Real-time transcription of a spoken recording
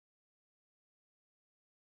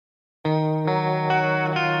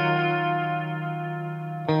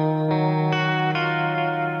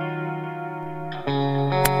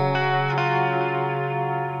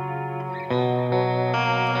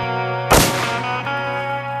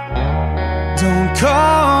Don't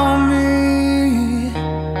call me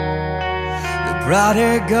the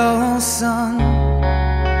prodigal son,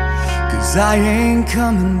 'cause I ain't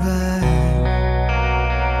coming back.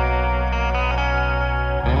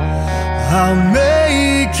 I'll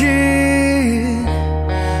make it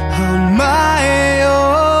on my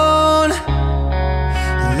own.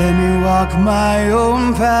 Let me walk my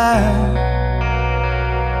own path.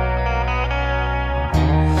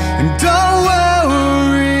 And don't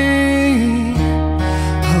worry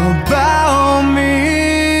about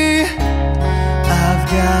me. I've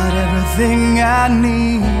got everything I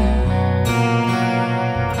need.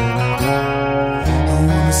 I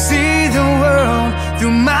wanna see the world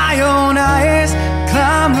through my own eyes.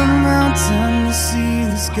 Climb a mountain to see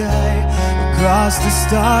the sky. Across the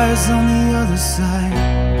stars on the other side.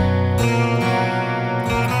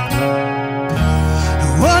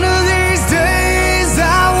 One of these days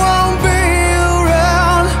I won't be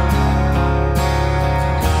around.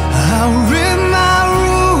 I'll rip my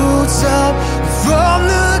roots up from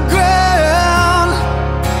the ground.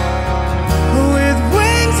 With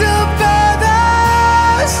wings of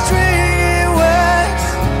feathers, stringing wings,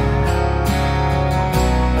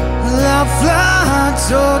 I'll fly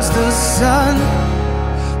towards the sun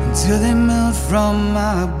until they melt from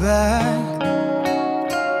my back.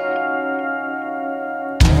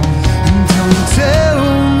 Tell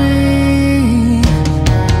me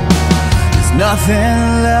there's nothing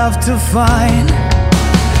left to find.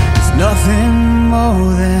 There's nothing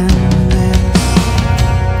more than this.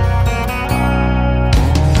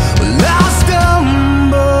 Well, I'll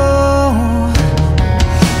stumble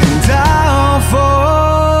and I'll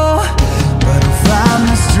fall, but I'll find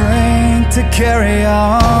the strength to carry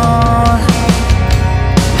on.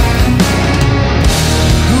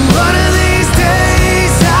 One of these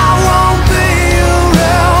days I won't be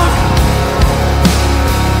around.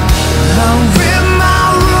 I'll rip my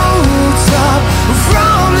roots up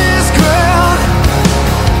from this ground.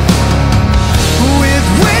 With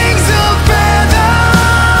wings of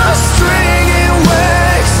feathers, stringing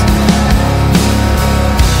wings,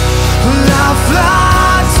 I'll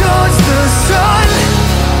fly towards the sun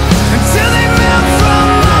until they melt from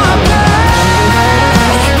my back.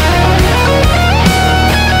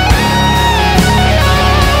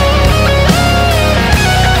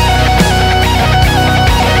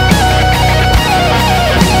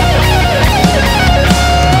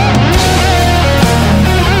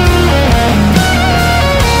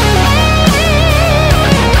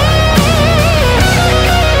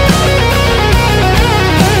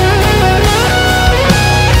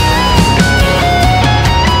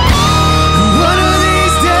 One of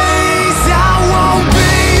these days I won't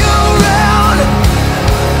be around.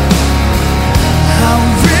 I'll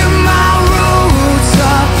rip my roots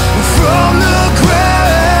up from the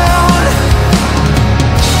ground.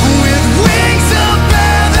 With wings of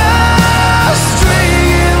feathers,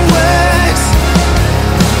 stringing wings,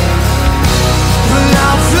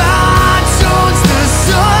 I'll fly towards the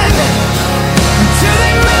sun until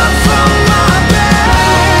they melt from my back.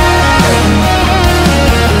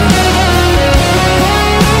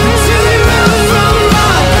 Until they melt from my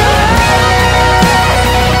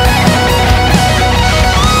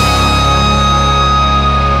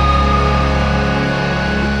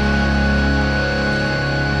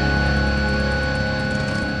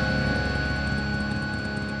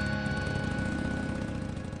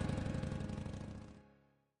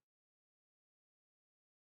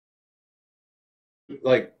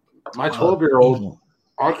Like my 12-year-old,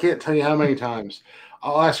 I can't tell you how many times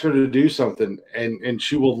I'll ask her to do something and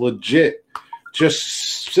she will legit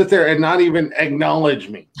just sit there and not even acknowledge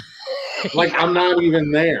me. Like I'm not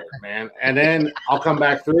even there, man. And then I'll come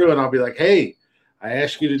back through and I'll be like, hey, I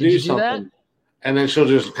asked you to do you do something. that? And then she'll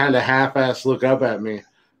just kind of half-ass look up at me.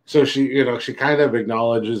 So she kind of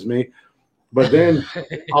acknowledges me. But then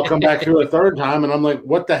I'll come back through a third time and I'm like,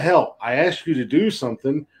 what the hell? I asked you to do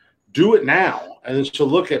something. Do it now. And then she'll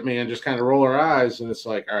look at me and just kind of roll her eyes. And it's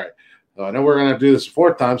like, all right, I know we're going to do this a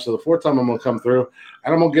fourth time. So the fourth time I'm going to come through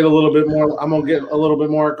and I'm going to get a little bit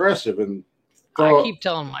more aggressive. And I keep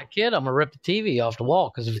telling my kid I'm going to rip the TV off the wall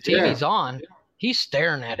because if the TV's on, he's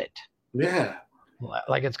staring at it. Yeah.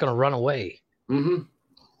 Like it's going to run away. Mm-hmm.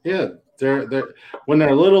 Yeah. They're when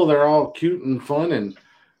they're little, they're all cute and fun and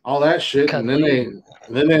all that shit. And then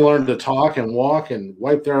they learn to talk and walk and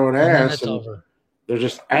wipe their own ass. And over. They're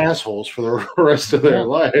just assholes for the rest of their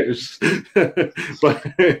lives. But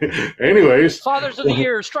anyways, Fathers of the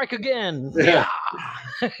Year, strike again. Yeah.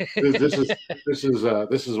 This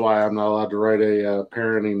is why I'm not allowed to write a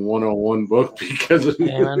parenting 101 book because of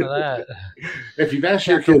Amen to that. If you've asked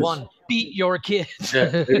your kids, beat your kids. Yeah.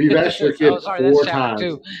 If you've asked your kid that's 4 chapter times.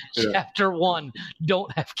 2. Yeah. Chapter 1,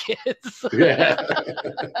 don't have kids. Yeah.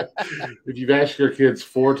 If you've asked your kids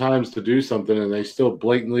 4 times to do something and they still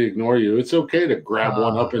blatantly ignore you, it's okay to grab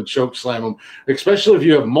one up and choke slam them, especially if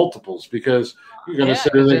you have multiples, because you're going to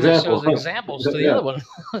set an example. Examples to the other one.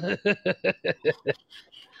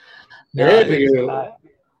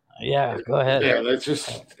 Yeah, go ahead. Yeah, that's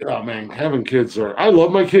just, oh man, having kids I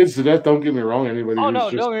love my kids to death. Don't get me wrong. Anybody? Oh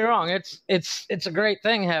no, don't get me wrong. It's a great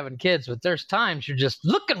thing having kids, but there's times you're just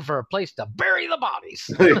looking for a place to bury the bodies.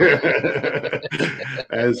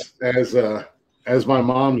 As my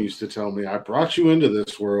mom used to tell me, I brought you into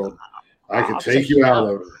this world. I could take you out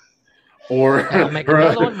of it. Or make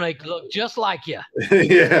another one look just like you.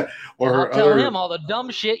 Yeah. Or I'll tell him all the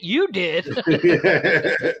dumb shit you did.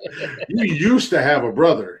 Yeah. You used to have a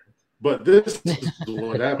brother, but this is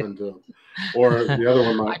what happened to him. Or the other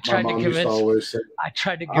one, my mom used to always say. I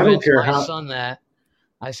tried to convince my son that.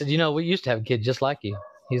 I said, we used to have a kid just like you.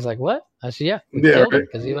 He's like, what? I said, yeah. We killed him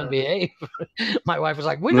because he wouldn't behave. My wife was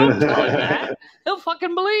like, we don't tell him that. He'll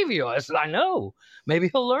fucking believe you. I said, I know. Maybe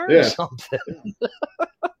he'll learn something.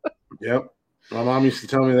 Yep. My mom used to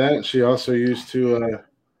tell me that. And she also used to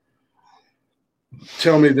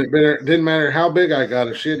tell me that it didn't matter how big I got.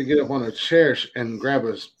 If she had to get up on a chair and grab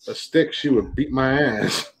a stick, she would beat my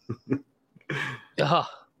ass. I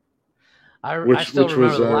still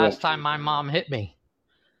remember the last time my mom hit me.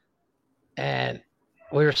 And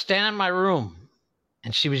we were standing in my room.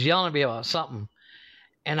 And she was yelling at me about something.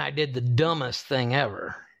 And I did the dumbest thing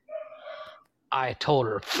ever. I told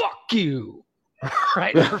her, fuck you.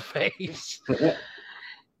 Right in her face.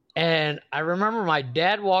 And I remember my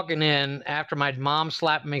dad walking in after my mom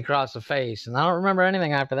slapped me across the face, and I don't remember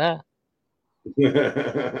anything after that.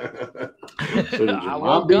 So did your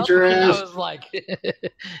mom beat your ass? I was like,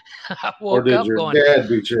 or did your dad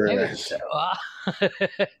beat your ass?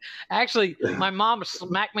 Actually, my mom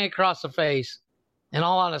smacked me across the face. In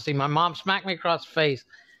all honesty, my mom smacked me across the face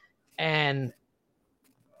and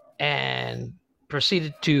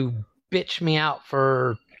proceeded to bitch me out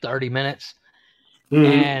for 30 minutes.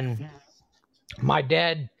 And my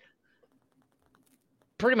dad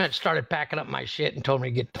pretty much started packing up my shit and told me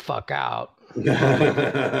to get the fuck out. And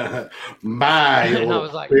I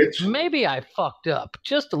was like, bitch. Maybe I fucked up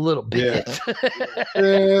just a little bit. Yeah.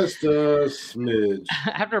 Just a smidge.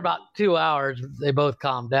 After about 2 hours, they both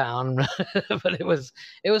calmed down, but it was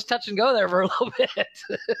touch and go there for a little bit.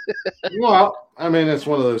 Well, I mean, it's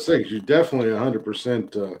one of those things. You definitely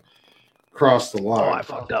 100% crossed the line. Oh, I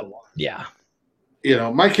fucked up. Yeah.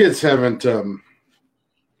 My kids haven't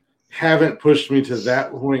pushed me to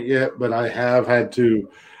that point yet, but I have had to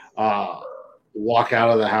walk out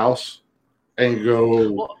of the house and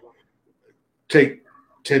go take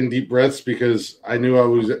 10 deep breaths, because I knew I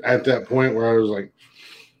was at that point where I was like,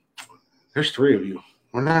 there's 3 of you.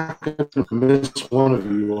 We're not going to miss one of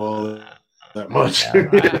you all that much.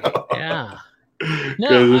 Yeah.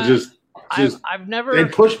 Because just I've never. They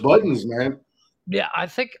push buttons, man. Yeah, I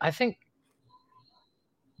think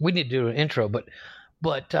we need to do an intro, but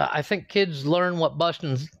I think kids learn what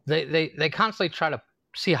buttons they constantly try to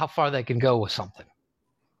see how far they can go with something.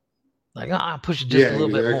 Like, I'll push it just a little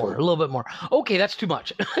bit more, a little bit more. Okay, that's too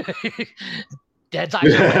much. Dad's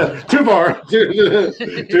eyes are too far.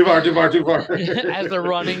 Too far. As they're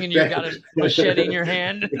running and you've got a machete in your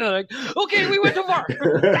hand. Like, okay, we went too far.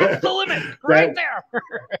 That's the limit right there.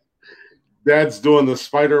 Dad's doing the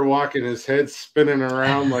spider walk and his head spinning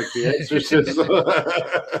around like the Exorcist.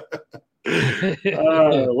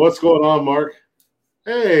 What's going on, Mark?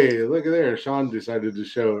 Hey, look at there. Sean decided to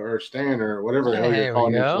show, or Stan, or whatever the hell you're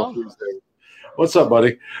calling yourself these days. What's up,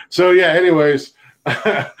 buddy? So, yeah, anyways,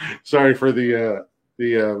 sorry for the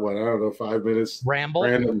what, I don't know, 5 minutes.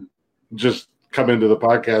 Random, just come into the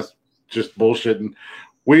podcast, just bullshitting.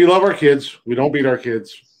 We love our kids. We don't beat our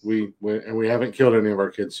kids. We haven't killed any of our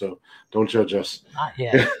kids, so don't judge us. Not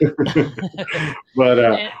yet.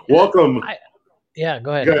 But welcome. Go ahead.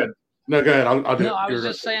 Go ahead. No, go ahead. I'll do it. I was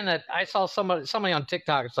just saying that I saw somebody on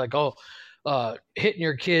TikTok. It's like, hitting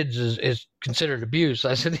your kids is considered abuse.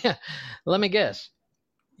 I said, yeah. Let me guess.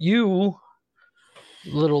 You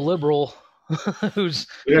little liberal who's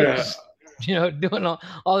doing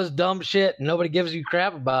all this dumb shit and nobody gives you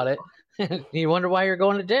crap about it. You wonder why you're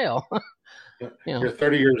going to jail. You're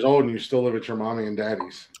 30 years old and you still live at your mommy and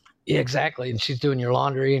daddy's. Yeah, exactly. And she's doing your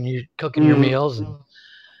laundry and you're cooking your meals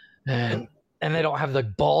and they don't have the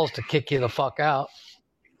balls to kick you the fuck out.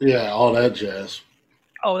 Yeah, all that jazz.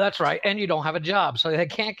 Oh, that's right. And you don't have a job, so they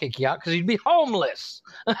can't kick you out because you'd be homeless.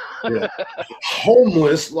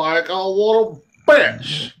 Homeless like a little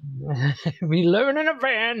bitch. We learn in a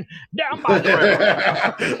van down by the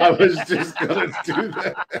river. I was just gonna do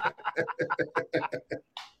that.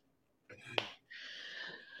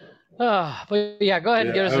 But yeah, go ahead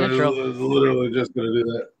and give us an intro. I was literally just gonna do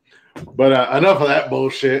that. But enough of that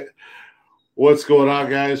bullshit. What's going on,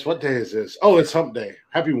 guys? What day is this? Oh, it's Hump Day.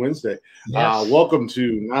 Happy Wednesday. Yes. Welcome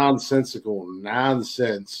to Nonsensical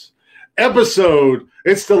Nonsense episode.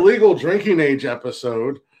 It's the legal drinking age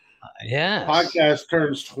episode. Yeah. Podcast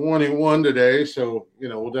turns 21 today, so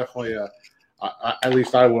we'll definitely. At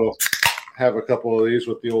least I will have a couple of these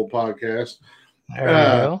with the old podcast. There we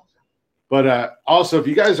go. But also, if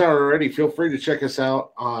you guys aren't already, feel free to check us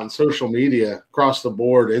out on social media across the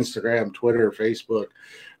board: Instagram, Twitter, Facebook,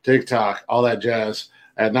 TikTok, all that jazz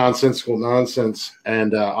at Nonsensical Nonsense.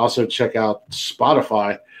 And also check out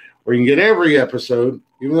Spotify, where you can get every episode,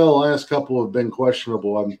 even though the last couple have been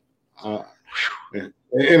questionable.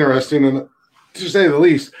 Interesting, to say the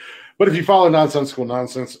least. But if you follow Nonsensical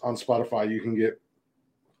Nonsense on Spotify, you can get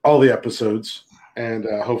all the episodes and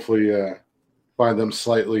hopefully find them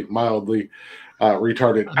mildly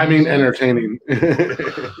retarded. I mean, entertaining.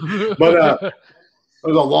 But it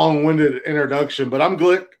was a long-winded introduction. But I'm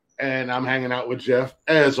Glick, and I'm hanging out with Jeff,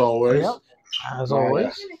 as always. Yep. As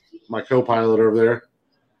always. My co-pilot over there.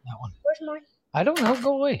 That one. Where's mine? I don't know.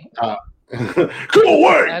 Go away. Go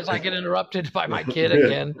away! As I get interrupted by my kid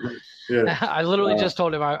again. Yeah. I literally just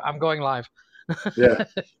told him I'm going live. Yeah.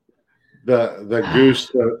 The goose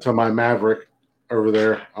to my Maverick over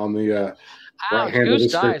there on the right hand Goose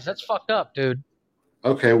of the dies. That's fucked up, dude.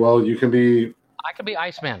 Okay, well, you can be... I could be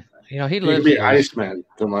Iceman. He lives. You can be Iceman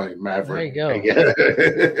to my Maverick. There you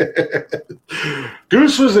go.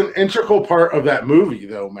 Goose was an integral part of that movie,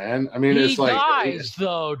 though, man. I mean, it's like... He dies,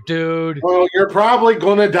 though, dude. Well, you're probably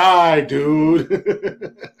going to die,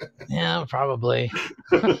 dude. Yeah, probably.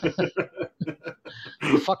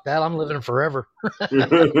 Fuck that. I'm living forever.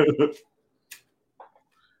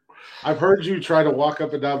 I've heard you try to walk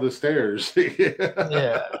up and down the stairs.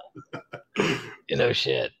 Yeah.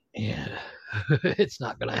 Shit. Yeah. It's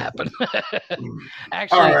not going to happen.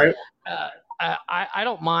 Actually, all right. I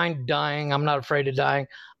don't mind dying. I'm not afraid of dying.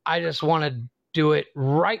 I just want to do it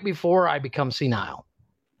right before I become senile.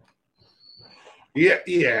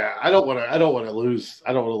 Yeah. I don't want to lose.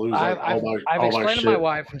 I've explained to my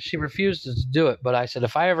wife, and she refuses to do it. But I said,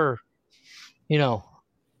 if I ever,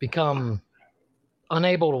 become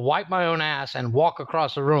unable to wipe my own ass and walk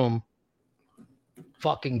across the room,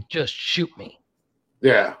 fucking just shoot me.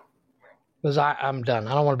 Yeah. Because I'm done.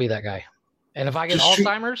 I don't want to be that guy. And if I get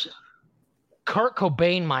Alzheimer's, Kurt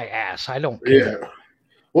Cobain my ass. I don't care. Yeah.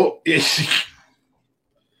 Well,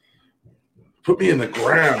 put me in the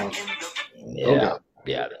ground. Yeah. Okay.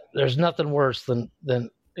 Yeah. There's nothing worse than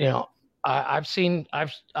I've seen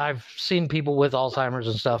people with Alzheimer's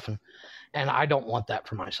and stuff, and I don't want that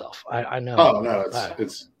for myself. I know. Oh no,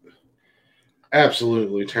 it's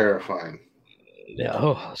absolutely terrifying.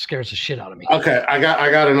 Yeah, it scares the shit out of me. Okay, I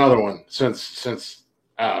got another one since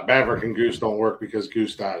Maverick and Goose don't work because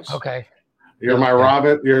Goose dies. Okay. You're my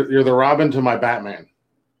Robin. You're the Robin to my Batman.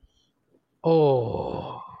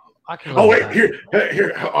 Oh, I can. Oh wait, here.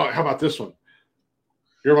 How about this one?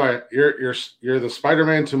 You're the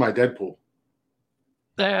Spider-Man to my Deadpool.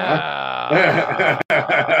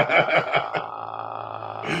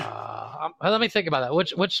 Let me think about that.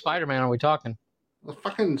 Which Spider-Man are we talking? The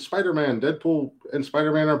fucking Spider-Man, Deadpool, and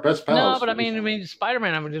Spider-Man are best pals. No, but I mean,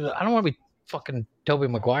 Spider-Man. I don't want to be fucking Tobey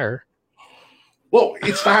Maguire. Well,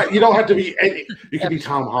 it's not. You don't have to be. You can be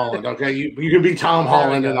Tom Holland. Okay, you can be Tom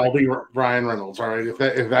Holland, and I'll be Ryan Reynolds. All right, if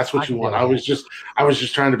that's what you want. I was just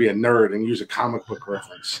trying to be a nerd and use a comic book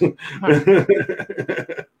reference. No,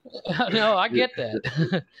 I get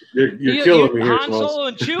that. You're killing me here, Han Solo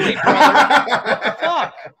and Chewie, brother.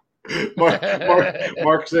 Fuck.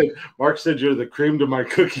 Mark said you're the cream to my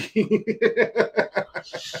cookie.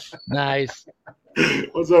 Nice.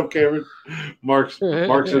 What's up, Cameron? Mark's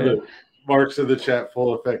in the chat,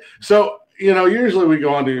 full effect. So usually we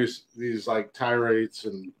go on to these like tirades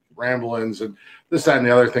and ramblings and this, that, and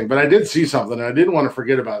the other thing. But I did see something, and I didn't want to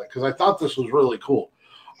forget about it because I thought this was really cool.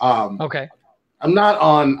 Okay. I'm not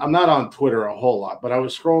on Twitter a whole lot, but I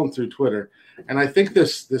was scrolling through Twitter, and I think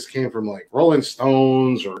this came from like Rolling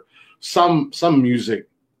Stones or some music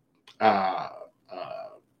band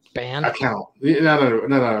account. Not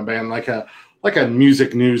a band, like a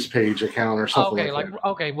music news page account or something.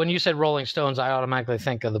 Okay, when you said Rolling Stones, I automatically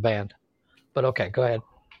think of the band. But okay, go ahead.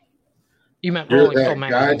 You meant Rolling Stone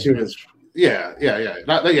magazine.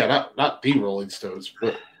 Not the Rolling Stones,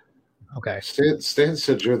 but okay. Stan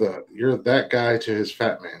said you're that guy to his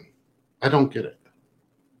fat man. I don't get it.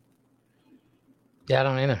 Yeah, I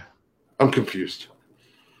don't either. I'm confused.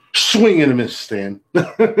 Swing and a miss, Stan.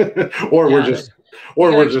 Or we're just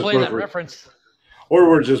both reference. Or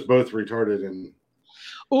we're just both retarded and.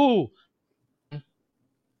 Ooh.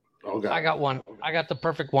 Oh God. I got one. I got the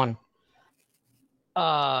perfect one.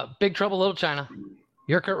 Big Trouble Little China.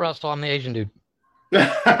 You're Kurt Russell. I'm the Asian dude.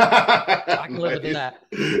 I can live with that.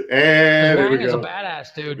 And Wang is a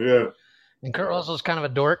badass dude. Yeah. And Kurt Russell's kind of a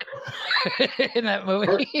dork in that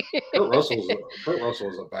movie. Kurt Russell's a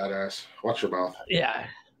badass. Watch your mouth. Yeah.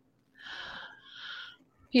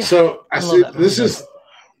 So I see this is.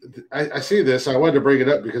 I see this. I wanted to bring it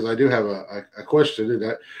up because I do have a question,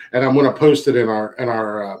 and I'm going to post it in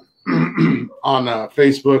our on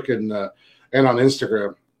Facebook and on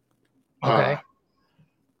Instagram. Okay.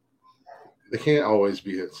 They can't always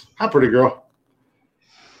be hits. Hi, pretty girl.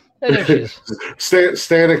 There she is.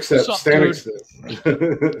 Stan accepts. Stan accepts.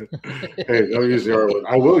 Hey, don't use the R word.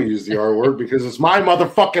 I will use the R word because it's my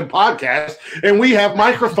motherfucking podcast, and we have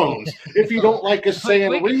microphones. If you don't like us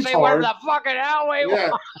saying retard, say where the fucking hell we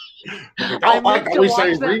want. I meant to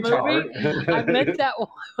watch that movie. I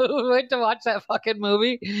went to watch that fucking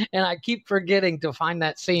movie, and I keep forgetting to find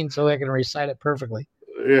that scene so I can recite it perfectly.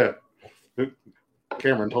 Yeah.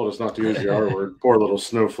 Cameron told us not to use the R word. Poor little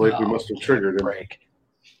snowflake. We must have triggered him. Break.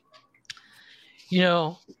 You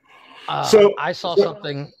know, I saw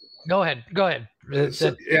something. Go ahead. That's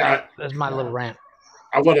my little rant.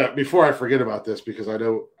 I want to, before I forget about this, because I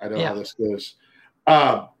know how this goes.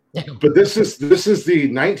 But this is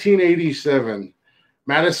the 1987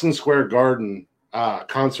 Madison Square Garden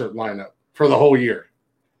concert lineup for the whole year.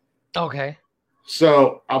 Okay.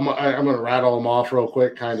 So I'm going to rattle them off real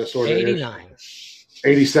quick, kind of, sort of. 89.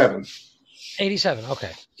 87. 87.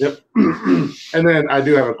 Okay. Yep. And then I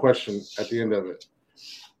do have a question at the end of it.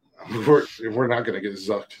 We're not going to get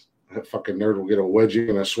zucked. That fucking nerd will get a wedgie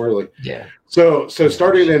and a swirly. Yeah. So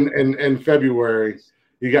starting in February,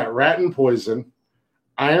 you got Rat and Poison,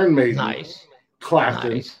 Iron Maiden,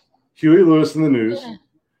 Clapton, Huey Lewis and the News,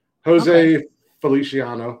 Jose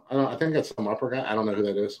Feliciano. I think that's some upper guy. I don't know who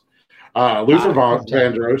that is. Luther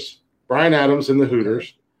Vandross, Bryan Adams and the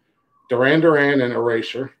Hooters, Duran Duran and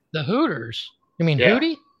Erasure. The Hooters? You mean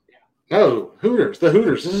Hootie? No, Hooters. The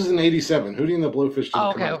Hooters. This is in '87. Hootie and the Blowfish.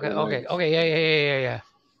 Okay. Yeah.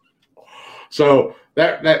 So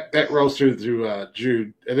that rolls through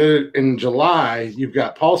June, and then in July you've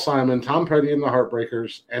got Paul Simon, Tom Petty and the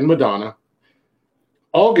Heartbreakers, and Madonna.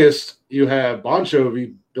 August you have Bon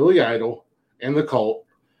Jovi, Billy Idol, and the Cult,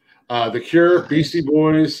 The Cure, Beastie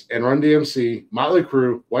Boys, and Run DMC, Motley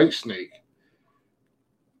Crue, Whitesnake,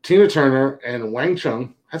 Tina Turner, and Wang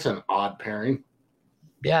Chung. That's an odd pairing.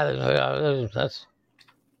 Yeah, that's.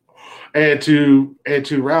 And to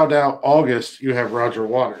round out August, you have Roger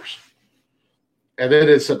Waters. And then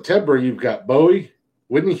in September, you've got Bowie,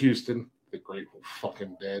 Whitney Houston, the Grateful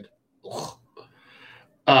fucking Dead,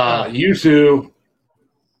 U2,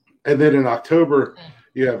 and then in October,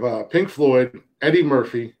 you have Pink Floyd, Eddie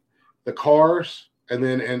Murphy, The Cars, and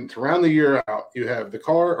then to round the year out, you have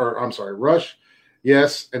Rush,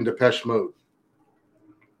 Yes, and Depeche Mode.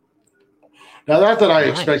 Now, not that I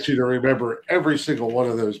expect you to remember every single one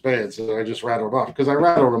of those bands that I just rattled off, because I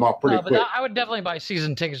rattled them off pretty quick. I would definitely buy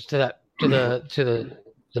season tickets to that to the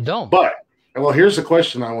dome. But here's the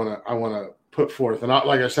question I want to put forth, and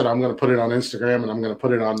like I said, I'm going to put it on Instagram and I'm going to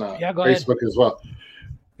put it on Facebook as well.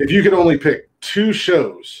 If you could only pick two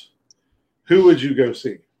shows, who would you go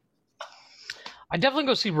see? I'd definitely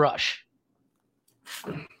go see Rush.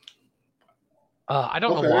 I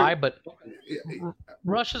don't know why, but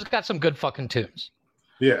Rush has got some good fucking tunes.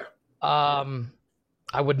 Yeah. I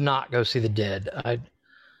would not go see the Dead.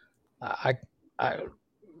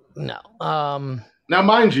 No. Now,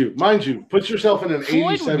 mind you, put yourself in an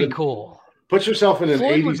Floyd 87. Would be cool. Put yourself in an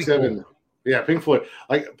Floyd 87. Cool. Yeah, Pink Floyd.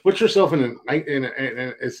 Like, put yourself in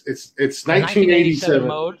it's 1987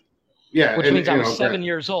 mode. Yeah, which means I was 7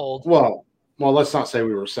 years old. Well, let's not say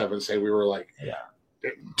we were 7. Say we were like. Yeah.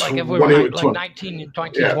 Like if we were like 19,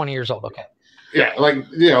 20 years old, okay. Yeah, like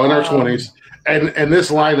in our 20s, and this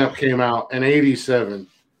lineup came out in '87.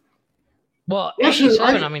 Well,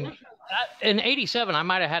 87. I mean, in '87, I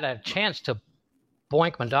might have had a chance to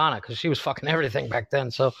boink Madonna because she was fucking everything back then.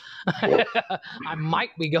 So I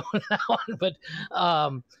might be going that one, but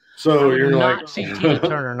so you're not like see Tina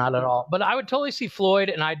Turner, not at all. But I would totally see Floyd,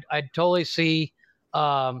 and I'd totally see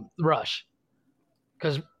Rush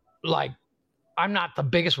because like. I'm not the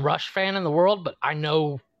biggest Rush fan in the world, but I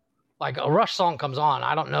know, like, a Rush song comes on.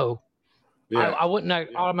 I don't know. Yeah. I wouldn't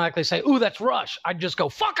automatically say, ooh, that's Rush. I'd just go,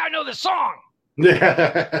 fuck, I know this song.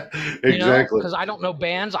 Yeah, exactly. Because I don't know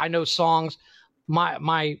bands. I know songs.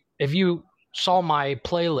 If you saw my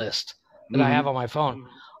playlist that I have on my phone.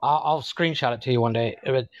 I'll screenshot it to you one day.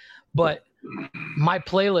 But my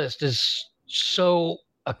playlist is so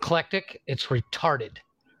eclectic, it's retarded.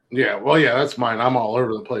 Yeah, well, yeah, that's mine. I'm all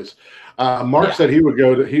over the place. Mark said he would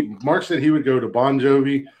go to Bon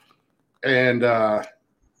Jovi and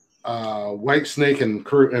White Snake and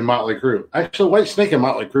Motley Crue. Actually, White Snake and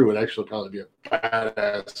Motley Crue would actually probably be a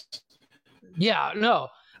badass. Yeah, no.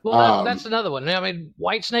 Well, that's another one. I mean,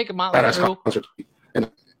 White Snake and Motley Crue.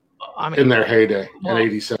 In their heyday, in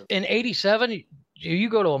 '87. In '87, you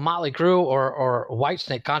go to a Motley Crue or a White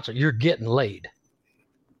Snake concert, you're getting laid.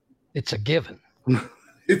 It's a given.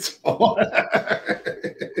 It's all.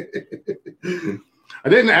 I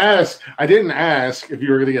didn't ask if you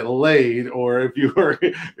were going to get laid or if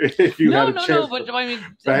you had a chance. No, but I mean,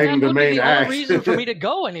 bang the main act. No reason for me to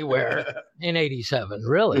go anywhere in '87,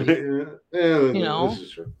 really. This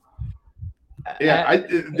is true. Yeah,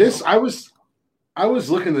 I was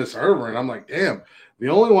looking this over and I'm like, damn, the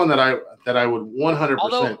only one that I would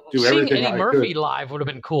 100% do everything seeing Eddie Murphy live would have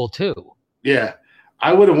been cool too. Yeah,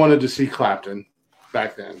 I would have wanted to see Clapton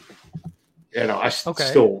back then. I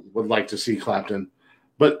still would like to see Clapton.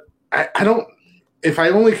 But I don't. If I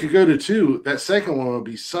only could go to two, that second one would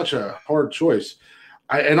be such a hard choice.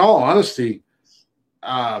 In all honesty,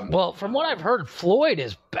 well, from what I've heard, Floyd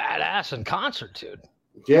is badass in concert, dude.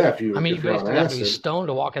 Yeah, you basically have to be stoned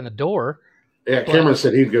to walk in the door. Yeah, Cameron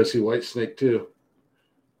said he'd go see White Snake too.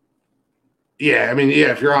 Yeah,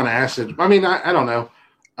 if you're on acid, I don't know.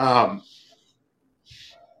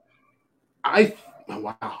 I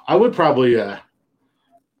would probably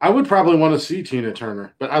want to see Tina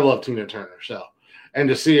Turner, but I love Tina Turner, and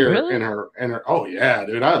to see her in her oh yeah,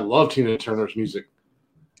 dude, I love Tina Turner's music.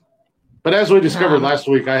 But as we discovered last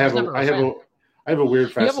week, I have a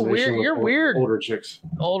weird fascination with older chicks.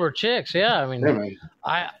 Older chicks, yeah. We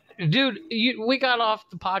got off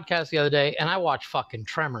the podcast the other day, and I watched fucking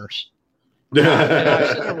Tremors. And I was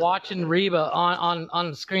sitting there watching Reba on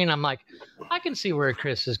the screen. I'm like, I can see where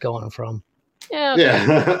Chris is going from. Yeah. Okay.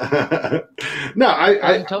 Yeah. No,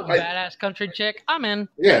 I badass country chick. I'm in.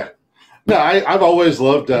 Yeah. No, I've always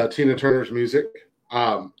loved Tina Turner's music.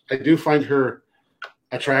 I do find her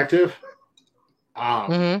attractive.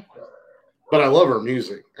 But I love her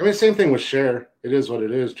music. Same thing with Cher. It is what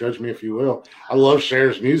it is. Judge me if you will. I love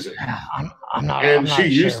Cher's music. I'm not a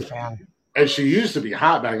Cher fan. And she used to be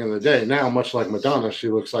hot back in the day. Now, much like Madonna, she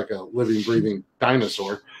looks like a living, breathing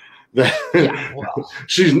dinosaur. I'm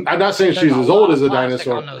not saying she's as old as a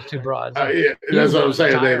dinosaur. On those two broads. That's what I'm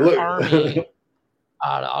saying. They look army,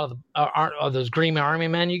 out of those Green Army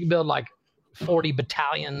men. You can build like 40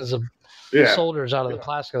 battalions of soldiers out of the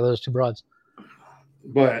plastic of those two broads.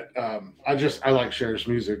 But I like Cher's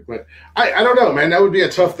music. But I don't know, man. That would be a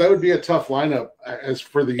tough lineup as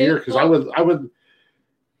for the year because I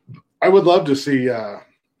would love to see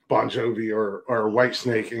Bon Jovi or White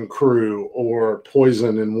Snake and Crew or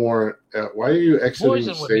Poison and Warrant. Why are you exiting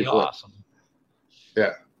Poison the would stage? Be awesome.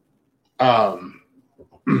 Yeah.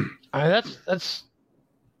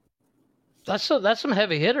 That's some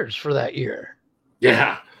heavy hitters for that year.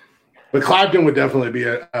 Yeah, but Clapton would definitely be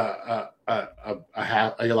a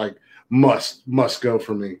must go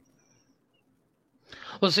for me.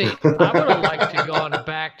 Well, see, I would have liked to go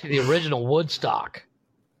back to the original Woodstock.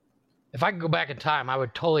 If I could go back in time, I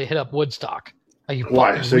would totally hit up Woodstock.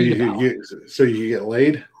 Why? So you get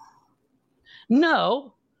laid?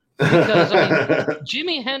 No, because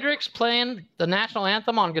Jimi Hendrix playing the national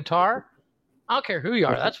anthem on guitar. I don't care who you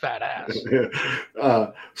are. That's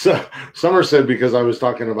badass. So Summer said because I was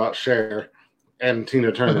talking about Cher and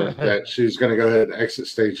Tina Turner that she's going to go ahead and exit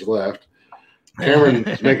stage left.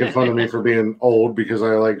 Cameron's making fun of me for being old because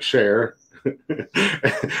I like Cher.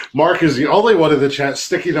 Mark is the only one in the chat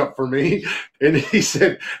sticking up for me, and he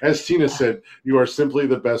said, as Tina said, "You are simply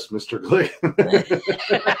the best, Mr. Glick."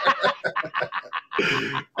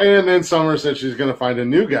 And then Summer said she's going to find a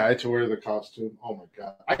new guy to wear the costume. Oh my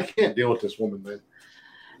god, I can't deal with this woman, man.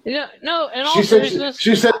 Yeah, no. In all seriousness,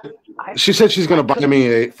 she said she's going to buy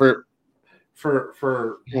me for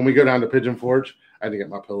when we go down to Pigeon Forge. I had to get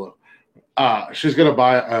my pillow. She's going to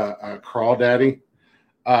buy a Crawdaddy.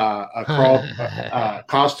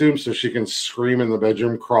 Costume so she can scream in the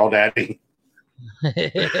bedroom, Crawdaddy.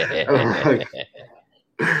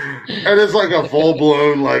 And it's like a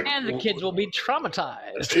full-blown and the kids will be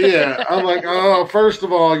traumatized. Yeah, I'm like, oh, first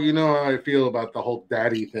of all, you know how I feel about the whole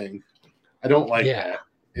daddy thing. I don't like that.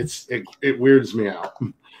 It weirds me out.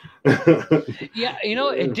 Yeah,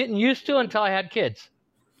 it didn't used to until I had kids.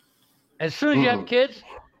 As soon as you have kids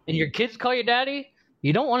and your kids call you daddy,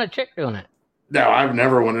 you don't want a chick doing it. No, I've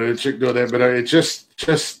never wanted a chick doing that, but it just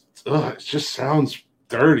sounds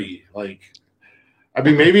dirty. Like, I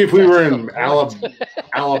mean, maybe if we were in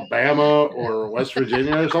Alabama or West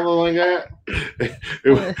Virginia or something like that.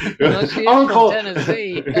 Uncle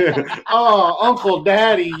Tennessee. Oh, Uncle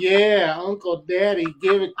Daddy, yeah, Uncle Daddy,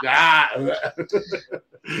 give it.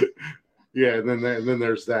 Yeah, and then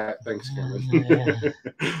there's that Thanksgiving.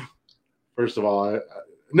 First of all,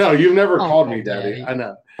 no, you've never called me Daddy. I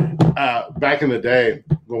know. Back in the day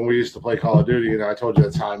when we used to play Call of Duty, I told you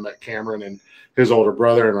that's how I met Cameron and his older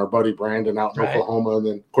brother and our buddy Brandon out in Oklahoma, and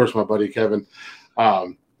then of course my buddy Kevin.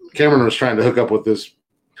 Cameron was trying to hook up with this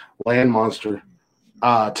land monster.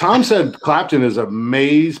 Tom said Clapton is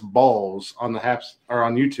amaze balls on the Haps or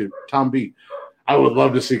on YouTube. Tom B. I would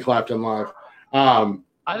love to see Clapton live.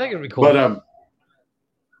 I think it'd be cool. But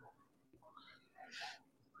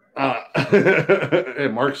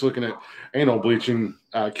and Mark's looking at anal bleaching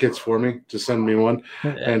kits for me to send me one.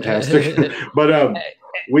 Fantastic. But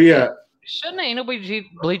we shouldn't anal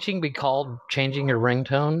bleaching be called changing your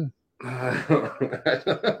ringtone?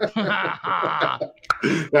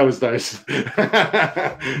 That was nice.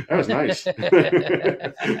 That was nice.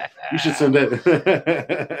 You should send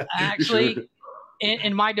it. Actually,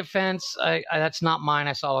 in my defense, that's not mine.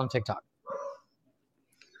 I saw it on TikTok.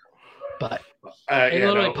 But it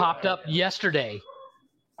literally popped up yesterday,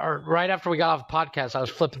 or right after we got off the podcast. I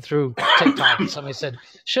was flipping through TikTok and somebody said,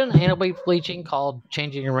 "Shouldn't anal bleaching called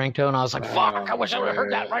changing your ringtone?" I was like, "Fuck! I wish I would have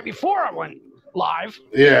heard that right before I went live."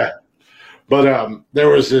 Yeah, but there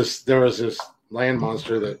was this land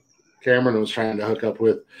monster that Cameron was trying to hook up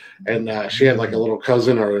with, and she had like a little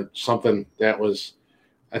cousin or something that was,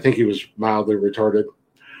 I think he was mildly retarded.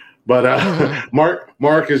 But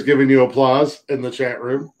Mark is giving you applause in the chat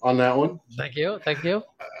room on that one. Thank you.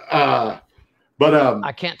 But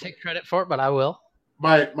I can't take credit for it, but I will.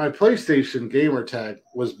 My PlayStation gamer tag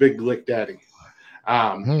was Big Lick Daddy,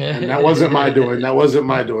 and that wasn't my doing. That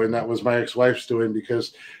was my ex-wife's doing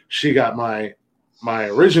because she got my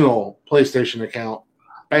original PlayStation account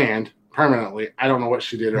banned permanently. I don't know what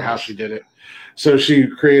she did or how she did it. So she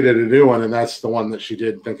created a new one, and that's the one that she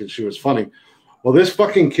did, thinking she was funny. Well, this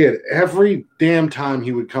fucking kid, every damn time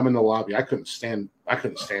he would come in the lobby, I couldn't stand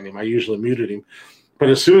him. I usually muted him. But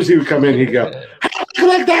as soon as he would come in, he'd go,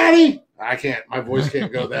 "Click, Daddy!" I can't. My voice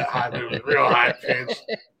can't go that high. It was real high pitch.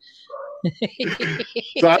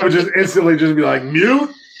 So I would just instantly just be like, "Mute!"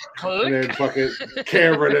 And then fucking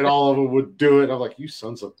Cameron and all of them would do it. I'm like, "You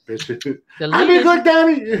sons of bitches." I mean, Click,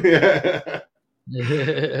 Daddy!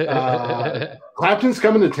 Clapton's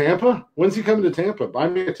coming to Tampa. When's he coming to Tampa? Buy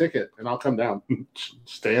me a ticket and I'll come down.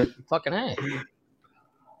 Stan. Fucking A.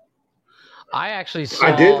 I actually saw.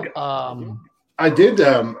 I did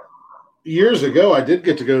years ago. I did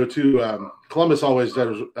get to go to Columbus. Always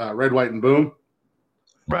does Red, White, and Boom.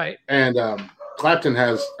 Right. And Clapton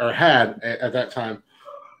had at that time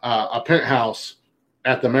a penthouse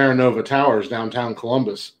at the Marinova Towers downtown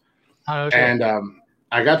Columbus. Oh, okay. And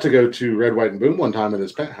I got to go to Red, White, and Boom one time at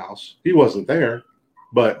his penthouse. He wasn't there,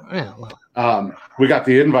 but we got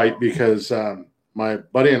the invite because my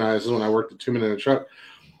buddy and I, this is when I worked at 2 Men in a Truck,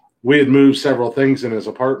 we had moved several things in his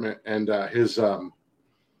apartment, and his I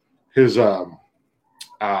don't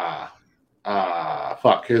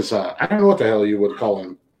know what the hell you would call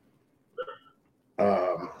him.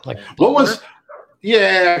 Like what was?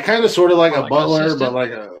 Yeah, kind of, sort of like a butler, but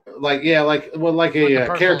like a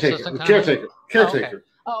caretaker. Caretaker.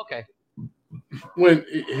 Oh, okay. When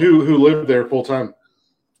who lived there full time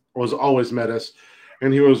was always met us,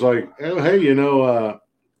 and he was like, "Oh, hey,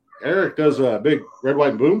 Eric does a big Red,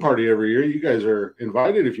 White, and Boom party every year. You guys are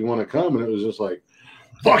invited if you want to come." And it was just like,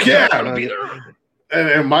 "Fuck yeah!"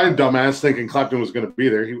 And my dumbass thinking Clapton was going to be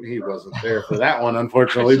there. He wasn't there for that one,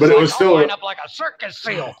 unfortunately. But it was still line up like a circus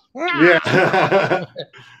seal. Yeah.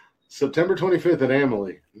 September 25th at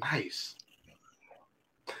Amalie. Nice.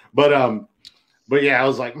 But yeah, I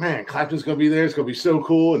was like, man, Clapton's going to be there. It's going to be so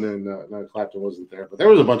cool. And then no, Clapton wasn't there. But there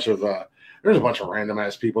was a bunch of random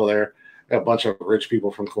ass people there. A bunch of rich people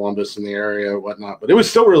from Columbus in the area and whatnot. But it was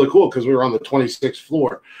still really cool because we were on the 26th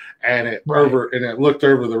floor, and it looked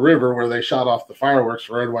over the river where they shot off the fireworks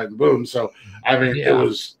for Red, White, and Boom. So I mean, It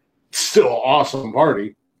was still an awesome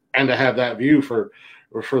party, and to have that view for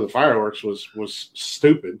the fireworks was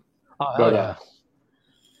stupid. Well,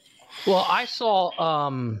 I saw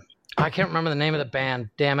I can't remember the name of the band.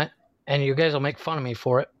 Damn it! And you guys will make fun of me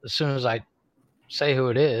for it as soon as I say who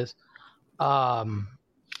it is.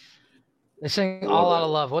 They sing All Out of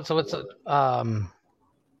Love. What's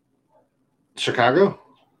Chicago?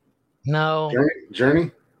 No. Journey?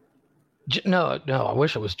 No, I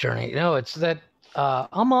wish it was Journey. No, it's that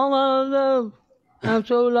I'm all out of love. I'm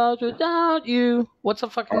so lost without you. What's the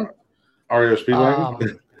fucking REO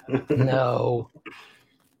Speedwagon? No.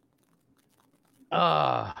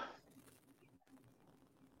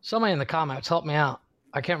 Somebody in the comments help me out.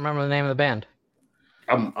 I can't remember the name of the band.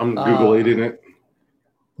 I'm Googling it.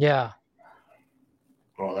 Yeah.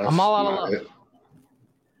 Oh, that's I'm all out of love.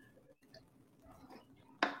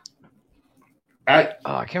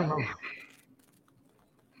 I can't remember.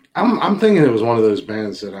 I'm thinking it was one of those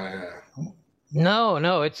bands that I.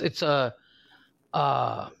 No, it's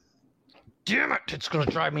damn it! It's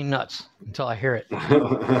gonna drive me nuts until I hear it.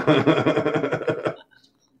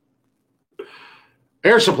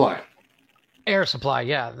 Air Supply. Air Supply,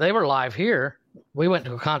 yeah, they were live here. We went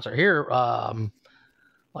to a concert here,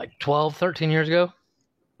 like 12, 13 years ago,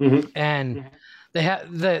 and they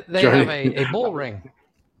have a bull ring.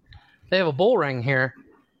 They have a bull ring here,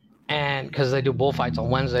 and because they do bullfights on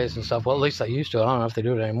Wednesdays and stuff. Well, at least they used to. I don't know if they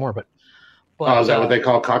do it anymore, but is that what they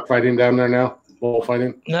call cockfighting down there now?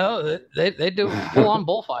 Bullfighting? No, they do full-on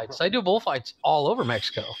bullfights. They do bullfights all over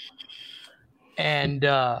Mexico. And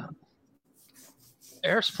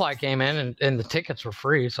Air Supply came in, and the tickets were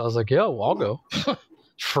free. So I was like, yo, I'll go.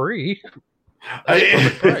 Free? That's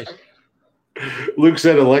perfect price. Luke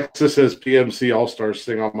said Alexa says PMC All-Stars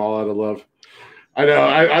sing I'm All Out of Love. I know.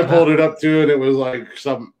 I pulled it up, too, and it was like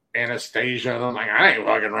some Anastasia, and I'm like, I ain't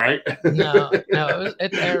fucking right. No,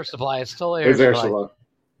 it's Air Supply. It's still Air Supply. Air Supply.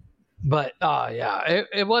 But yeah,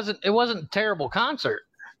 it wasn't a terrible concert.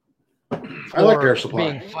 I like Air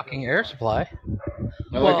Supply. Being fucking Air Supply.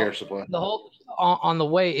 I like Air Supply. The whole on the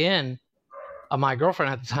way in, my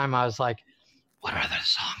girlfriend at the time, I was like, "What other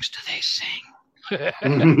songs do they sing?"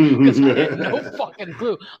 Because I had no fucking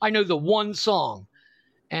clue. I know the one song,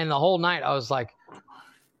 and the whole night I was like,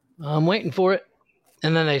 "I'm waiting for it."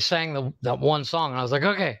 And then they sang that one song, and I was like,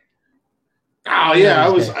 "Okay." Oh yeah, I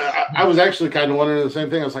was actually kind of wondering the same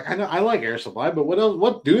thing. I was like, I like Air Supply, but what else?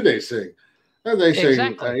 What do they sing? And they sing,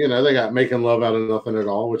 exactly. They got "Making Love Out of Nothing at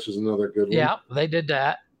All," which is another good one. Yeah, they did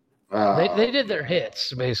that. They did their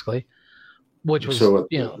hits basically, which was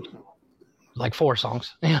like 4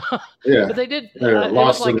 songs. Yeah, but they did. It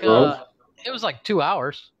was like 2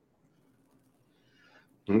 hours.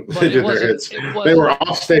 They did their hits. They were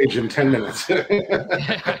off stage in 10 minutes. You're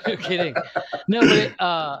kidding. No,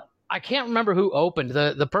 but I can't remember who opened.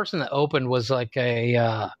 The person that opened was like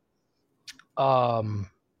it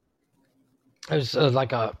was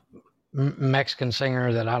like a Mexican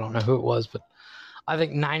singer that I don't know who it was, but I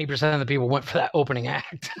think 90% of the people went for that opening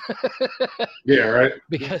act. Yeah, right.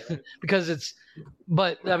 Because it's,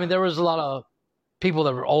 but I mean, there was a lot of people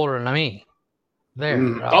that were older than me there.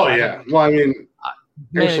 Yeah. Well, I mean,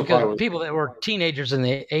 people that were teenagers in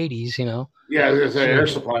the 80s, Yeah, I was gonna say Air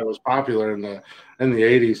Supply was popular in the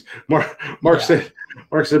 80s. Mark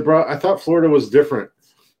said, "Bro, I thought Florida was different.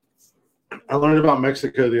 I learned about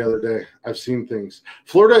Mexico the other day. I've seen things.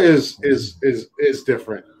 Florida is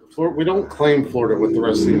different. We don't claim Florida with the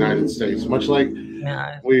rest of the United States, much like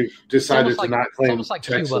we've decided to not claim like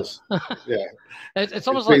Texas. Yeah, it's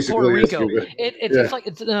almost like Puerto Rico.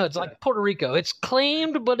 It's like Puerto Rico. It's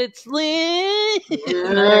claimed, but it's we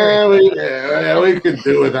could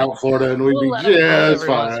do without Florida, and we'd be just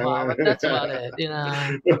fine. But that's about it,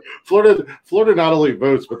 Florida not only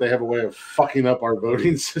votes, but they have a way of fucking up our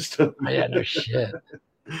voting system. Yeah, no shit.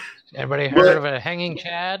 Everybody heard of a hanging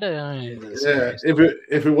Chad?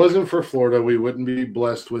 If it wasn't for Florida, we wouldn't be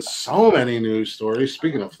blessed with so many news stories.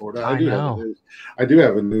 Speaking of Florida, I do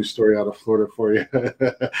have a news story out of Florida for you.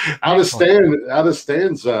 out of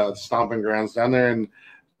Stan's stomping grounds down there in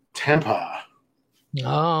Tampa.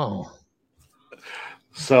 Oh.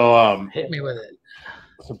 So hit me with it.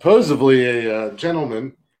 Supposedly a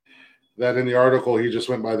gentleman that in the article he just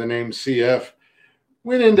went by the name CF.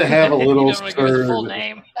 Went in to have a little stir. His full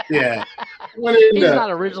name. Yeah. He's not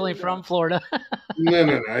originally from Florida.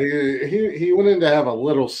 No. He went in to have a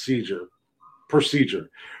little procedure,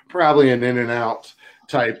 probably an in and out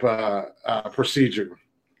type procedure.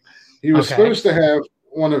 He was supposed to have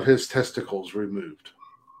one of his testicles removed.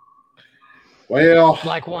 Well,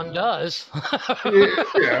 like one does.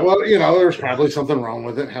 yeah. Well, there's probably something wrong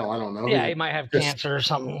with it. Hell, I don't know. Yeah, he might have cancer or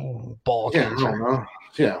something. Ball cancer. I don't know.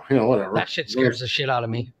 Yeah, whatever. That shit scares the shit out of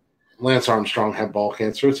me. Lance Armstrong had ball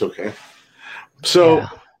cancer. It's okay. So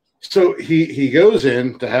he goes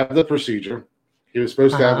in to have the procedure. He was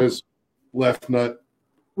supposed to have his left nut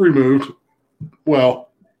removed.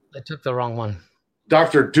 Well, they took the wrong one.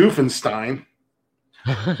 Dr. Doofenstein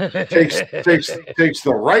takes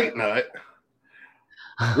the right nut,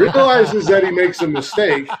 realizes that he makes a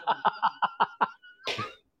mistake.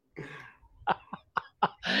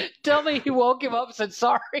 Tell me he woke him up and said,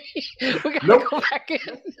 "Sorry, we gotta go back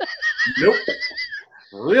in." Nope.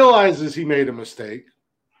 realizes he made a mistake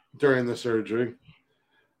during the surgery,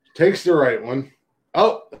 takes the right one.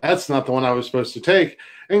 Oh, that's not the one I was supposed to take,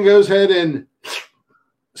 and goes ahead and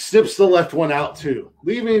snips the left one out too,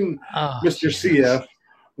 leaving Mr. CF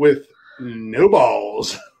with no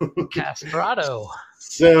balls. Castrato.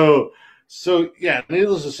 So yeah,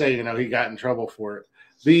 needless to say, he got in trouble for it.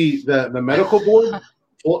 The medical board,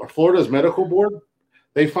 Florida's medical board,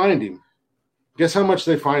 they fined him. Guess how much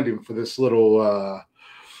they fined him for this little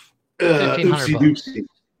oopsie doopsie?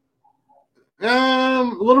 A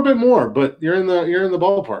little bit more, but you're in the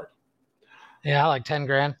ballpark. Yeah, like 10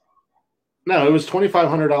 grand. No, it was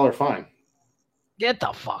 $2,500 fine. Get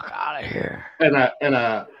the fuck out of here. And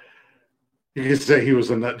you could say he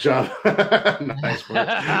was a nut job. Nice one.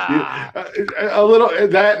 A little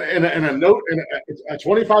that and a note and a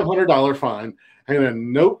 $2,500 fine and a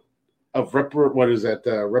note of what is that?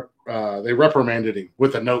 They reprimanded him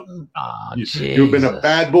with a note. Oh, you've been a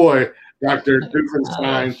bad boy, Dr.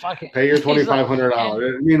 Dukenstein. Pay your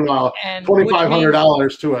 $2,500. Meanwhile,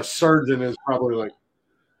 $2,500 to a surgeon is probably like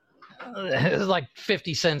it's like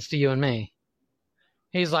 50 cents to you and me.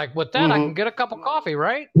 He's like, with that, I can get a cup of coffee,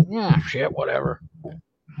 right? Yeah, shit, whatever.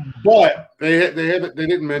 But they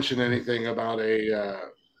didn't mention anything about a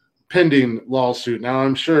pending lawsuit. Now,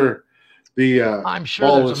 I'm sure the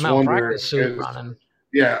there's a malpractice suit running.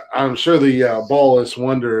 Yeah, I'm sure the ballless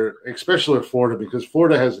wonder, especially in Florida, because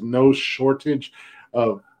Florida has no shortage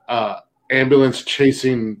of ambulance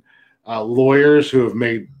chasing lawyers who have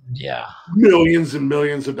made millions and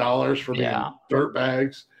millions of dollars for being dirt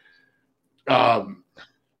bags.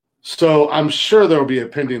 So I'm sure there will be a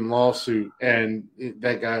pending lawsuit, and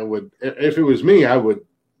that guy would, if it was me, I would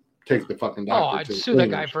take the fucking doctor. Oh, I'd sue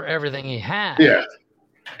that guy for everything he had. Yeah.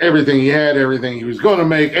 Everything he had, everything he was going to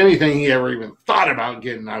make, anything he ever even thought about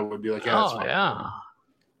getting, I would be like, yeah, that's fine. Yeah.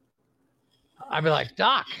 I'd be like,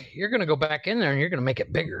 Doc, you're going to go back in there and you're going to make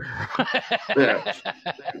it bigger. Yeah.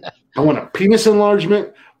 I want a penis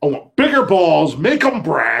enlargement. I want bigger balls. Make them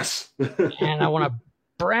brass. And I want a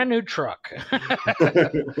brand new truck.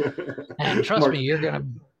 And trust me, you're going to...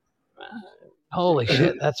 Holy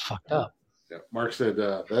shit, that's fucked up. Yeah, Mark said,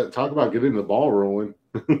 talk about getting the ball rolling.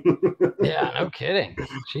 Yeah, no kidding.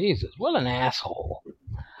 Jesus, what an asshole.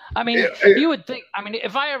 I mean, you would think,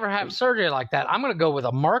 if I ever have surgery like that, I'm going to go with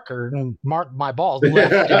a marker and mark my balls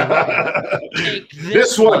left and right. Take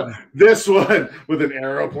this one with an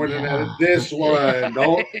arrow pointing at it. This one.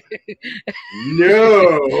 Don't.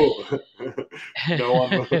 No.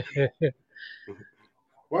 No.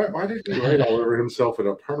 Why did he write all over himself in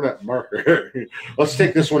a permanent marker? Let's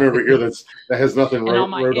take this one over here that has nothing wrote on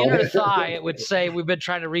my inner thigh. It would say, "We've been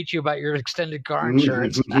trying to reach you about your extended car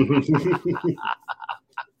insurance."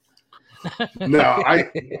 No, I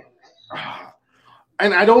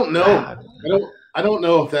don't know. I don't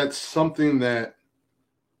know if that's something that.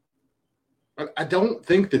 I don't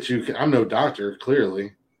think that you can. I'm no doctor,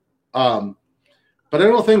 clearly, but I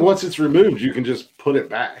don't think once it's removed, you can just put it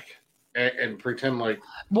back. And pretend like.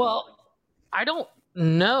 Well, I don't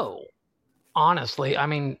know. Honestly,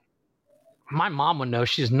 my mom would know.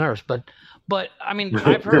 She's a nurse, but I've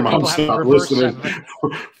heard people have reverse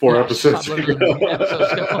four episodes ago.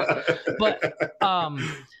 But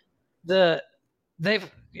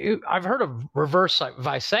I've heard of reverse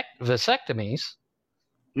vasectomies.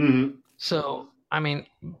 Mm-hmm. So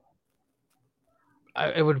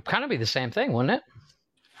it would kind of be the same thing, wouldn't it?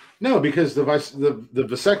 No, because the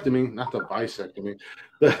vasectomy, not the bisectomy.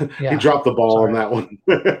 He dropped the ball on that one.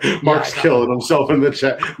 Mark's killing himself in the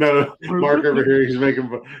chat. No, Mark over here, he's making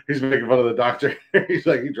fun of the doctor. He's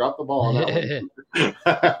like, he dropped the ball on that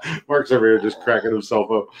one. Mark's over here just cracking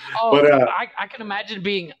himself up. Oh, but I can imagine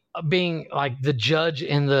being like the judge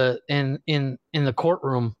in the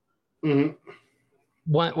courtroom. Mm-hmm.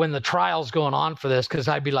 When the trial's going on for this, because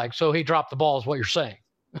I'd be like, so he dropped the ball is what you're saying.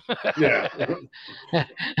 Yeah.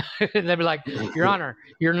 They'd be like, Your Honor,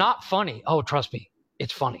 you're not funny. Oh, trust me,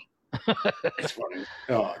 it's funny. It's funny.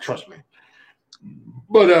 Oh, trust me.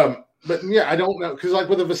 But yeah, I don't know, because like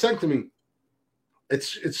with a vasectomy,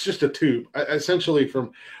 it's just a tube. Essentially,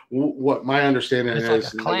 from what my understanding is, like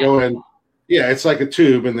they go in. Yeah, it's like a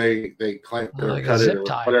tube, and they clamp it or cut it or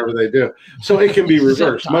whatever they do. So it can be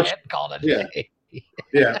reversed.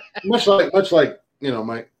 Yeah, much like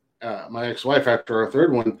my ex-wife, after our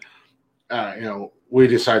third one, we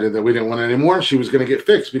decided that we didn't want it anymore. She was going to get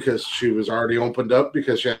fixed because she was already opened up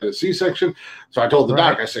because she had a C-section. So I told the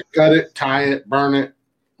doc, I said, cut it, tie it, burn it,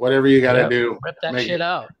 whatever you got to do. Rip that shit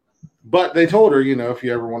out. But they told her, if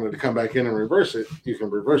you ever wanted to come back in and reverse it, you can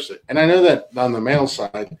reverse it. And I know that on the male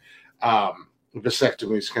side,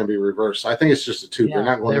 vasectomies can be reversed. I think it's just a tube. Yeah, they're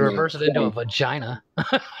not going they reverse it into a vagina.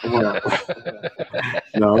 Well,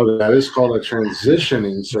 no, that is called a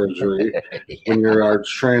transitioning surgery when you're a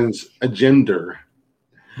transgender.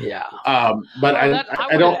 Yeah. But I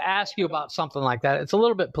I don't ask you about something like that. It's a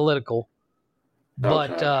little bit political,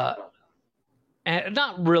 but and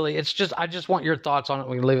not really. It's just I just want your thoughts on it.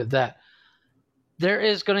 We can leave it at that. There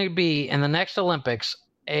is going to be in the next Olympics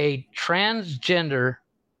a transgender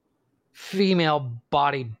female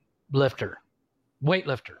body lifter,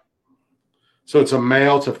 weightlifter. So it's a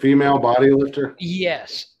male to female body lifter?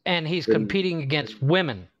 Yes, and he's competing against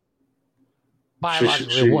women.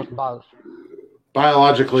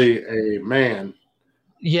 Biologically a man.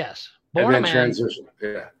 Yes. Born and then transition.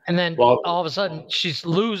 Yeah. And then all of a sudden she's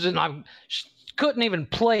losing. She couldn't even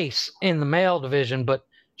place in the male division, but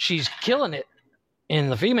she's killing it in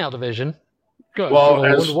the female division. Good. Well,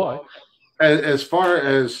 as far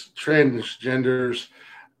as transgenders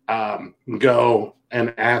go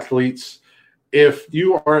and athletes, if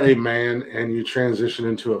you are a man and you transition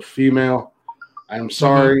into a female, I'm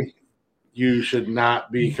sorry, you should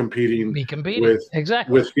not be competing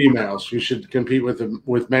with females. You should compete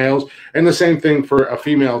with males, and the same thing for a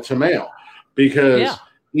female to male, because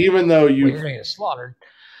even though you're going to get slaughtered,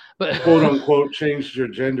 but quote unquote changed your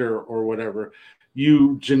gender or whatever,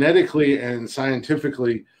 you genetically and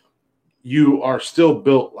scientifically you are still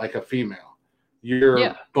built like a female.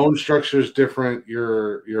 Your bone structure is different.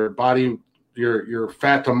 Your body, your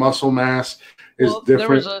fat to muscle mass is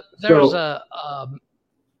different. There was a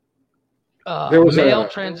male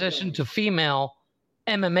transition to female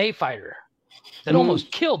MMA fighter that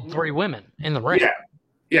almost killed 3 women in the ring.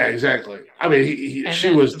 Yeah, exactly. I mean,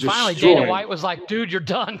 she was finally destroying. Dana White was like, "Dude, you're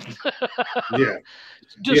done."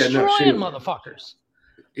 Destroying motherfuckers.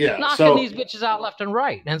 Yeah, knocking these bitches out left and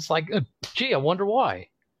right, and it's like, gee, I wonder why.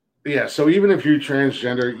 Yeah, so even if you're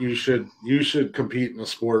transgender, you should compete in a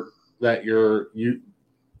sport that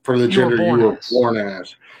for the gender you were born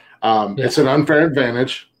as. It's an unfair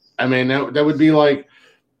advantage. I mean, that would be like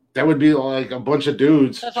a bunch of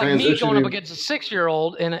dudes. That's like me going up against a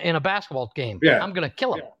 6-year-old in a basketball game. Yeah, I'm gonna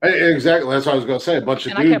kill him. Exactly. That's what I was gonna say. A bunch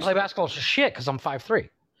of dudes. I can't play basketball for shit because I'm 5'3".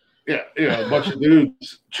 Yeah, a bunch of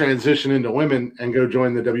dudes transition into women and go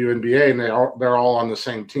join the WNBA, and they're all on the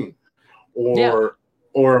same team, or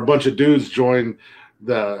a bunch of dudes join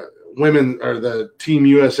the women or the Team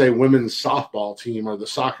USA women's softball team or the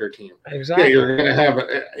soccer team. Exactly. Yeah, you're gonna have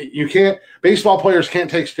baseball players can't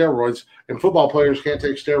take steroids, and football players can't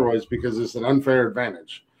take steroids because it's an unfair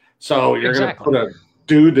advantage. So you're gonna put a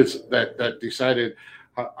dude that decided,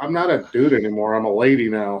 I'm not a dude anymore. I'm a lady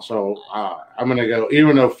now. So I'm going to go,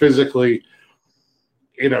 even though physically,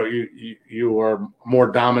 you are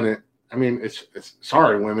more dominant. I mean, it's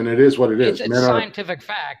sorry, women. It is what it is. It's a scientific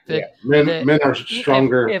fact that men are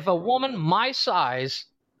stronger. If a woman my size,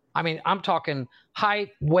 I mean, I'm talking height,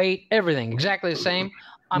 weight, everything, exactly the same,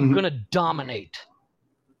 I'm going to dominate.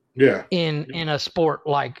 Yeah. In a sport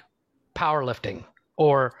like powerlifting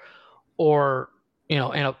or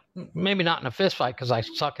maybe not in a fist fight because I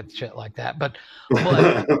suck at shit like that, but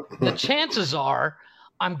the chances are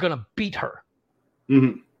I'm gonna beat her.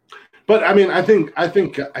 Mm-hmm. But I mean, I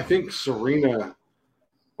think Serena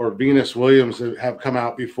or Venus Williams have come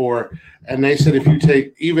out before, and they said if you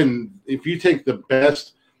take the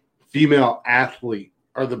best female athlete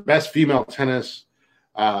or the best female tennis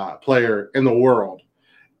player in the world,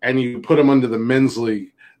 and you put them under the men's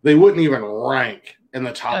league, they wouldn't even rank in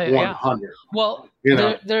the top 100. Well,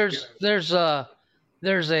 there's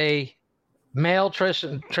a male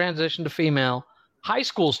transition to female high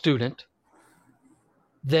school student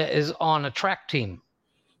that is on a track team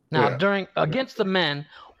now against the men,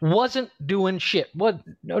 wasn't doing shit.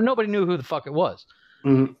 Nobody knew who the fuck it was.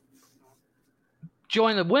 Mm-hmm.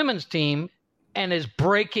 Joined the women's team and is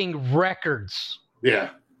breaking records.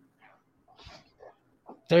 Yeah.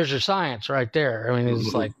 There's your science right there. I mean,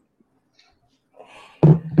 it's like,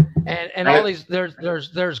 and all these,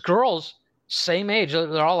 there's girls same age.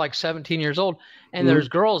 They're all like 17 years old. And there's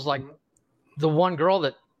girls like the one girl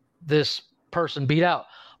that this person beat out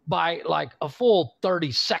by like a full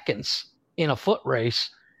 30 seconds in a foot race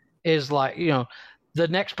is like, the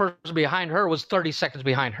next person behind her was 30 seconds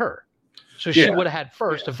behind her. So she would have had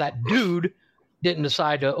first if that dude didn't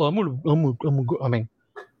decide to,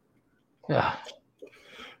 yeah.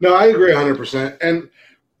 No, I agree 100%. And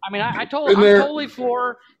I mean, I'm totally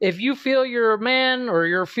for, if you feel you're a man or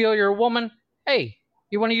you feel you're a woman, hey,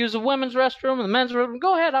 you want to use the women's restroom and the men's restroom,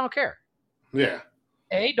 go ahead. I don't care. Yeah.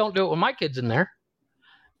 A, don't do it with my kids in there.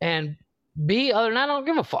 And B, other than that, I don't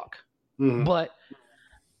give a fuck. Mm-hmm. But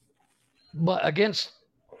against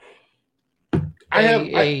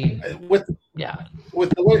with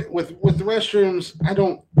the restrooms. I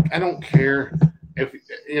don't care if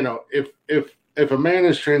if a man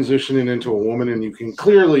is transitioning into a woman and you can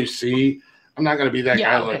clearly see. I'm not going to be that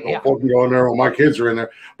guy go in there while my kids are in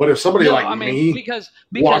there. But if somebody me because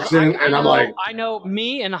walks in and I'm like, I know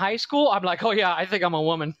me in high school, I'm like, oh yeah, I think I'm a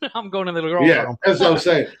woman. I'm going to the girls' room. That's what I'm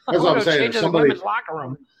saying. That's what I'm saying. The women's locker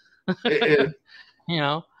room.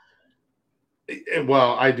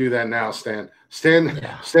 Well, I do that now, Stan.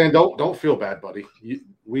 Stan, don't feel bad, buddy.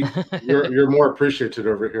 You're more appreciated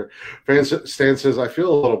over here. Stan says, I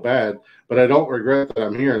feel a little bad, but I don't regret that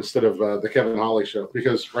I'm here instead of the Kevin Holly show,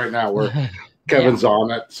 because right now Kevin's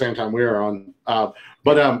on at the same time we are on.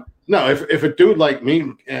 No, if a dude like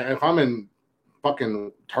me, if I'm in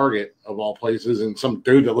fucking Target of all places and some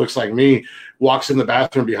dude that looks like me walks in the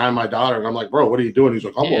bathroom behind my daughter and I'm like, bro, what are you doing? He's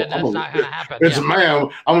like, that's not gonna happen. It's a man.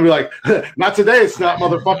 I'm gonna be like, not today, it's not,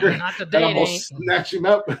 motherfucker. Not today. And I'm gonna snatch him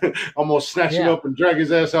up. I'm gonna snatch him up and drag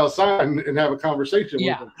his ass outside and have a conversation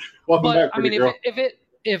with him. Welcome back, pretty girl.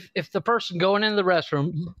 If the person going into the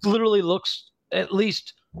restroom literally looks at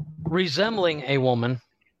least resembling a woman,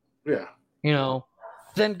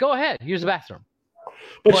 then go ahead, use the bathroom.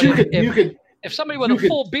 But you could. If somebody with a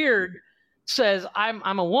full beard says,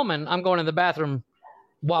 I'm a woman, I'm going to the bathroom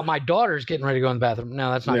while my daughter's getting ready to go in the bathroom,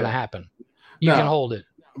 no, that's not going to happen. You can hold it.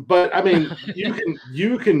 But I mean,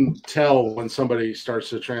 you can tell when somebody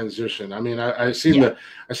starts to transition. I mean, I seen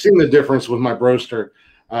the difference with my broster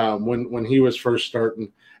when he was first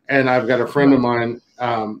starting, and I've got a friend of mine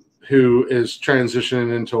who is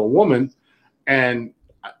transitioning into a woman, and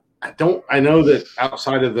I know that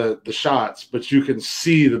outside of the shots, but you can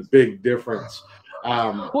see the big difference.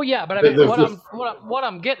 Well, yeah, but I mean, what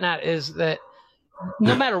I'm getting at is that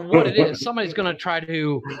no matter what it is, somebody's going to try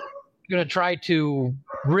to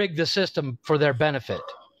rig the system for their benefit.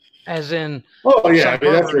 As in, that's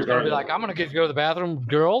regardless. Going to be like, I'm going to go to the bathroom,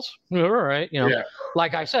 girls. All right,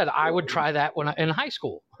 Like I said, I would try that when in high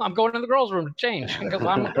school. I'm going to the girls' room to change because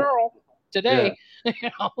I'm a girl today.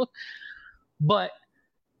 But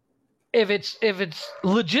if it's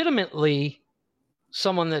legitimately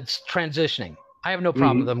someone that's transitioning, I have no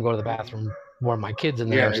problem with them going to the bathroom or my kids in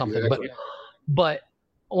there or something. Exactly. But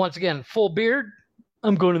once again, full beard,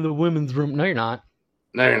 I'm going to the women's room. No, you're not.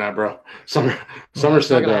 No, you're not, bro. Summer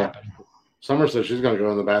said she's going to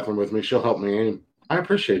go in the bathroom with me. She'll help me aim. I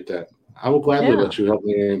appreciate that. I will gladly let you help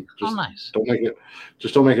me aim. Just nice. Don't make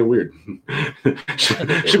it weird.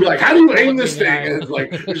 She'll be like, how do you aim this thing? And it's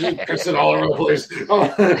like, she's pissing all over the place.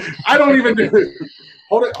 Oh, I don't even do it.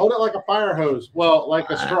 Hold it like a fire hose. Well, like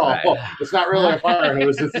a straw. Well, it's not really a fire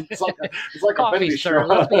hose. It's like a bendy straw.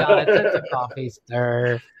 Let's be honest, it's a coffee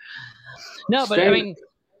stir. No, but I mean,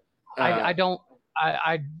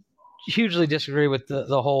 I hugely disagree with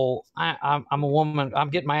the whole. I'm a woman. I'm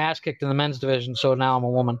getting my ass kicked in the men's division, so now I'm a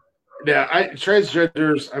woman. Yeah,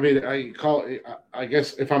 transgenders. I mean, I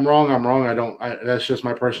guess if I'm wrong, I'm wrong. That's just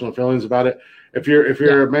my personal feelings about it. If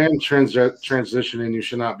you're a man transitioning, you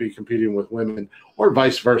should not be competing with women, or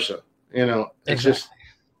vice versa. It's just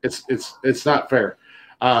it's not fair.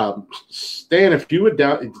 Stan, if you would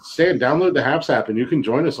download the Haps app and you can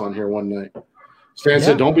join us on here one night. Stan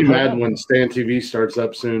said, "Don't be mad when Stan TV starts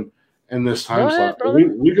up soon in this time slot.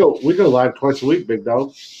 We go live twice a week, big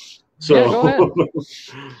dog. So go ahead.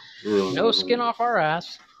 No skin off our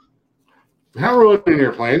ass. Not ruining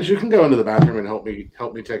your plans. You can go into the bathroom and help me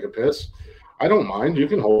take a piss. I don't mind. You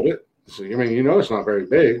can hold it. So I mean, it's not very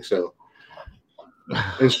big, so.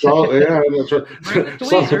 Install, that's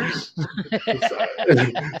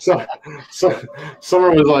right.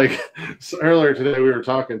 Summer was like, earlier today we were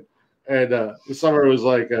talking, and Summer was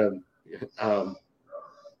like,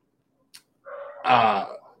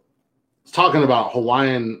 talking about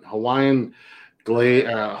Hawaiian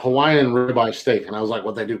ribeye steak, and I was like,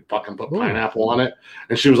 "What they do? Fucking put pineapple on it?"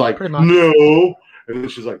 And she was like, "No." And then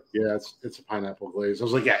she's like, "Yeah, it's a pineapple glaze." I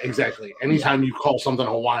was like, "Yeah, exactly. Anytime you call something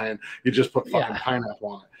Hawaiian, you just put fucking pineapple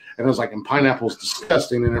on it." And I was like, "And pineapple's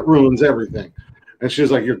disgusting, and it ruins everything." And she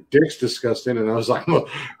was like, "Your dick's disgusting." And I was like, "Well,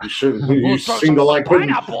 you shouldn't. You seem to like putting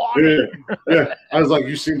pineapple on it." Yeah. I was like,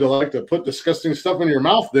 "You seem to like to put disgusting stuff in your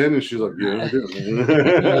mouth, then." And she's like, "Yeah, I do." You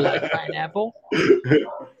like pineapple?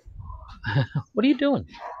 What are you doing?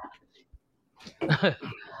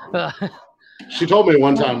 She told me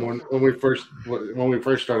one time when we first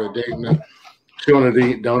started dating, she wanted to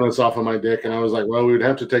eat donuts off of my dick, and I was like, "Well, we would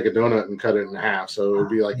have to take a donut and cut it in half, so it would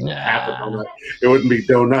be like half a donut. It wouldn't be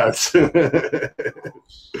donuts."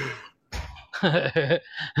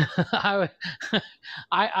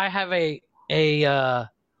 I have a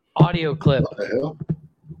audio clip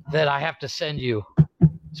that I have to send you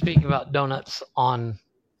speaking about donuts on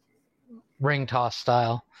ring toss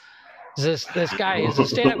style. This guy is a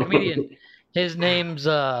stand-up comedian. His name's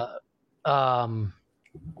Joel.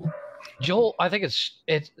 I think it's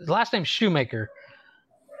his last name's Shoemaker,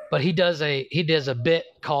 but he does a bit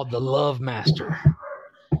called the Love Master.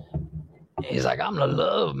 He's like, I'm the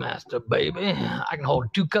Love Master, baby. I can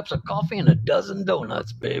hold 2 cups of coffee and a dozen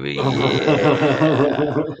donuts, baby.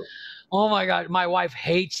 Yeah. Oh my God, my wife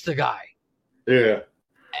hates the guy. Yeah.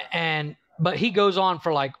 But he goes on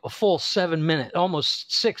for like a full 7 minutes,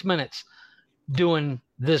 almost 6 minutes, doing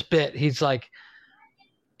this bit. He's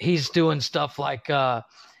doing stuff like,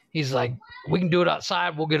 he's like, we can do it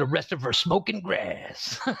outside. We'll get arrested for smoking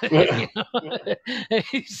grass. You know?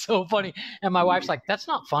 He's so funny. And my wife's like, that's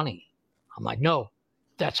not funny. I'm like, no,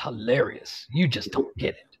 that's hilarious. You just don't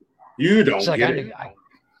get it. You don't get it.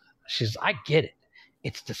 I get it.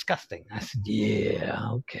 It's disgusting. I said, yeah,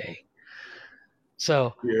 okay.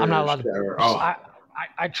 So I'm not allowed to.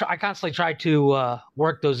 I constantly try to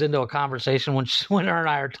work those into a conversation when her and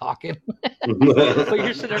I are talking. But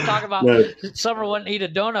you're sitting there talking about Summer wouldn't eat a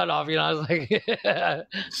donut off you. I was like, I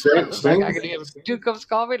could have 2 cups of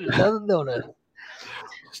coffee and a dozen donuts.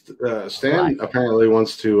 Stan apparently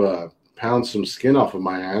wants to pound some skin off of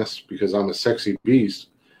my ass because I'm a sexy beast.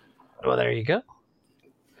 Well, there you go.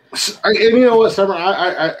 And you know what, Summer?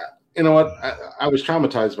 You know what? I was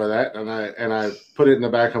traumatized by that, and I put it in the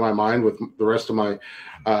back of my mind with the rest of my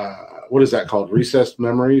what is that called? Recessed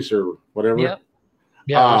memories or whatever. Yep.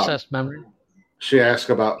 Yeah, recessed memory. She asked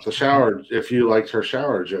about the shower, if you liked her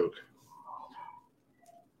shower joke.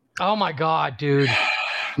 Oh my God, dude!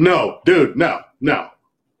 No, dude, no.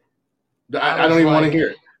 I don't even want to hear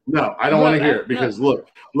it. No, I don't want to hear it because look,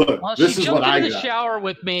 well, this is what I got. She jumped into the shower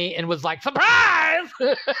with me and was like, surprise!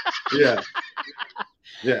 Yeah.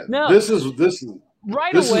 No, this is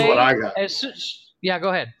right this away. Is what I got. Yeah, go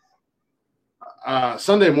ahead.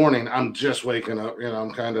 Sunday morning, I'm just waking up. You know,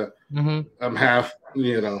 I'm kind of, I'm half.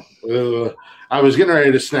 You know, I was getting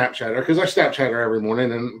ready to Snapchat her because I Snapchat her every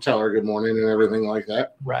morning and tell her good morning and everything like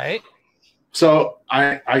that. Right. So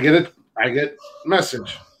I get a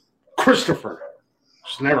message, Christopher.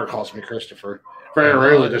 She never calls me Christopher. Very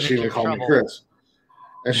rarely does she even call me Chris.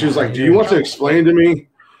 And she was like, "Do you want to explain to me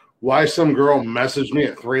why some girl messaged me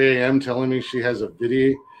at 3 a.m. telling me she has a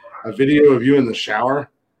video of you in the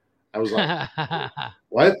shower?" I was like,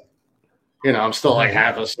 "What?" You know, I'm still like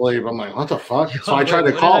half asleep. I'm like, "What the fuck?" So I tried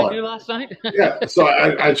to call her. What did I do last night? Yeah. So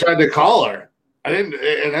I tried to call her. I didn't,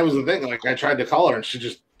 and that was the thing. Like I tried to call her, and she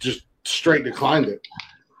just straight declined it.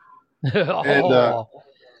 And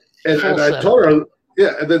I told her,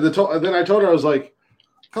 yeah. And then I told her, I was like,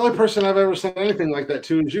 the only person I've ever sent anything like that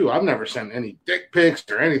to is you. I've never sent any dick pics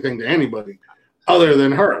or anything to anybody other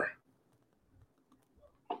than her.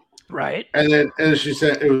 Right. And she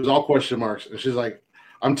said it was all question marks. And she's like,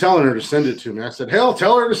 I'm telling her to send it to me. I said, hell,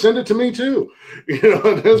 tell her to send it to me too. You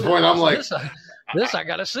know, at this point, I'm like, this I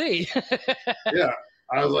gotta see. Yeah.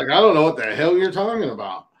 I was like, I don't know what the hell you're talking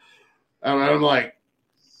about. And I'm like,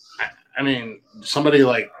 I mean, somebody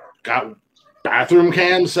like got bathroom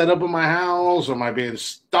cams set up in my house? Am I being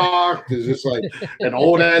stalked? Is this like an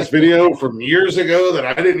old ass video from years ago that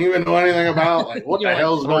I didn't even know anything about? Like, what the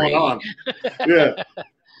hell's going on? Yeah.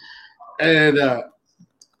 And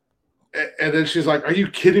then she's like, "Are you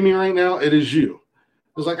kidding me right now? It is you." I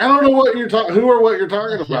was like, "I don't know what you're talking. Who or what you're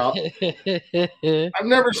talking about? I've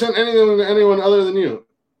never sent anything to anyone other than you."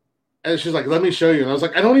 And she's like, "Let me show you." And I was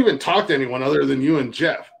like, "I don't even talk to anyone other than you and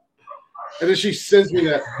Jeff." And then she sends me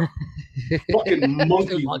that fucking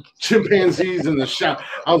monkey chimpanzees in the shower.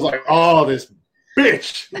 I was like, "Oh, this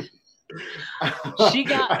bitch." She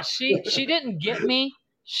didn't get me.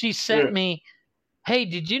 She sent me, "Hey,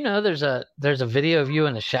 did you know there's a video of you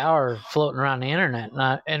in the shower floating around the internet?"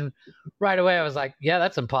 And right away I was like, "Yeah,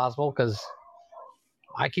 that's impossible because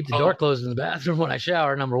I keep the door closed in the bathroom when I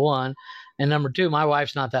shower, number one. And number two, my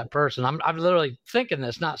wife's not that person. I'm literally thinking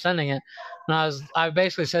this, not sending it." And I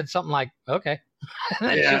basically said something like, "Okay." And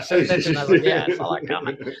then she sent it, and I was like, "Yeah, it's all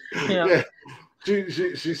coming." You know? Yeah.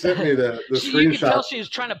 She sent me the screenshot. You could tell she was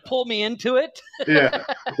trying to pull me into it. Yeah.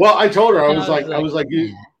 Well, I told her I was like,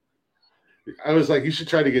 you should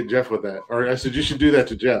try to get Jeff with that, or I said you should do that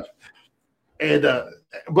to Jeff. And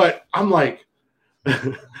but I'm like,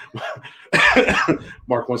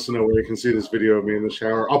 Mark wants to know where he can see this video of me in the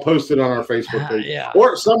shower. I'll post it on our Facebook page. Yeah.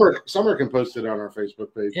 Or Summer can post it on our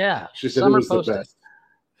Facebook page. Yeah. She said Summer it was the best.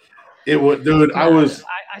 It was, dude. I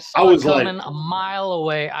saw it coming like a mile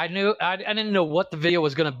away. I didn't know what the video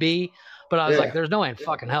was going to be, but I was like, "There's no way in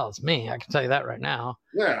fucking hell it's me." I can tell you that right now.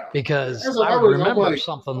 Yeah. Because I remember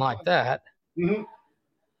something like that. Mm-hmm.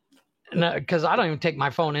 No, because I don't even take my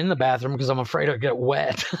phone in the bathroom because I'm afraid it'll get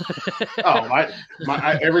wet.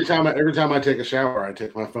 Every time I take a shower, I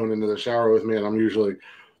take my phone into the shower with me, and I'm usually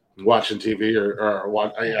watching TV or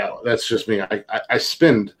what. That's just me. I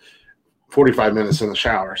spend 45 minutes in the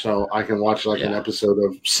shower, so I can watch like an episode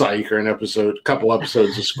of Psych or a couple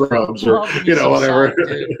episodes of Scrubs or whatever.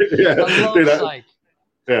 Psych,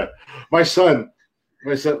 Yeah, my son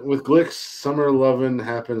with Glick's Summer Lovin'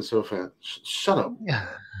 happened so fast. Shut up,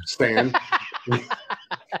 Stan.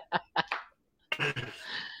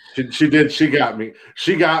 She got me,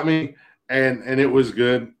 and it was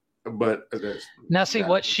good. But now, see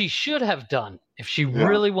what she should have done if she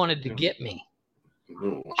really wanted to get me.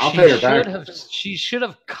 I'll pay her back. She should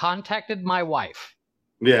have contacted my wife.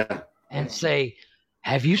 Yeah. And say,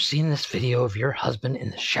 have you seen this video of your husband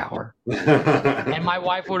in the shower? And my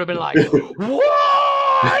wife would have been like,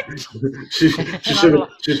 what? She should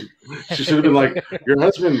have been like, your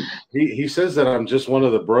husband, he says that I'm just one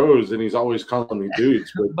of the bros and he's always calling me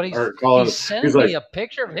dudes. But he sent me a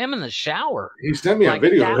picture of him in the shower. He sent me a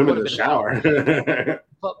video of him in the shower.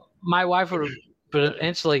 But my wife would have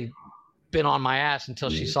instantly been on my ass until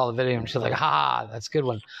she saw the video and she's like, ha, that's a good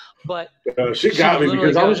one. But she got me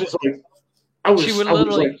because I was just like, she would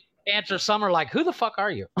literally answer Summer like, who the fuck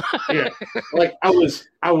are you? Yeah, like I was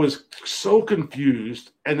so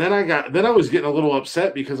confused, and then I was getting a little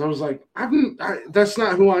upset because I was like, that's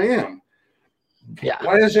not who I am. Yeah,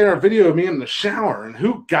 why is there a video of me in the shower, and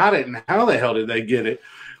who got it, and how the hell did they get it?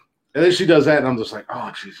 And then she does that, and I'm just like,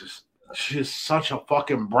 oh Jesus, she is such a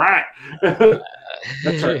fucking brat.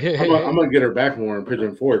 That's right. I'm gonna get her back more in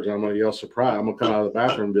Pigeon Forge. And I'm gonna yell surprise. I'm gonna come out of the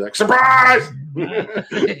bathroom and be like, surprise!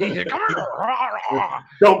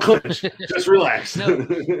 Don't clinch. Just relax. No,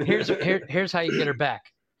 here's how you get her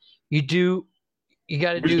back. You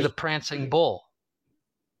got to do the prancing bull.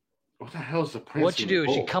 What the hell is the prancing bull? What you do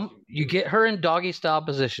is you get her in doggy style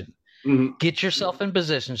position. Mm-hmm. Get yourself in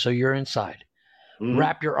position so you're inside. Mm-hmm.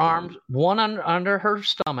 Wrap your arms, one under her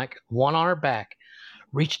stomach, one on her back.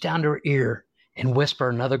 Reach down to her ear and whisper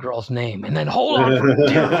another girl's name, and then hold on for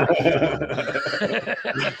dear.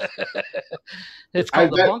 It's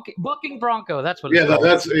called the bucking bronco. That's what it's called.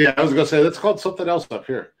 I was gonna say that's called something else up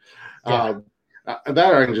here. Yeah.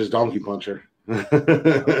 That or I can just donkey punch her.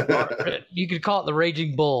 You could call it the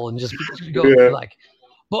raging bull and just go like,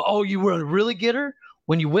 but you want to really get her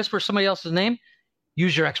when you whisper somebody else's name?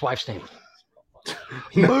 Use your ex-wife's name.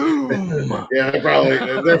 Boom. Yeah, probably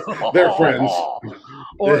they're friends,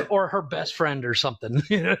 or her best friend or something.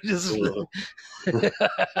 Just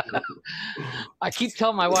I keep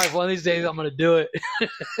telling my wife one of these days I'm going to do it,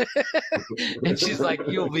 and she's like,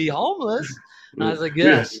 "You'll be homeless." And I was like,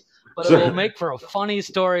 "Yes." But it will make for a funny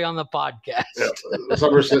story on the podcast. Yeah.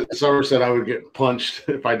 Summer said I would get punched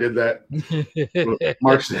if I did that.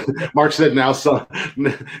 Mark said, now, son,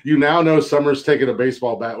 you now know Summer's taking a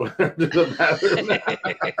baseball bat with her to the bathroom.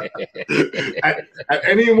 at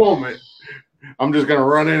any moment, I'm just going to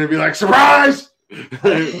run in and be like, surprise!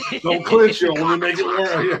 Don't clinch, you'll only make it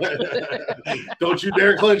worse. Don't you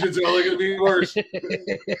dare clinch, it's only going to be worse.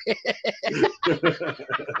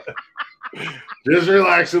 Just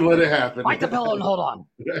relax and let it happen. Bite the pillow and hold on.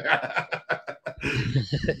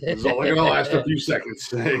 It's only going to last a few seconds.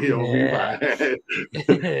 You'll be fine.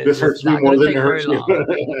 This hurts me more than it hurts you.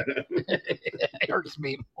 It hurts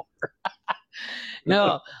me more.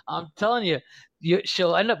 No, I'm telling you,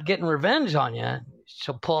 she'll end up getting revenge on you.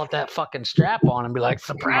 She'll pull out that fucking strap on and be like,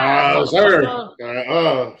 surprise. Sir.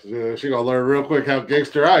 She's going to learn real quick how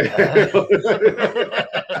gangster I am.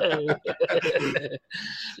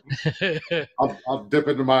 I'll dip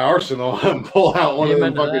into my arsenal and pull out one of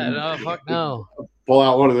them fucking. No, fuck no. Pull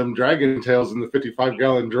out one of them dragon tails in the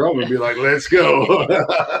 55-gallon drum and be like, let's go.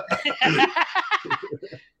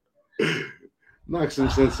 Knock some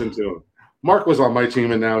sense into him. Mark was on my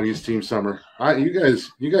team, and now he's Team Summer. You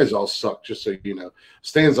guys all suck, just so you know.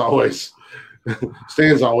 Stan's always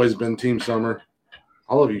been Team Summer.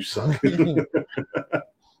 All of you suck.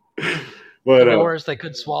 But worse, they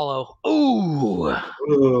could swallow. Ooh.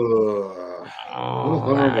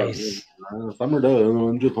 Nice. Summer does.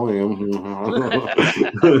 I'm just playing.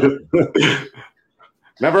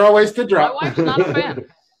 Never a wasted drop. My wife's not a fan.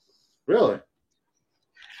 Really?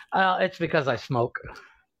 It's because I smoke.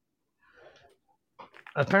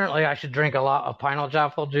 Apparently, I should drink a lot of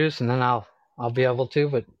pineapple juice, and then I'll be able to.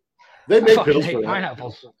 But they make pills for that.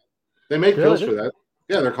 Pineapples. They make pills for that.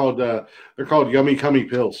 Yeah, they're called yummy cummy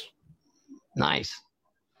pills. Nice.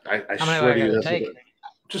 I swear to you, that's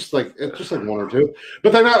just like one or two,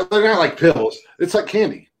 but they're not like pills. It's like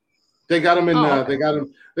candy. They got them in. They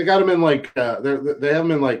got them in like they have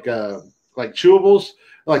them in like chewables,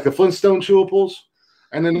 like the Flintstone chewables,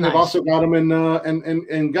 and then they've Nice. also got them in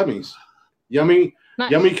gummies, yummy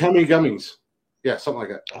cummy gummies. Yeah, something like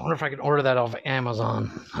that. I wonder if I can order that off Amazon.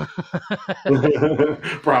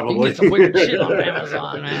 Probably. You can get some weird shit on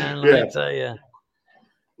Amazon, man. Let me tell you.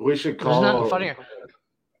 We should call. There's nothing funnier.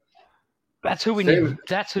 That's who we need.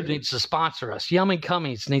 That's who needs to sponsor us. Yummy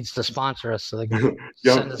Cummies needs to sponsor us so they can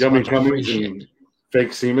send us Yummy Cummies and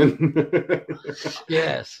fake semen.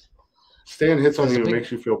 Yes. Stan hits on you and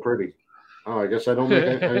makes you feel pretty. Oh, I guess I don't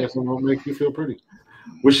make you feel pretty.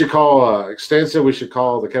 We should call. Stan said we should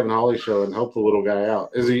call the Kevin Hawley show and help the little guy out.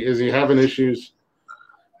 Is he having issues?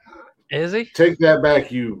 Is he? Take that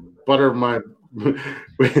back, you butter my.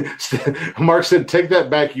 Mark said, "Take that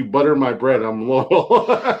back, you butter my bread. I'm loyal."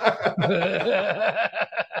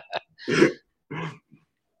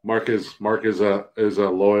 Mark is a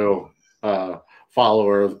loyal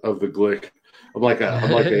follower of the Glick. I'm like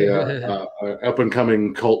a up and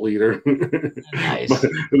coming cult leader. Nice.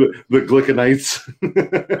 The Glickanites.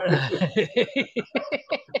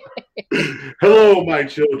 Hello, my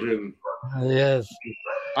children. Yes.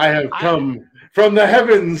 I have come from the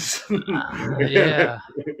heavens. Yeah.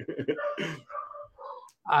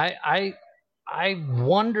 I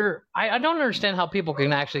wonder. I don't understand how people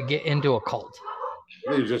can actually get into a cult.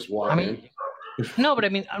 You just walk in. No, but I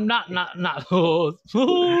mean, I'm not. Oh,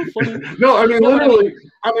 funny. No, I mean,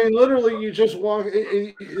 literally, you just walk.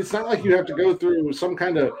 It's not like you have to go through some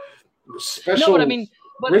kind of special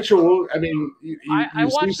ritual. I mean, I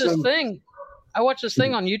watched this thing. I watched this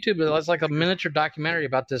thing on YouTube. It was like a miniature documentary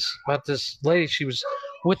about this lady. She was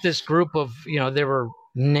with this group of, they were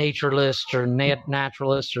naturalists or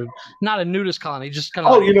naturalists, or not a nudist colony, just kind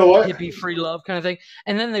of hippie free love kind of thing.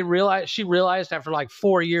 And then she realized after like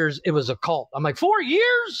 4 years it was a cult. I'm like, 4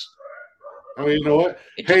 years? I mean, you know what?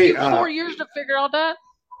 It took you 4 years to figure out that?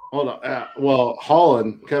 Hold on. Well,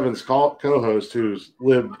 Holland, Kevin's co-host, who's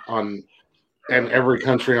lived in every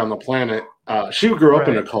country on the planet, she grew up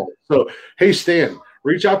in a cult. So, hey, Stan,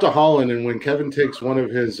 reach out to Holland, and when Kevin takes one of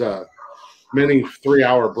his many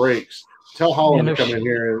 3-hour breaks, tell Holland to come in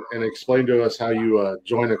here and explain to us how you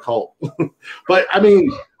join a cult. But I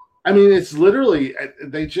mean, it's literally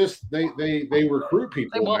they recruit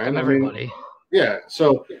people. They welcome everybody. Yeah.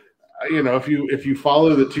 So, if you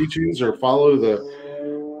follow the teachings or follow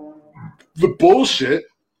the bullshit,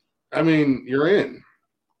 I mean, you're in.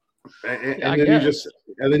 And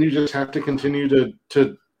then you just have to continue to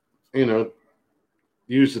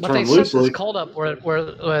use the term loosely. They set this cult up where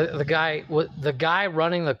the guy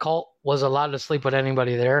running the cult was allowed to sleep with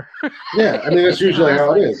anybody there. Yeah, I mean, that's usually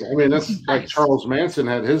how it is. I mean, that's nice. Like Charles Manson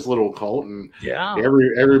had his little cult, and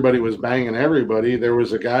everybody was banging everybody. There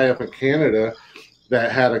was a guy up in Canada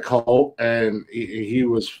that had a cult, and he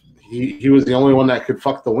was the only one that could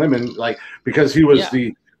fuck the women, like, because he was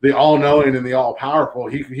the all-knowing and the all-powerful.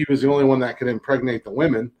 He was the only one that could impregnate the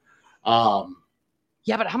women.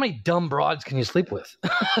 Yeah, but how many dumb broads can you sleep with?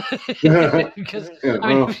 Because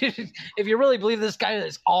if you really believe this guy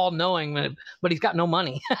is all-knowing, but he's got no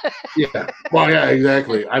money. Yeah. Well, yeah,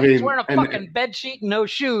 exactly. I mean, he's wearing a fucking bed sheet and no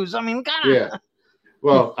shoes. I mean, God. Yeah.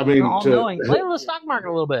 Well, I mean, all-knowing. Play with the stock market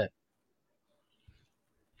a little bit.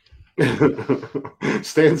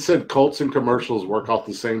 Stan said cults and commercials work off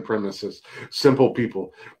the same premises. Simple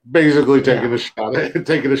people, basically taking a shot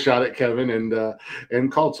at Kevin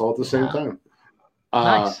and cults all at the same time.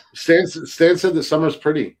 Nice. Stan said that Summer's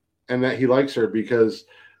pretty and that he likes her because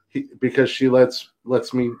she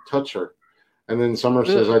lets me touch her, and then Summer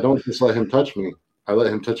says, "I don't just let him touch me. I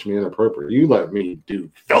let him touch me inappropriately. You let me do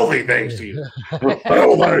filthy things to you."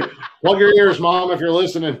 Plug your ears, Mom, if you're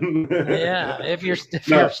listening. Yeah, if you're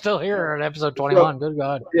still here at episode 21, good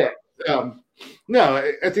God. Yeah. No,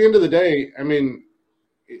 at the end of the day, I mean,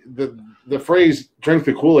 the phrase "drink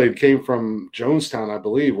the Kool-Aid" came from Jonestown, I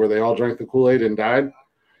believe, where they all drank the Kool-Aid and died.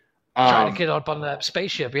 Trying to get up on that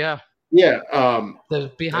spaceship, yeah. Yeah.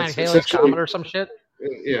 The behind Halley's Comet or some shit.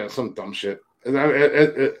 Yeah, some dumb shit. And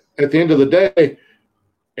at the end of the day,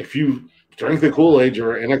 if you drink the Kool-Aid,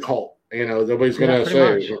 you're in a cult. Nobody's going to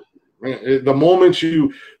say. The moment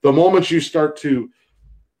you start to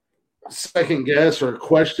second guess or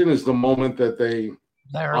question is the moment that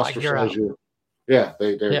they're ostracize you. Yeah,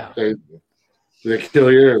 they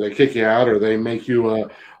kill you, or they kick you out, or they make you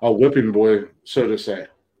a whipping boy, so to say.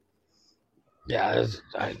 Yeah,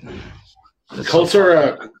 cults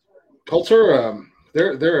are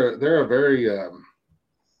they're a very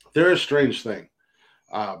they're a strange thing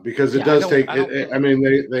because it does take. I mean,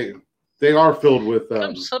 they are filled with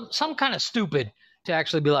some kind of stupid to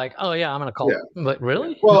actually be like, oh yeah, I'm in a cult. Yeah. But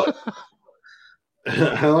really? Well,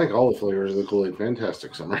 I like all the flavors of the Kool-Aid.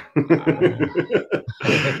 Fantastic summer.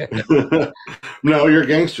 No, you're a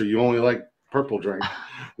gangster. You only like purple drink.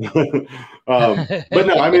 But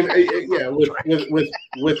no, I mean, yeah,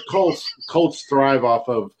 with Colts thrive off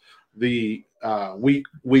of the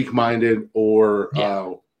weak-minded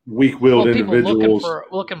or weak-willed individuals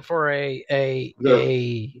looking for a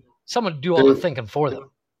someone to do all the thinking for them.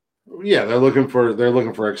 Yeah, they're looking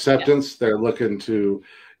for acceptance. Yeah. They're looking to,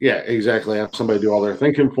 exactly, have somebody do all their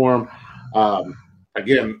thinking for them.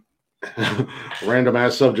 Again, random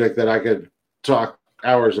ass subject that I could talk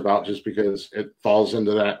hours about just because it falls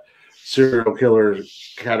into that serial killer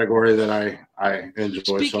category that I enjoy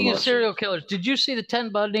so much. Speaking of serial killers, did you see the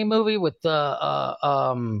Ted Bundy movie with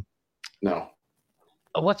No.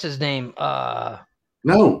 What's his name?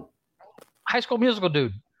 No. High School Musical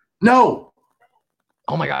dude. No.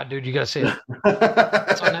 Oh my God, dude, you gotta see it.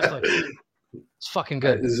 It's on Netflix. It's fucking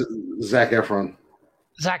good. Zac Efron.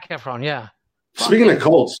 Zac Efron, yeah. Speaking of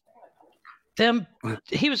Colts,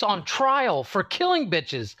 he was on trial for killing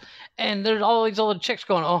bitches, and there's all these other chicks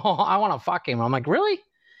going, "Oh, I want to fuck him." I'm like, really?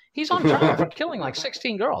 He's on trial for killing like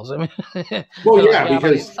 16 girls. I mean, well, yeah, because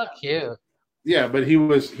but he's so cute. Yeah, but he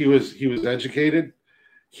was educated.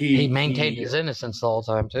 He maintained his innocence the whole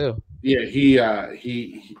time too. Yeah,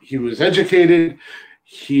 he was educated.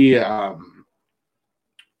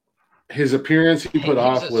 His appearance he put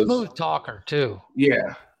off was a smooth talker too.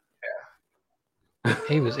 Yeah.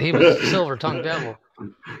 He was a silver tongued devil.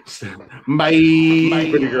 Bye,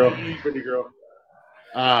 pretty girl.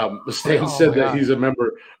 Stan said that he's a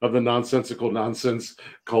member of the Nonsensical Nonsense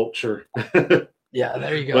culture. Yeah,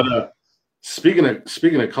 there you go. But speaking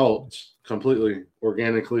of cults, completely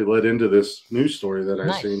organically led into this news story that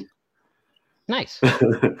I've seen. Nice.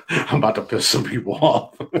 I'm about to piss some people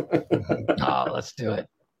off. Oh, let's do it.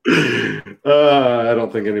 I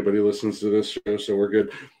don't think anybody listens to this show, so we're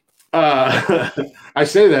good. I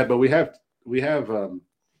say that, but we have not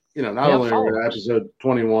only are we at episode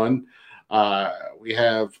 21, we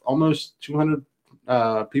have almost 200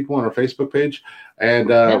 people on our Facebook page, and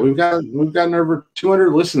we've gotten over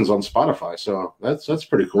 200 listens on Spotify. So that's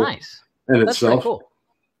pretty cool. Nice. In itself. Cool.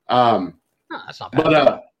 No, that's not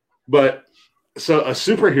bad. But so a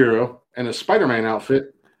superhero in a Spider-Man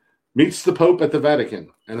outfit meets the Pope at the Vatican,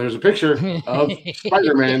 and there's a picture of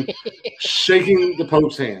Spider-Man shaking the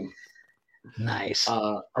Pope's hand. Nice.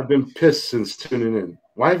 I've been pissed since tuning in.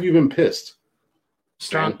 Why have you been pissed?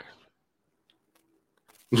 Drunk.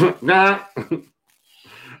 Nah.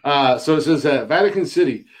 So it says Vatican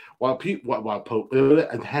City. While Pope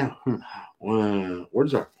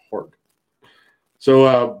words are hard.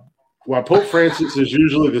 So while Pope Francis is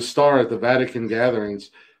usually the star at the Vatican gatherings,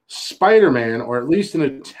 Spider-Man, or at least an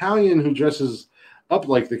Italian who dresses up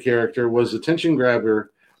like the character, was attention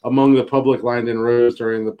grabber among the public lined in rows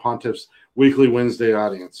during the Pontiff's weekly Wednesday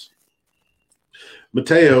audience.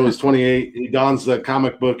 Matteo is 28. He dons the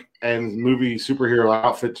comic book and movie superhero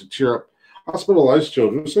outfit to cheer up hospitalized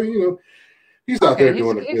children. So, he's out there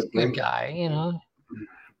doing a good thing. Good guy,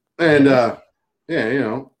 And,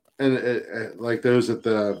 and like those at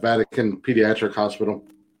the Vatican Pediatric Hospital.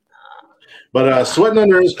 But sweating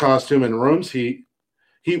under his costume in Rome's heat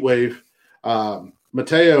wave,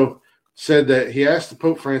 Matteo said that he asked the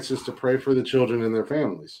Pope Francis to pray for the children and their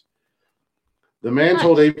families. The man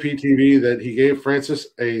told APTV that he gave Francis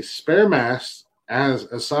a spare mask as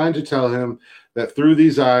a sign to tell him that through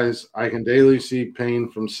these eyes, I can daily see pain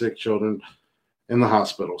from sick children in the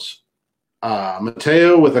hospitals.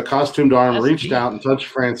 Matteo, with a costumed arm, reached out and touched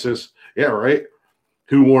Francis,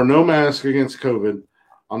 who wore no mask against COVID,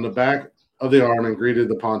 on the back of the arm and greeted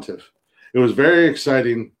the pontiff. It was very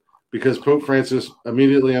exciting because Pope Francis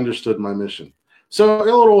immediately understood my mission. So a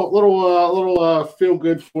little feel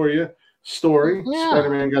good for you story. Yeah,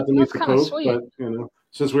 Spider-Man got to meet the Pope, sweet. But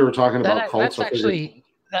since we were talking about cults,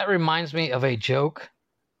 that reminds me of a joke.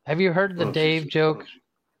 Have you heard the Dave joke?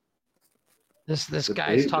 This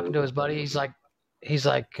guy's talking to his buddy. He's like, this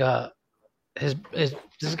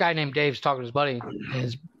guy named Dave's talking to his buddy.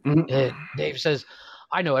 And Dave says,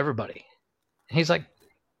 "I know everybody." And he's like,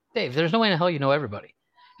 "Dave, there's no way in hell you know everybody."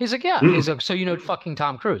 He's like, "Yeah." He's like, "So you know fucking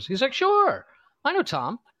Tom Cruise?" He's like, "Sure, I know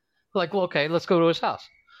Tom." Like, well, okay, let's go to his house.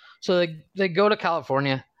 So they go to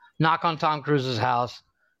California, knock on Tom Cruise's house.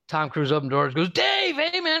 Tom Cruise opens doors, goes, "Dave,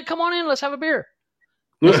 hey man, come on in, let's have a beer."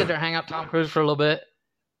 They sit there, hang out Tom Cruise for a little bit.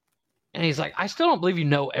 And he's like, "I still don't believe you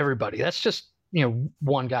know everybody. That's just,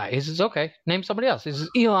 one guy." He says, "Okay, name somebody else." He says,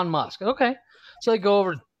 "Elon Musk." Okay. So they go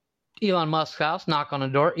over to Elon Musk's house, knock on the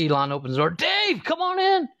door. Elon opens the door. "Dave, come on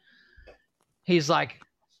in." He's like,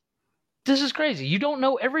 "This is crazy. You don't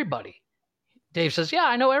know everybody." Dave says, "Yeah,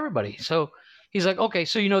 I know everybody." So He's like, okay,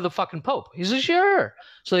 so you know the fucking Pope? He says, sure.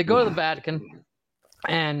 So they go to the Vatican,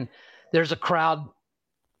 and there's a crowd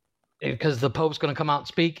because the Pope's going to come out and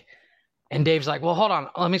speak. And Dave's like, well, hold on.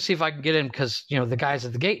 Let me see if I can get in because, the guys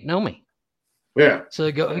at the gate know me. Yeah. So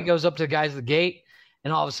he goes up to the guys at the gate,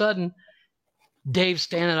 and all of a sudden, Dave's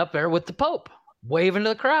standing up there with the Pope, waving to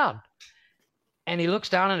the crowd. And he looks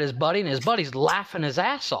down at his buddy, and his buddy's laughing his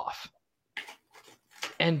ass off.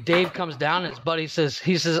 And Dave comes down, and his buddy says,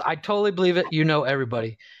 I totally believe it. You know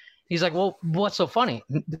everybody. He's like, well, what's so funny?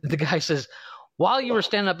 The guy says, while you were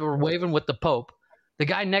standing up and waving with the Pope, the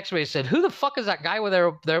guy next to me said, who the fuck is that guy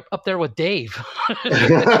up there with Dave?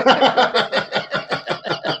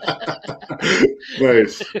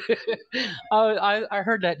 Nice. I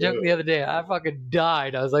heard that joke the other day. I fucking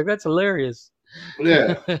died. I was like, that's hilarious.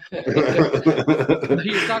 Yeah. You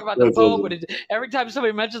talk about the Pope, but every time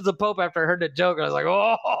somebody mentions the Pope after I heard that joke, I was like,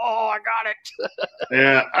 oh, I got it.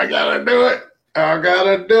 Yeah, I gotta do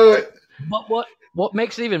it. But what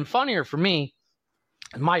makes it even funnier for me,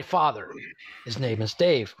 my father, his name is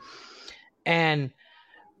Dave, and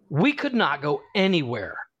we could not go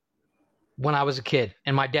anywhere when I was a kid,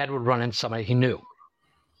 and my dad would run into somebody he knew.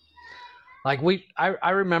 Like I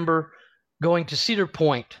remember going to Cedar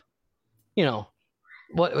Point,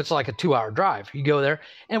 it's like a 2-hour drive. You go there,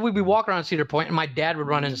 and we'd be walking around Cedar Point, and my dad would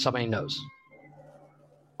run into somebody he knows.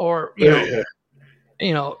 Or, no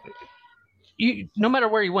matter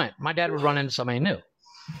where he went, my dad would run into somebody he knew.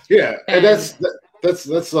 Yeah, and that's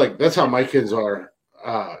how my kids are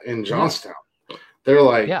in Johnstown. They're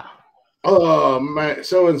like, yeah. Oh, my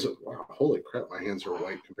so-and-so. Wow, holy crap, my hands are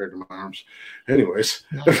white compared to my arms. Anyways,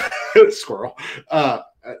 squirrel.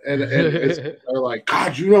 And they're like,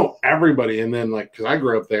 God, you know everybody. And then, like, because I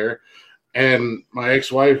grew up there, and my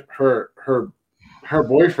ex-wife, her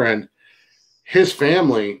boyfriend, his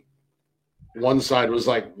family, one side was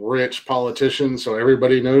like rich politicians, so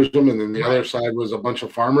everybody knows them, and then the other side was a bunch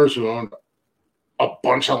of farmers who owned a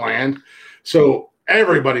bunch of land. So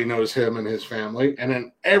everybody knows him and his family, and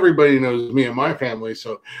then everybody knows me and my family.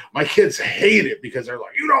 So my kids hate it because they're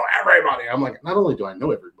like, you know everybody. I'm like, not only do I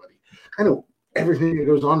know everybody, I know everything that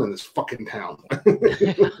goes on in this fucking town.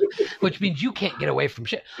 Which means you can't get away from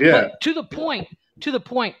shit. Yeah. But to the point,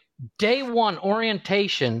 day one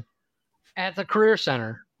orientation at the Career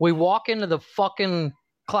Center, we walk into the fucking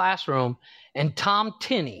classroom, and Tom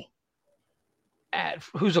Tinney,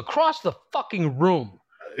 who's across the fucking room,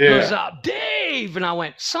 goes out, Dave, and I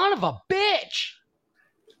went, son of a bitch.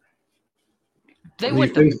 They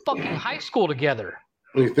went to fucking high school together.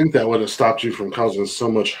 You think that would have stopped you from causing so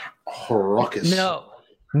much ruckus? No.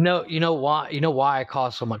 You know why? You know why I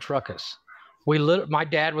caused so much ruckus? My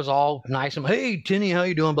dad was all nice and, hey, Tinney, how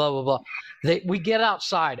you doing? Blah blah blah. We get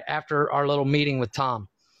outside after our little meeting with Tom.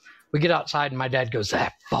 We get outside, and my dad goes,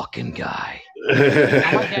 that fucking guy. My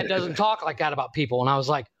dad doesn't talk like that about people, and I was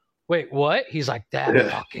like, wait, what? He's like, that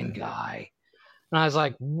fucking guy. And I was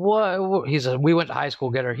like, what? He said, we went to high school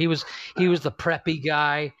together. He was the preppy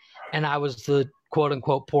guy, and I was the quote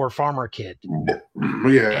unquote poor farmer kid.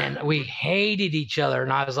 Yeah. And we hated each other.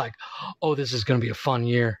 And I was like, oh, this is going to be a fun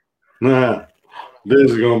year. Nah,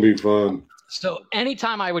 this is going to be fun. So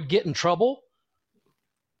anytime I would get in trouble,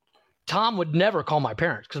 Tom would never call my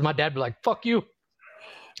parents because my dad would be like, fuck you.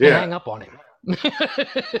 And hang up on him. Fuck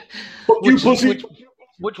you, pussy.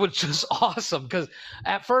 Which was just awesome because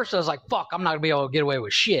at first I was like, fuck, I'm not going to be able to get away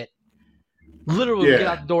with shit. Literally get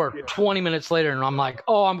out the door 20 minutes later, and I'm like,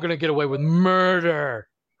 oh, I'm going to get away with murder.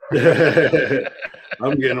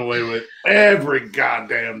 I'm getting away with every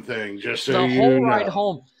goddamn thing, just so you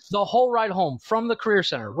know. The whole ride home from the Career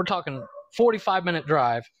Center, we're talking 45-minute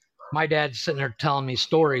drive. My dad's sitting there telling me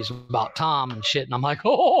stories about Tom and shit, and I'm like,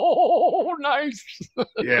 oh, nice.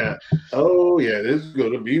 Yeah. Oh, yeah, this is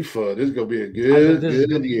going to be fun. This is going to be a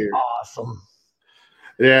good year. Awesome.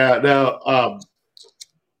 Yeah, now,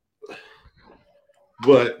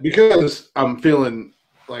 but because I'm feeling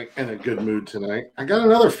like in a good mood tonight, I got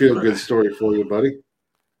another feel-good story for you, buddy.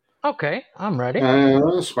 Okay, I'm ready.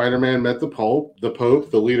 Spider-Man met the Pope, the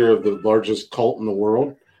leader of the largest cult in the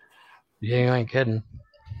world. Yeah, you ain't kidding.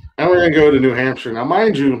 And we're going to go to New Hampshire. Now,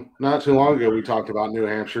 mind you, not too long ago we talked about New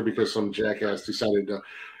Hampshire because some jackass decided to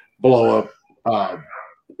blow up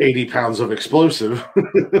 80 pounds of explosive and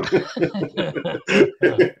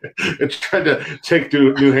tried to take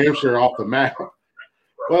New Hampshire off the map.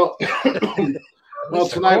 Well,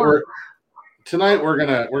 tonight we're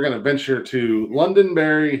gonna venture to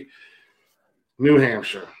Londonderry, New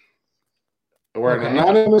Hampshire, where an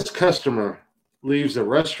anonymous customer leaves a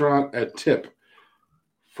restaurant at tip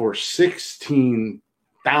for $16,000.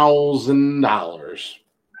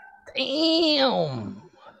 Damn.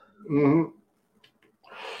 Mm-hmm.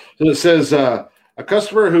 So it says a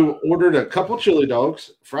customer who ordered a couple chili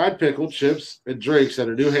dogs, fried pickle, chips, and drinks at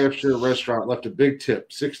a New Hampshire restaurant left a big tip,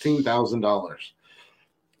 $16,000.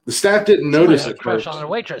 The staff didn't notice it crush first. on their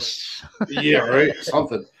waitress. Yeah, right.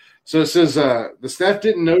 Something. So it says the staff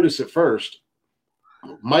didn't notice it first.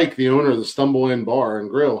 Mike, the owner of the Stumble Inn Bar and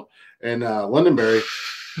Grill in Londonderry,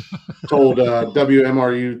 told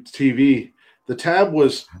WMRU TV the tab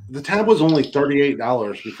was only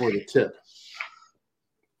 $38 before the tip.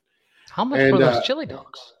 How much were those chili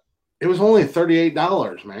dogs? It was only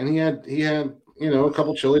 $38, man. He had a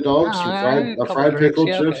couple chili dogs, a fried pickle,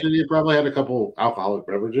 chips, and he probably had a couple alcoholic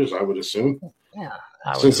beverages, I would assume. Yeah.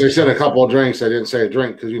 Since they said a couple of drinks, they didn't say a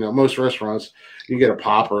drink because most restaurants you get a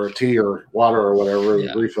pop or a tea or water or whatever.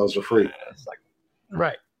 The refills are free.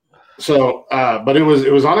 Right. So, but it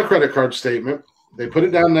was on a credit card statement. They put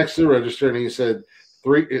it down next to the register, and he said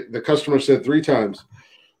the customer said 3 times,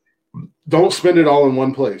 "Don't spend it all in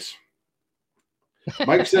one place."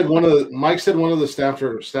 Mike said one of the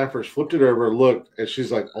staffers flipped it over, looked, and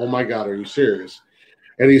she's like, "Oh my God, are you serious?"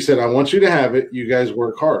 And he said, "I want you to have it. You guys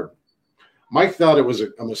work hard." Mike thought it was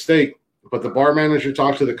a mistake, but the bar manager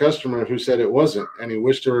talked to the customer who said it wasn't, and he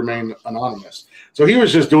wished to remain anonymous. So he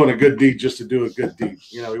was just doing a good deed just to do a good deed.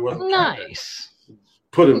 He wasn't nice.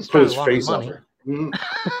 Put his face up there. No,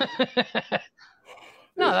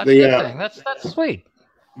 that's a good thing. That's sweet.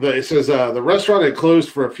 It says the restaurant had closed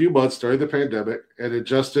for a few months during the pandemic and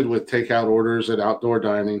adjusted with takeout orders and outdoor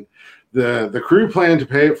dining. The crew planned to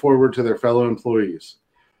pay it forward to their fellow employees.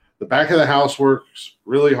 The back of the house works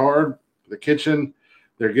really hard. The kitchen,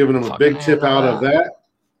 they're giving them a big tip out of that,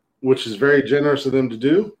 which is very generous of them to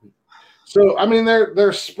do. So I mean,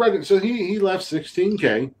 they're spreading. So he left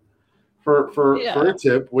 $16K for a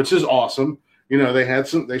tip, which is awesome.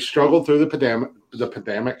 They struggled through the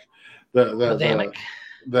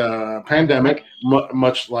pandemic,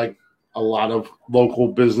 much like a lot of local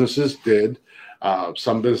businesses did.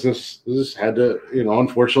 Some businesses had to,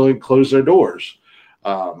 unfortunately close their doors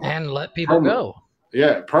and let people go.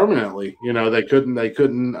 Yeah, permanently. They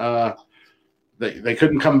couldn't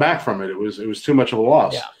come back from it. It was too much of a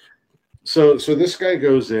loss. Yeah. So this guy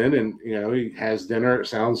goes in and he has dinner, it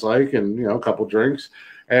sounds like, and a couple drinks,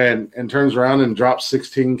 and turns around and drops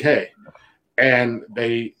 $16K. And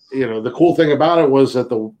they, the cool thing about it was that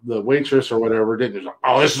the waitress or whatever didn't just,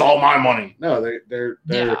 "Oh, this is all my money." No,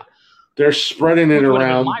 they're spreading it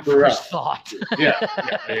around. My first thought. Yeah,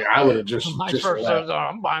 I would have just. My first thought,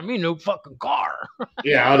 "I'm buying me a new fucking car."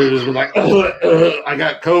 Yeah, I would have just been like, "I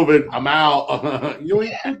got COVID. I'm out."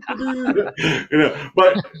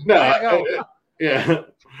 But no, yeah.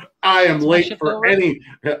 I am late for anything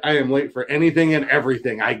and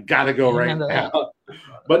everything. I gotta go right now.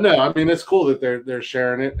 But no, I mean, it's cool that they're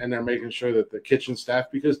sharing it and they're making sure that the kitchen staff,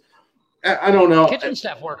 because I don't know, kitchen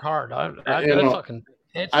staff work hard. I've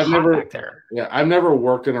never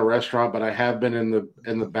worked in a restaurant, but I have been in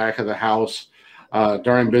the back of the house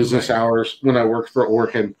during business hours when I worked for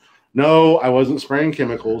Orkin. No, I wasn't spraying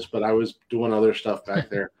chemicals, but I was doing other stuff back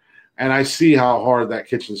there, and I see how hard that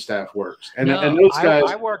kitchen staff works. And those guys,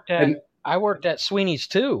 I worked at Sweeney's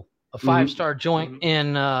too, a 5-star joint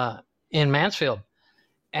in Mansfield,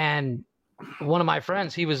 and one of my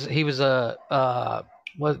friends, he was the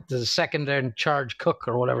second in charge cook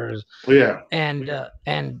or whatever it is. Yeah. And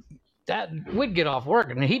that we'd get off work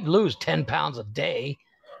and he'd lose 10 pounds a day.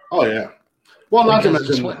 Oh yeah. Well, not to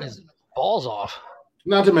mention sweating his balls off.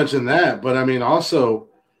 Not to mention that, but I mean, also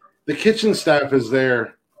the kitchen staff is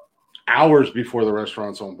there hours before the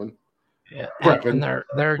restaurant's open. Yeah. Prepping. And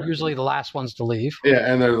they're usually the last ones to leave. Yeah.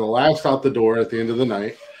 And they're the last out the door at the end of the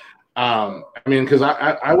night. I mean, because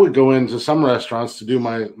I would go into some restaurants to do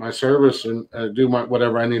my service and do my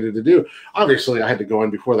whatever I needed to do. Obviously, I had to go in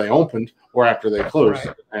before they opened or after they closed.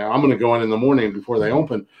 Right. I'm going to go in the morning before they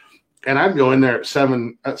open, and I'd go in there at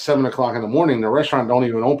 7 o'clock in the morning. The restaurant don't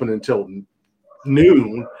even open until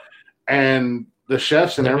noon, and the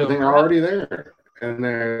chefs and everything are already there, and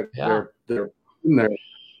they're in there.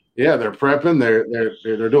 Yeah, they're prepping.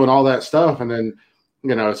 They're doing all that stuff, and then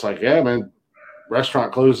it's like, yeah, man.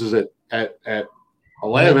 Restaurant closes at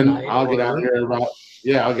 11. I'll get out of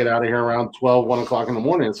here around 12, 1 o'clock in the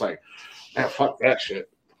morning. It's like, man, fuck that shit.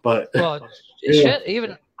 But shit,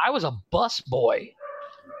 even I was a bus boy,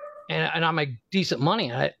 and I make decent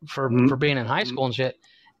money for being in high school and shit.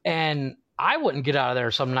 And I wouldn't get out of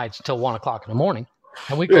there some nights until 1 o'clock in the morning,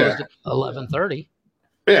 and we closed at 11:30.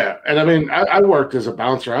 Yeah, and I mean, I worked as a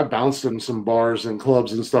bouncer. I bounced in some bars and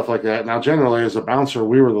clubs and stuff like that. Now, generally, as a bouncer,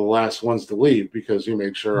 we were the last ones to leave because you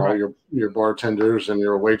made sure all your bartenders and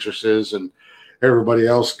your waitresses and everybody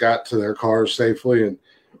else got to their cars safely. And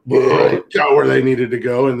got where they needed to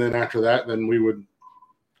go, and then after that, then we would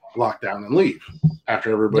lock down and leave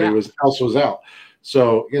after everybody else was out.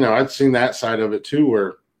 So, I'd seen that side of it too,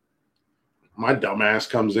 where my dumbass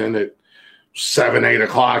comes in at 7, 8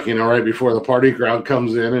 o'clock, right before the party crowd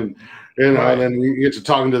comes in, and and then you get to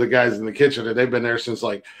talking to the guys in the kitchen, and they've been there since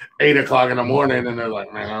like 8 o'clock in the morning, and they're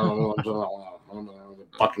like, man, I don't know what's going on. The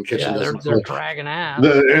fucking kitchen doesn't they're dragging ass.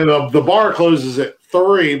 The bar closes at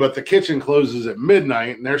 3, but the kitchen closes at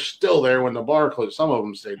midnight, and they're still there when the bar closes. Some of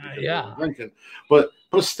them stayed because they were drinking, but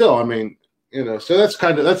still, I mean, so that's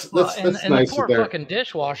kind of that's and nice. The poor fucking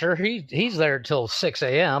dishwasher, he's there till 6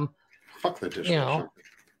 a.m. Fuck the dishwasher.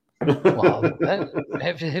 Well,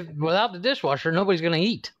 without the dishwasher, nobody's gonna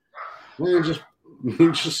eat. You just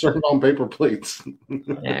serve it on paper plates.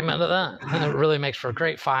 Amen to that. It really makes for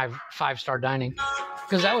great five-star dining.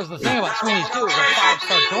 Because that was the thing about Smitty's too. It was a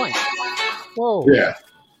 5-star joint. Whoa. Yeah,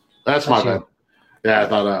 that's my bad. Yeah, I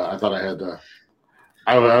thought I had.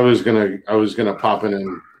 I was gonna pop in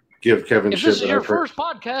and give Kevin. If this is your first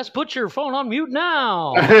podcast, put your phone on mute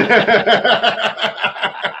now.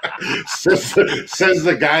 says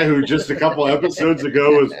the guy who just a couple episodes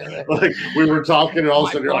ago was like, we were talking and all of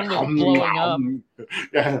a sudden you're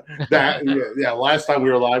like, last time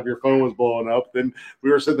we were live, your phone was blowing up. Then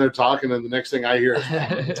we were sitting there talking, and the next thing I hear is,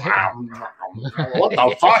 what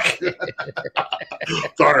the fuck?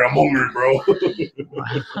 Sorry, I'm hungry, bro.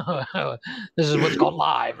 This is what's called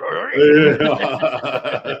live.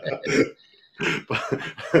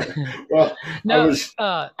 Well, I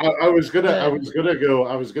was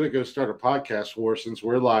gonna go start a podcast war since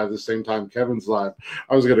we're live the same time Kevin's live.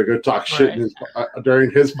 I was gonna go talk shit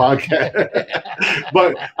during his podcast,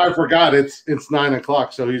 but I forgot it's 9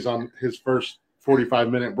 o'clock, so he's on his first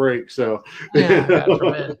 45-minute break. So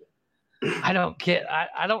I don't get.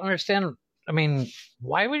 I don't understand. I mean,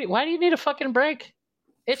 why do you need a fucking break?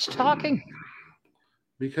 It's talking.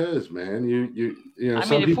 Because, man, you know. I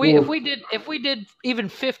mean, if we did even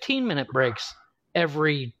 15-minute breaks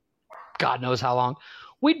every, God knows how long,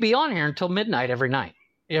 we'd be on here until midnight every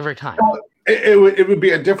time. It would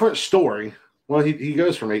be a different story. Well, he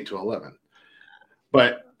goes from 8 to 11,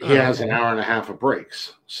 but he has an hour and a half of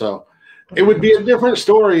breaks, so it would be a different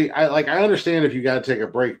story. I understand if you got to take a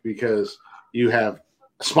break because you have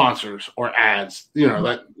sponsors or ads. I can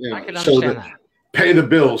understand that. Pay the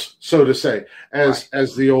bills, so to say, as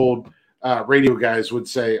the old radio guys would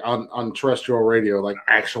say on terrestrial radio, like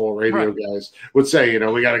actual radio guys would say,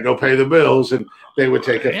 we got to go pay the bills, and they would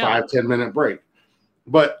take a 5-10 minute break.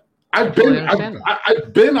 But I've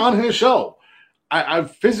been on his show.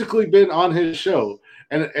 I've physically been on his show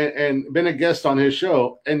and been a guest on his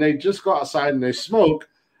show, and they just go outside and they smoke,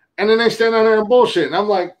 and then they stand on there and bullshit, and I'm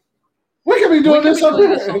like, we could be doing this up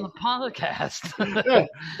there on the podcast. Yeah,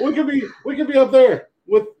 we could be up there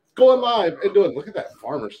with going live and doing. Look at that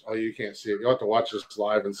farmer's. Oh, you can't see it. You'll have to watch this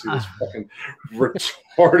live and see this fucking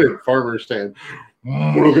retarded farmer stand.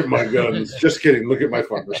 Look at my guns. Just kidding. Look at my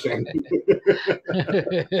farmer stand.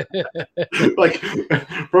 Like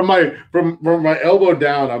from my elbow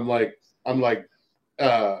down, I'm like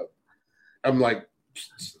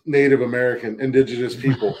Native American, indigenous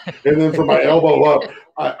people, and then from my elbow up,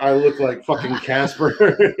 I look like fucking Casper.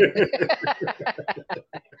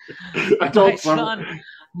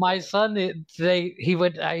 My son today he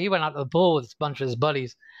went out to the pool with a bunch of his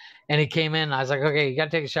buddies, and he came in. And I was like, okay, you got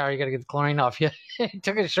to take a shower. You got to get the chlorine off. He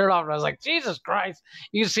took his shirt off, and I was like, Jesus Christ!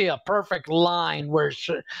 You see a perfect line where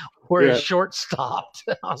his short stopped.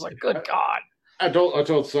 I was like, good God. I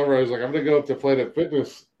told Summer, I was like, I'm going to go up to Planet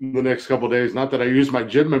Fitness the next couple of days. Not that I use my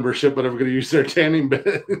gym membership, but I'm going to use their tanning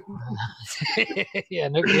bed. Yeah,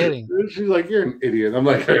 no kidding. She's like, you're an idiot. I'm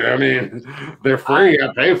like, I mean, they're free.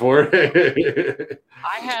 I pay for it.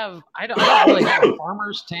 I don't really have a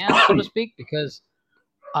farmer's tan, so to speak, because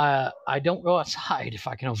I don't go outside if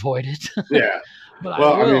I can avoid it. Yeah. But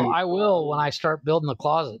I will when I start building the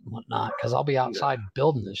closet and whatnot, because I'll be outside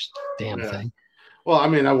building this damn thing. Well, I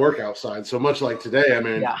mean, I work outside, so much like today. I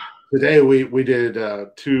mean, today we did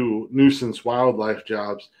 2 nuisance wildlife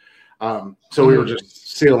jobs. So we were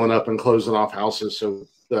just sealing up and closing off houses so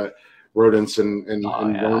that rodents and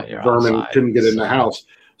vermin couldn't get in the house.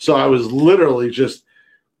 So I was literally just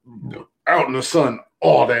out in the sun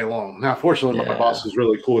all day long. Now, fortunately, my boss is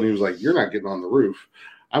really cool, and he was like, "You're not getting on the roof.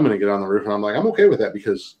 I'm going to get on the roof." And I'm like, "I'm okay with that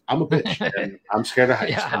because I'm a bitch and I'm scared of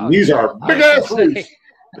heights. And these are big ass roofs."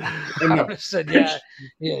 I said,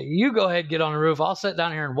 you go ahead, get on the roof. I'll sit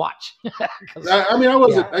down here and watch. I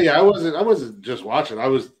wasn't just watching. I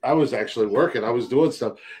was actually working. I was doing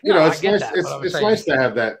stuff. It's nice. It's nice to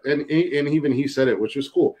have that. And even he said it, which was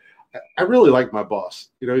cool. I really like my boss.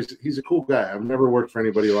 You know, he's a cool guy. I've never worked for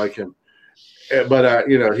anybody like him. But,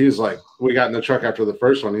 you know, he's like, we got in the truck after the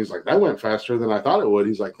first one. He's like, that went faster than I thought it would.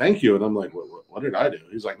 He's like, thank you. And I'm like, what did I do?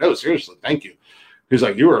 He's like, no, seriously, thank you. He's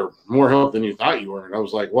like, you were more help than you thought you were. And I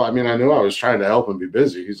was like, well, I mean, I knew I was trying to help him be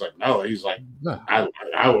busy. He's like, no. He's like,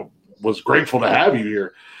 I was grateful to have you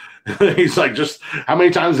here. He's like, just how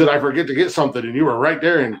many times did I forget to get something and you were right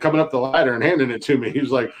there and coming up the ladder and handing it to me? He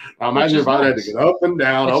was like, imagine if I had to get up and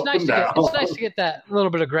down, up and down. It's nice to get that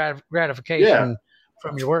little bit of gratification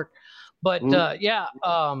from your work. But I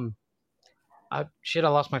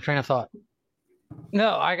lost my train of thought.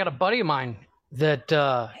 No, I got a buddy of mine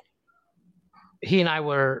that he and I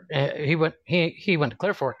were. He went to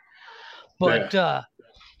Clear Fork, but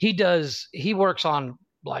he works on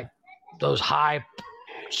like those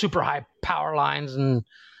super high power lines, and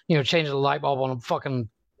you know, changing the light bulb on a fucking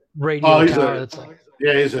radio tower.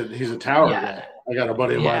 He's a tower guy. I got a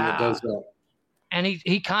buddy of mine that does that, and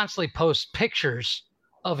he constantly posts pictures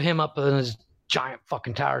of him up in his giant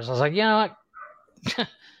fucking towers. I was like, you know what?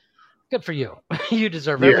 Good for you. You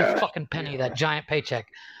deserve every fucking penny of that giant paycheck,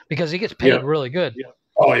 because he gets paid really good. Yeah.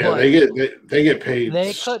 Oh yeah, they get paid.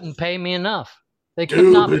 They couldn't pay me enough. They could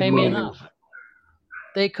not pay me enough.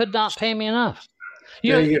 They could not pay me enough.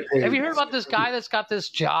 You know, have you heard about this guy that's got this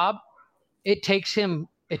job? It takes him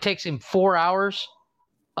 4 hours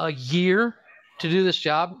a year to do this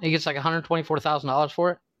job. He gets like $124,000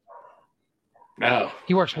 for it. No.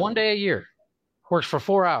 He works 1 day a year, works for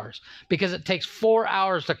 4 hours, because it takes 4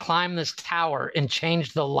 hours to climb this tower and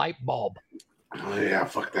change the light bulb. Oh, yeah,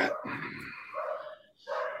 fuck that.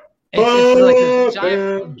 It's like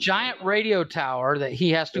a giant radio tower that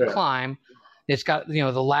he has to climb. It's got, you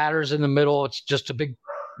know, the ladders in the middle. It's just a big,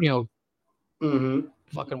 you know,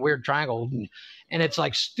 fucking weird triangle. And it's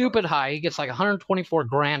like stupid high. He gets like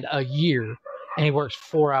 $124,000 a year, and he works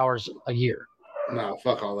 4 hours a year. No,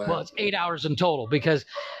 fuck all that. Well, it's 8 hours in total, because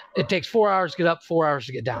it takes 4 hours to get up, 4 hours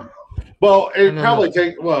to get down. Well, it probably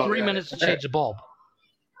takes 3 minutes to change the bulb.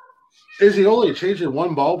 Is he only changing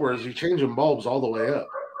one bulb, or is he changing bulbs all the way up?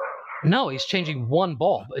 No, he's changing one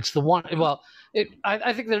bulb. It's the one. Well,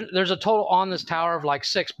 I think there's a total on this tower of like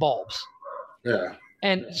 6 bulbs. Yeah.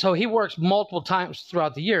 And so he works multiple times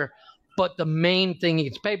throughout the year, but the main thing he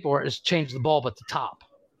gets paid for is change the bulb at the top.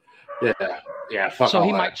 Yeah. Yeah. Fuck so all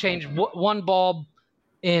he that. might change one bulb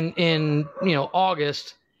in you know,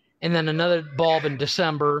 August, and then another bulb in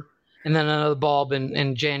December, and then another bulb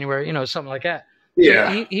in January, you know, something like that.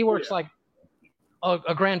 Yeah. So he works like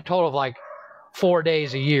a grand total of like 4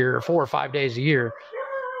 days a year, 4 or 5 days a year.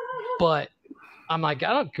 But I'm like,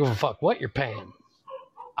 I don't give a fuck what you're paying.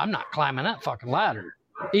 I'm not climbing that fucking ladder,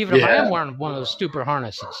 even if I am wearing one of those stupid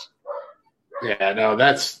harnesses. Yeah, no,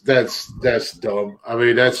 that's dumb. I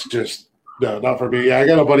mean, that's just not for me. I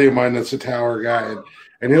got a buddy of mine that's a tower guy,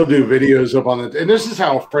 and he'll do videos up on it. And this is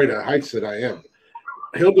how afraid of heights that I am.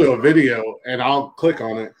 He'll do a video, and I'll click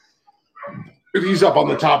on it. And he's up on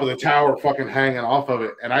the top of the tower, fucking hanging off of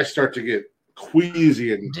it, and I start to get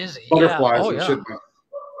queasy and dizzy, butterflies and shit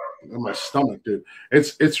in my stomach, dude.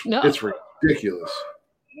 It's ridiculous.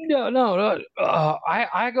 No.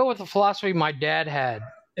 I go with the philosophy my dad had.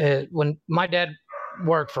 When my dad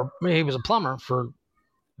worked for me, he was a plumber for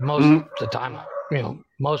most of the time, you know,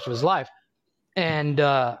 most of his life. And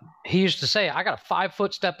he used to say, I got a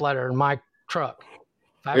 5-foot step ladder in my truck.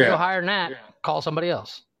 If I go higher than that, call somebody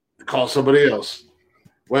else. Call somebody else.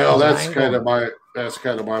 Well, that's kind of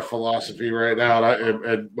my philosophy right now.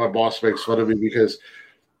 And my boss makes fun of me because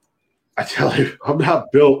I tell you, I'm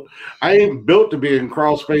not built. I ain't built to be in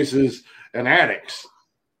crawl spaces and attics.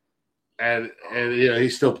 And you know,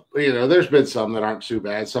 he's still, you know, there's been some that aren't too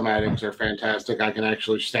bad. Some attics are fantastic. I can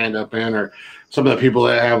actually stand up in, or some of the people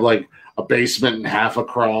that have like a basement and half a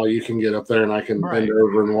crawl, you can get up there and I can bend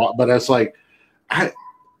over and walk. But it's like,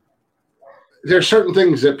 there's certain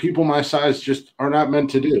things that people my size just are not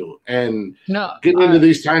meant to do. And getting into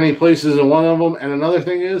these tiny places is one of them. And another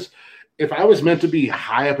thing is, if I was meant to be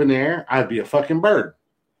high up in the air, I'd be a fucking bird.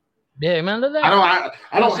 Yeah, amen to that.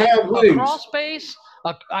 I don't have wings. A crawl space.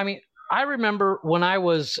 I mean, I remember when I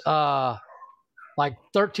was like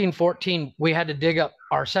 13, 14, we had to dig up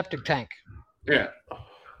our septic tank. Yeah.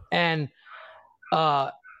 And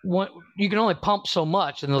you can only pump so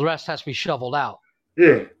much, and the rest has to be shoveled out.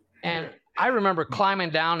 Yeah. And I remember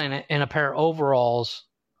climbing down in a pair of overalls.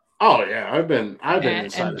 Oh yeah, I've been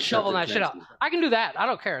and shoveling that shit out. I can do that. I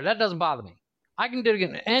don't care. That doesn't bother me. I can do it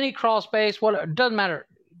in any crawl space. What it doesn't matter.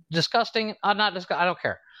 Disgusting. I don't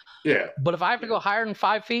care. Yeah. But if I have to go higher than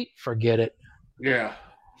 5 feet, forget it. Yeah.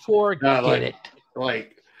 Forget it.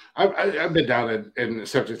 Like I've been down in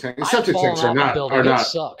septic tanks. I've Septic fallen tanks off a are building. not. It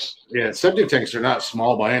sucks. Yeah, septic tanks are not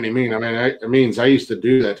small by any mean. I mean, it means I used to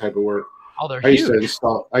do that type of work. Oh, they're huge.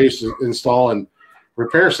 I used to install and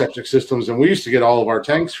repair septic systems, and we used to get all of our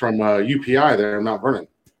tanks from UPI there in Mount Vernon.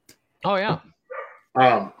 Oh yeah.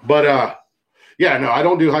 Yeah, no, I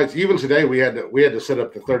don't do heights. Even today, we had to set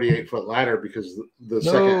up the 38-foot ladder because the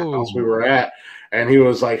second house we were at, and he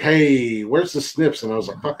was like, "Hey, where's the snips?" And I was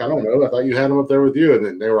like, "Fuck, I don't know. I thought you had them up there with you." And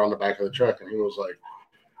then they were on the back of the truck, and he was like,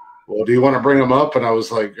 "Well, do you want to bring them up?" And I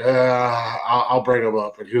was like, "I'll bring them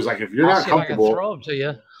up." And he was like, "If you're not comfortable, I can throw them to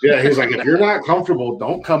you." Yeah, he's like, "If you're not comfortable,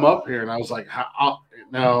 don't come up here." And I was like, I'll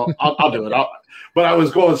do it. But I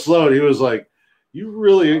was going slow, and he was like, You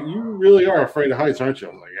really are afraid of heights, aren't you?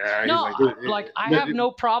 I'm like, yeah. No, I have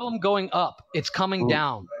no problem going up. It's coming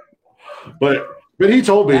down. But he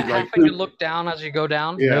told me having to look down as you go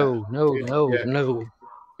down. Yeah, no.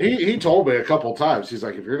 He told me a couple times. He's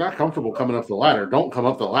like, if you're not comfortable coming up the ladder, don't come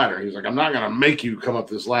up the ladder. He's like, I'm not gonna make you come up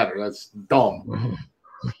this ladder. That's dumb.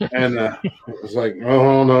 And it was like,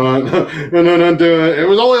 oh no, do it. It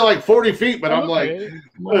was only like 40 feet, but I'm like,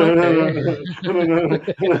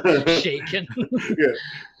 shaking. Yeah,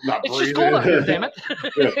 not it's breathing. Just cold out here, damn it.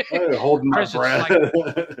 Yeah, holding my breath. It's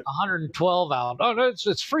like 112 out. Oh no,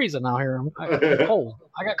 it's freezing out here. I'm cold.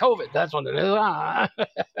 I got COVID. That's what it is.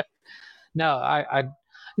 No, I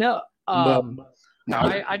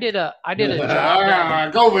did a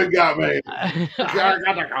job. COVID got me. I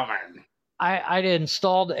got the COVID. I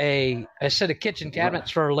installed a set of kitchen cabinets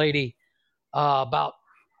for a lady about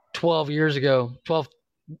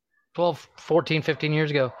 14, 15 years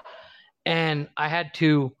ago. And I had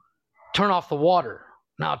to turn off the water.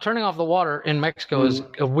 Now, turning off the water in Mexico is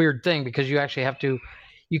a weird thing because you actually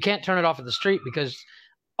you can't turn it off at the street because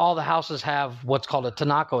all the houses have what's called a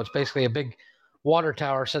tinaco. It's basically a big water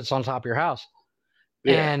tower sits on top of your house.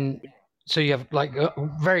 Yeah. And so you have like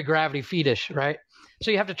very gravity feed-ish, right? So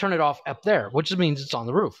you have to turn it off up there, which means it's on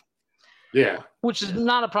the roof. Yeah. Which is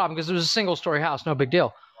not a problem because it was a single-story house, no big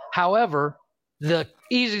deal. However, the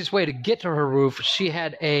easiest way to get to her roof, she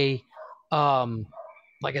had a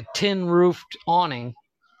tin-roofed awning,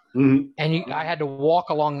 and I had to walk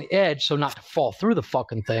along the edge so not to fall through the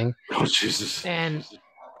fucking thing. Oh, Jesus. And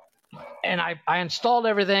I installed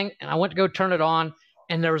everything, and I went to go turn it on,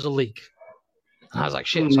 and there was a leak. And I was like,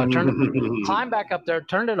 shit. So I climbed back up there,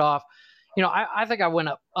 turned it off. You know, I think I went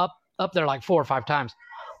up there like 4 or 5 times.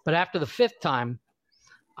 But after the 5th time,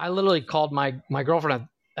 I literally called my girlfriend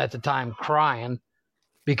at the time crying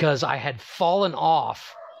because I had fallen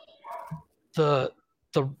off the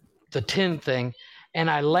tin thing and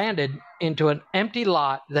I landed into an empty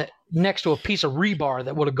lot that next to a piece of rebar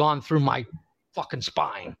that would have gone through my fucking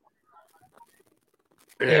spine.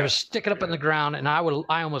 Yeah. It was sticking up in the ground and I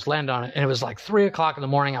almost landed on it. And it was like 3 o'clock in the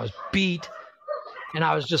morning. I was beat. And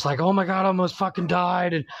I was just like, oh my God, I almost fucking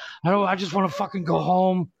died. And I just want to fucking go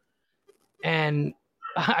home. And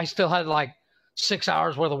I still had like 6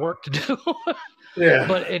 hours worth of work to do. Yeah.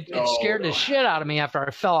 But it scared the shit out of me after I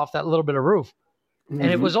fell off that little bit of roof. And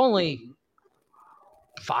it was only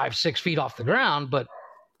 5-6 feet off the ground. But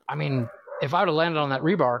I mean, if I would have landed on that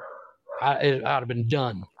rebar, I would have been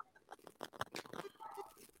done.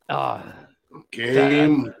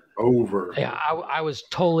 Game over. Yeah, I was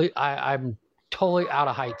totally, I'm totally out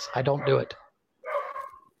of heights. I don't do it.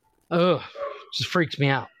 Ugh, just freaks me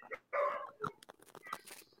out.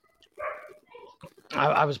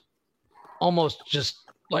 I was almost just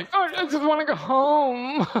like, oh, I just want to go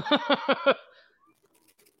home.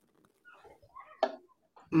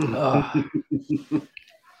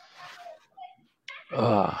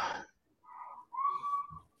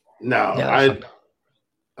 No, yeah,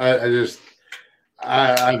 I've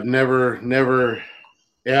never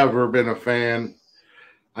ever been a fan.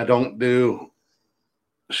 I don't do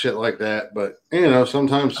shit like that, but you know,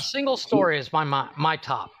 sometimes a single story is my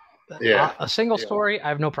top. Yeah, a single story I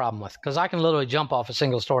have no problem with because I can literally jump off a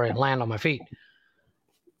single story and land on my feet.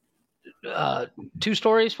 2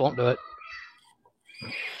 stories won't do it.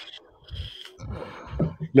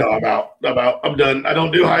 No, I'm done. I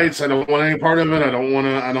don't do heights. I don't want any part of it. I don't want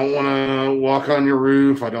to walk on your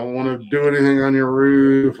roof. I don't want to do anything on your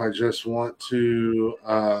roof. I just want to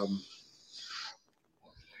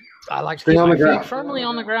I like to keep my feet firmly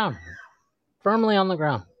on the ground. Firmly on the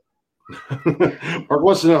ground. Mark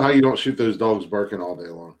wants to know how you don't shoot those dogs barking all day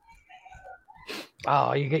long.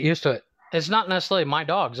 Oh, you get used to it. It's not necessarily my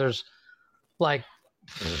dogs. There's like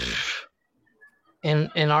in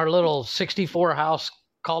our little 64 house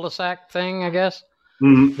cul-de-sac thing, I guess,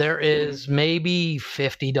 there is maybe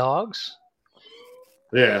 50 dogs.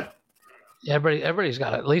 Yeah. Everybody's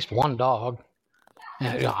got at least one dog.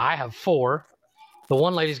 And, I have 4. The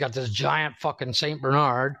one lady's got this giant fucking Saint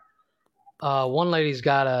Bernard. One lady's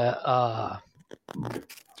got a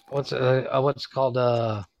what's called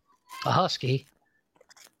a husky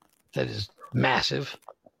that is massive,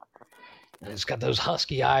 and it's got those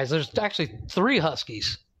husky eyes. There's actually 3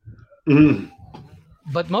 huskies,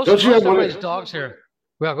 but most of everybody's dogs here.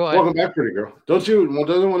 Well, go ahead. Welcome back, pretty girl. Doesn't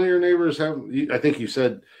one of your neighbors have? I think you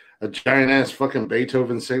said a giant ass fucking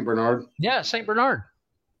Beethoven Saint Bernard. Yeah, Saint Bernard.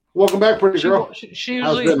 Welcome back, pretty girl. She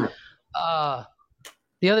usually. The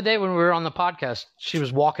other day when we were on the podcast, she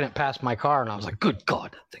was walking it past my car, and I was like, "Good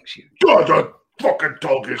God, that thing's huge." God, that fucking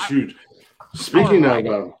dog is huge. Speaking of, I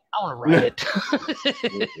want to ride it.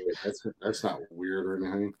 That's not weird or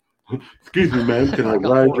anything. Excuse me, ma'am. Can I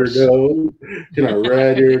ride your dog? Can I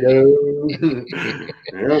ride your dog?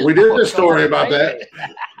 Yeah, we did a story about that.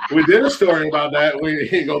 We did a story about that. We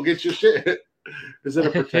ain't gonna get your shit. Is that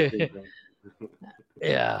a protecting thing?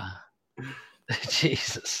 Yeah.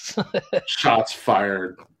 Jesus. Shots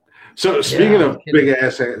fired. So speaking of big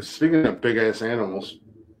ass animals.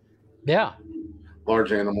 Yeah.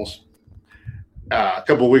 Large animals. A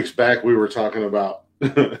couple of weeks back we were talking about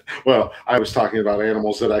well, I was talking about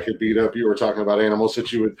animals that I could beat up. You were talking about animals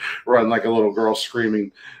that you would run like a little girl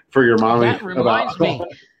screaming for your mommy. That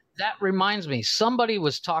reminds me. Somebody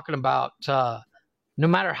was talking about no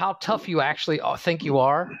matter how tough you actually think you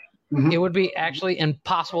are, it would be actually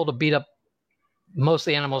impossible to beat up most of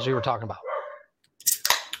the animals you were talking about.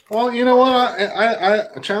 Well, you know what?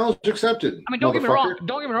 I challenge accepted. I mean, don't get me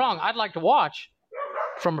wrong. I'd like to watch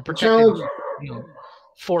from a protected,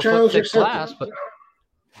 4 foot thick glass, but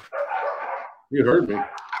you heard me.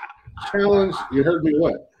 Challenge. You heard me.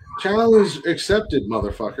 What? Challenge accepted,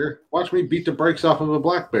 motherfucker. Watch me beat the brakes off of a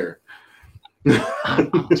black bear.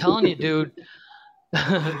 I'm telling you, dude.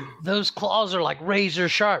 Those claws are like razor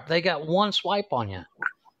sharp. They got one swipe on you.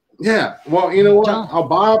 Yeah, well, you know what? I'll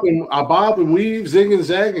bob and weave, zig and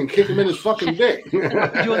zag, and kick him in his fucking dick.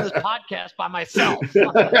 I'm doing this podcast by myself.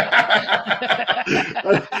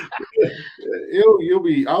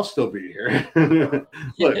 I'll still be here.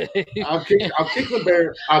 Look, I'll kick the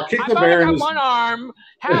bear. I'll kick the bear in his one arm,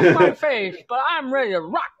 half my face, but I'm ready to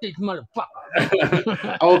rock this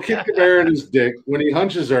motherfucker. I will kick the bear in his dick. When he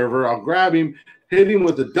hunches over, I'll grab him, hit him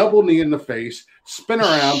with a double knee in the face, spin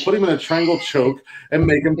around, put him in a triangle choke, and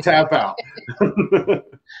make him tap out.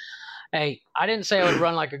 Hey, I didn't say I would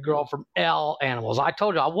run like a girl from L Animals. I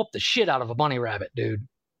told you I'll whoop the shit out of a bunny rabbit, dude.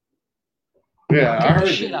 Yeah, I heard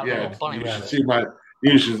you. Yeah,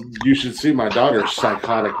 you should see my daughter's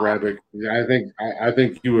psychotic rabbit. I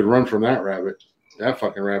think you would run from that rabbit. That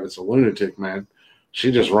fucking rabbit's a lunatic, man.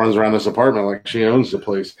 She just runs around this apartment like she owns the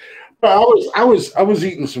place. But I was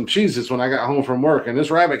eating some Cheez-Its when I got home from work, and this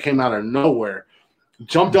rabbit came out of nowhere,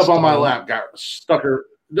 jumped up on my lap, stuck her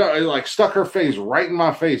face right in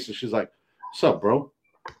my face, and she's like, "What's up, bro?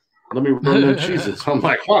 Let me run them Cheez-Its." I'm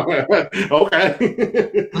like, okay.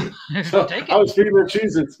 So I was feeding her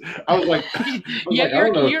Cheez-Its. I was like,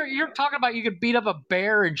 you're talking about you could beat up a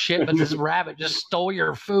bear and shit, but this rabbit just stole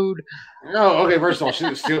your food. No, okay. First of all, she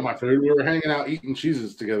didn't steal my food. We were hanging out eating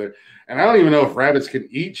Cheez-Its together, and I don't even know if rabbits can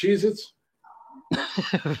eat Cheez-Its.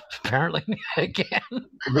 Apparently, I can.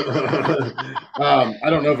 I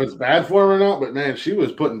don't know if it's bad for him or not, but man, she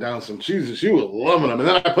was putting down some Cheez-Its. She was loving them, and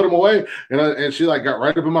then I put them away, and she like got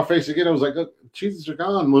right up in my face again. I was like, "Cheez-Its are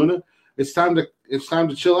gone, Luna. It's time to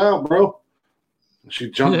chill out, bro."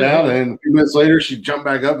 She jumped down, and a few minutes later, she jumped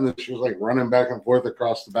back up, and then she was like running back and forth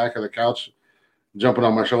across the back of the couch, jumping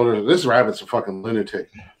on my shoulder. This rabbit's a fucking lunatic.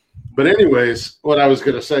 But anyways, what I was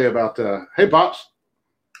gonna say about hey, Pops.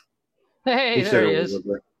 Hey, there he is.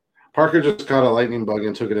 Parker just caught a lightning bug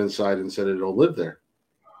and took it inside and said it'll live there.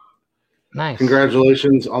 Nice.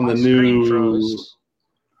 Congratulations on the new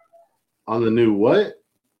what,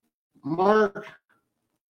 Mark?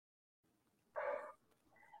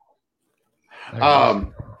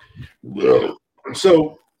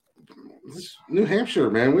 So New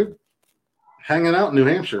Hampshire, man, we're hanging out in New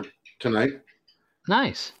Hampshire tonight.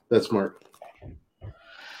 Nice. That's Mark.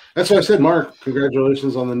 That's what I said, Mark.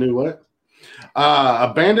 Congratulations on the new what?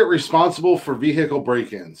 A bandit responsible for vehicle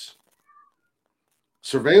break-ins.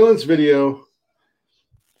 Surveillance video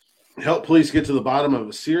helped police get to the bottom of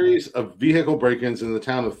a series of vehicle break-ins in the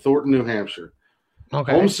town of Thornton, New Hampshire.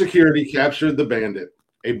 Okay. Home security captured the bandit,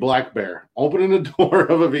 a black bear, opening the door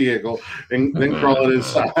of a vehicle and then crawling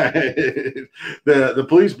inside. The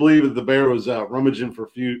police believe that the bear was rummaging for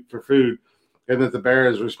food and that the bear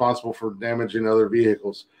is responsible for damaging other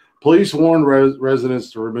vehicles. Police warned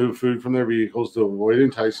residents to remove food from their vehicles to avoid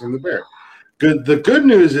enticing the bear. The good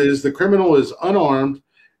news is the criminal is unarmed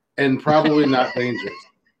and probably not dangerous.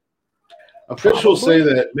 Officials say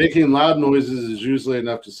that making loud noises is usually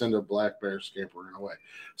enough to send a black bear scampering away.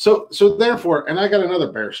 So therefore, and I got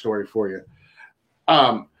another bear story for you.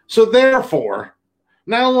 So therefore,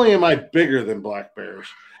 not only am I bigger than black bears,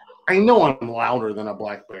 I know I'm louder than a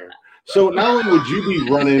black bear. So not only would you be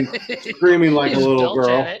running, screaming like a little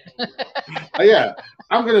girl, yeah,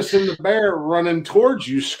 I'm going to send the bear running towards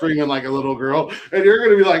you, screaming like a little girl, and you're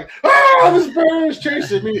going to be like, "Ah, this bear is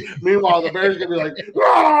chasing me." Meanwhile, the bear's going to be like,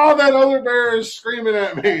 "Ah, that other bear is screaming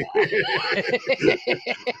at me."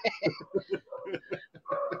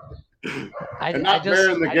 And not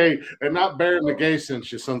bearing the gay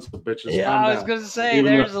sense, you sons of bitches. Yeah, I was going to say,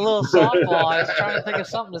 there's a little softball. I was trying to think of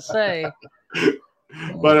something to say.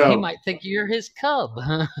 But he might think you're his cub.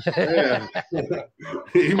 Yeah.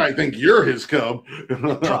 He might think you're his cub.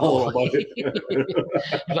 Probably. He's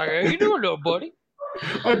like, "How you doing, little buddy?"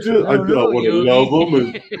 I want to love them,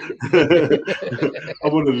 and I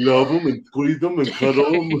want to love them and squeeze them and cuddle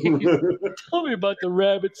them. Tell me about the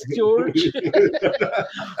rabbits, George.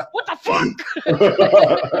 What the fuck?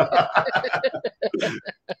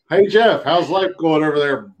 Hey Jeff, how's life going over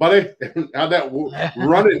there, buddy? How'd that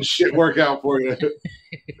running shit work out for you?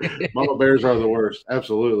 Mama bears are the worst,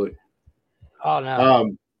 absolutely. Oh no.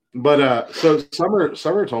 But so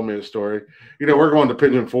Summer told me a story. You know, we're going to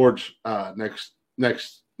Pigeon Forge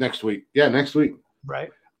next week. Yeah, next week.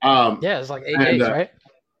 Right. Yeah, it's like 8 days, right?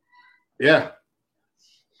 Yeah.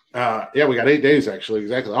 Yeah, we got 8 days actually,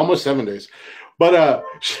 exactly. Almost 7 days. But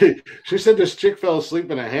she said this chick fell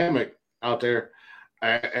asleep in a hammock out there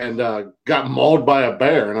and got mauled by a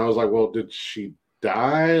bear. And I was like, well, did she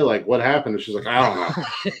die? Like, what happened? And she's like, I don't know.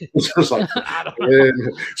 It's just like,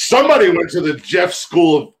 somebody went to the Jeff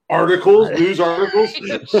School of Articles, news articles.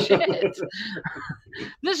 Shit.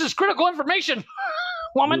 This is critical information,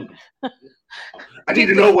 woman. I need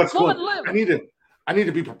to know what's going on. I need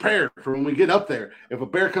to be prepared for when we get up there. If a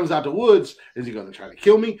bear comes out the woods, is he going to try to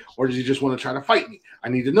kill me, or does he just want to try to fight me? I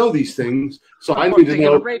need to know these things, so I need to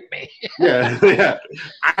know. Rape me. Yeah.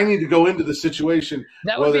 I need to go into the situation.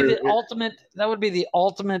 That would be the ultimate. That would be the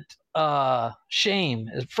ultimate shame.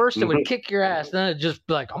 At first, it would kick your ass. Then it'd just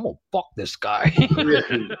be like, "I'm gonna fuck this guy."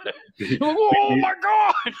 Oh my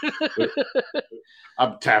god!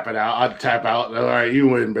 I'd tap out. All right, you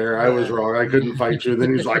win, bear. I was wrong. I couldn't fight you.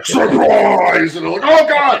 Then he's like, surprise! And I'm like, oh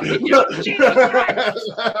god!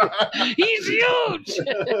 He's huge.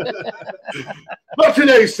 Not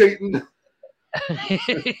today, Satan.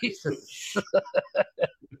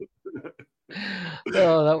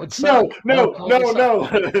 Oh, that would suck. No.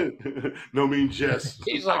 No means yes.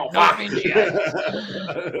 He's like, no means yes.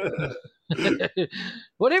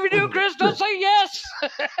 Whatever you do, Chris, don't say yes.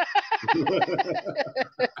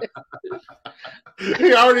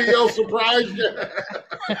 He already yelled surprise.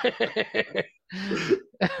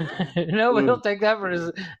 No, but he'll take that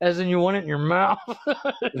for as in you want it in your mouth.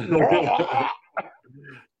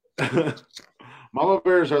 Mama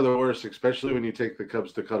bears are the worst, especially when you take the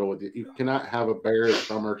cubs to cuddle with you. You cannot have a bear at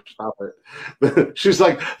summer. Stop it. She's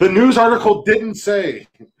like, the news article didn't say.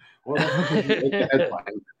 Well, the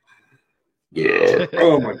headline. Yeah.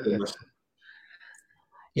 Oh my goodness.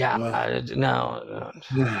 Yeah. No.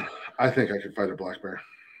 I think I could fight a black bear.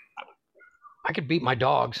 I could beat my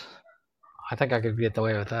dogs. I think I could get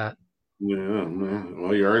away with that. Yeah.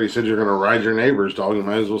 Well, you already said you're going to ride your neighbor's dog. You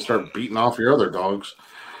might as well start beating off your other dogs.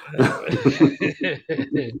 I've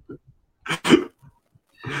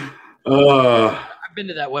been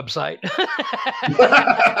to that website.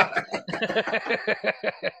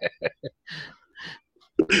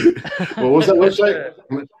 What was that website?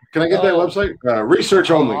 Can I get that website?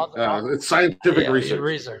 Research only. It's scientific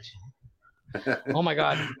research. Oh my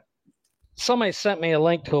god! Somebody sent me a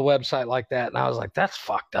link to a website like that, and I was like, "That's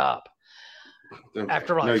fucked up." Okay.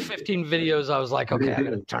 After like 15 videos, I was like, "Okay, I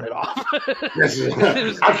gotta turn it off."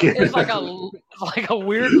 It's like a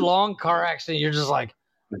weird long car accident. You're just like,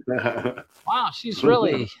 "Wow, she's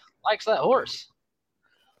really likes that horse."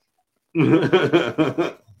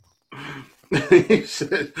 He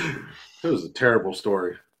said it was a terrible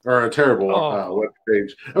story or a terrible web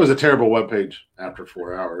page. It was a terrible web page after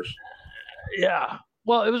 4 hours. Yeah.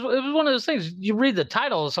 Well, it was one of those things. You read the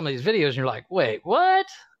title of some of these videos, and you're like, "Wait, what?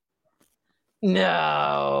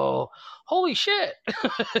 No, holy shit!"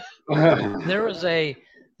 There is a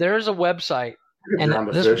website, and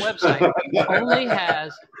this website only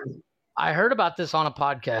has. I heard about this on a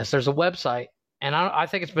podcast. There's a website, and I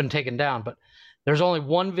think it's been taken down, but there's only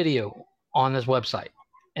one video on this website,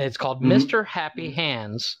 and it's called Mr. Happy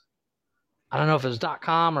Hands. I don't know if it's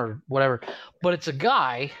 .com or whatever, but it's a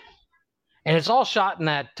guy, and it's all shot in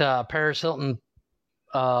that Paris Hilton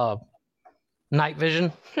night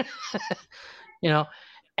vision, you know.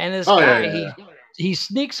 And this guy, he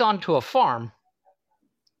sneaks onto a farm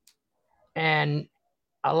and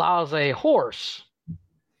allows a horse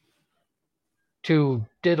to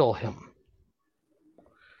diddle him.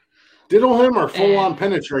 Diddle him or full on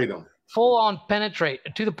penetrate him? Full on penetrate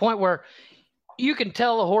to the point where you can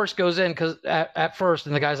tell the horse goes in because at first,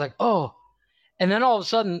 and the guy's like, oh, and then all of a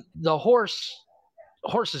sudden the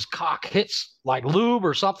horse's cock hits like lube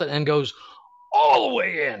or something and goes all the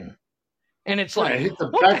way in, and it's like hit the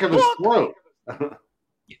back of his throat.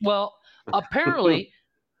 Well, apparently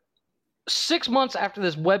 6 months after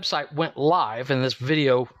this website went live and this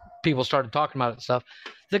video, people started talking about it and stuff,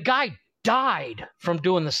 the guy died from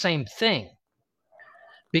doing the same thing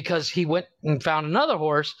because he went and found another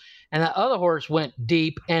horse, and that other horse went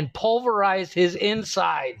deep and pulverized his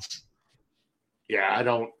insides. Yeah, I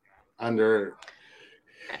don't under.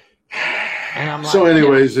 And I'm like, so,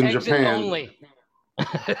 anyways, in Japan. Only.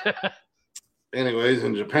 Anyways,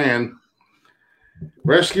 in Japan,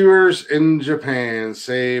 rescuers in Japan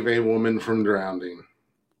save a woman from drowning,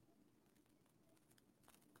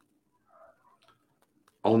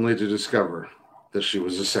 only to discover that she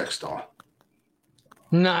was a sex doll.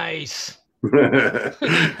 Nice. How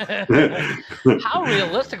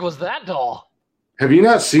realistic was that doll? Have you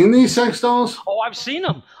not seen these sex dolls? Oh, I've seen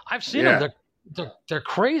them. Them. They're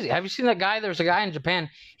crazy. Have you seen that guy? There's a guy in Japan.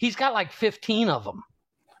 He's got like 15 of them.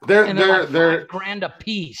 They're like $5,000 a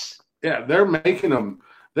piece. Yeah, they're making them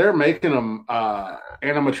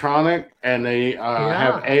animatronic, and they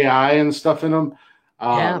have AI and stuff in them.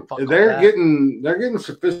 They're getting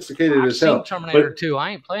sophisticated as hell. I've seen Terminator 2. I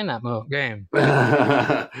ain't playing that game.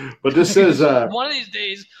 But this is one of these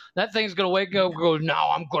days that thing's gonna wake up and go, "Now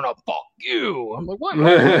I'm gonna fuck you." I'm like, what?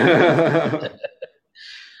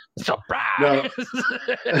 Surprise! No.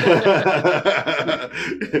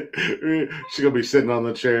 She's gonna be sitting on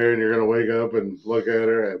the chair, and you're gonna wake up and look at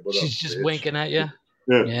her. And, she's just winking at you.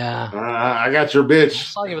 Yeah. I got your bitch. I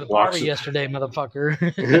saw you with Barbie yesterday,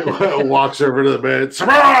 motherfucker. Walks over to the bed.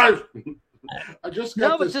 Surprise! I just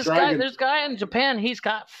got this guy. There's a guy in Japan. He's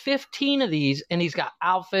got 15 of these, and he's got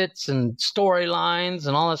outfits and storylines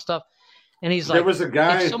and all that stuff. And he's like, there was a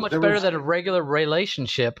guy, it's so much better than a regular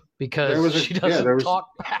relationship because she doesn't talk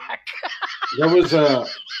back. There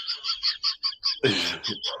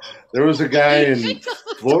was a guy in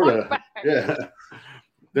Florida. Yeah.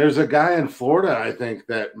 There's a guy in Florida, I think,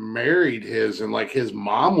 that married his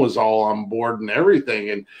mom was all on board and everything.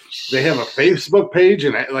 And they have a Facebook page,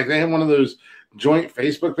 and they have one of those joint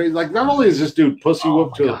Facebook pages. Like, not only is this dude pussy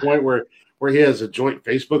whooped to the point where he has a joint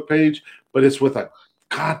Facebook page, but it's with a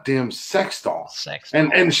goddamn sex doll.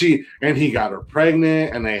 And he got her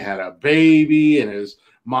pregnant, and they had a baby, and his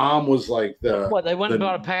mom was like they went and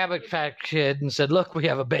bought a fat kid and said, "Look, we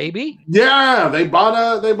have a baby." Yeah, they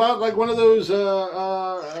bought like one of those.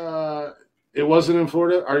 It wasn't in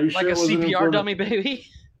Florida. Are you sure? Like a CPR dummy baby?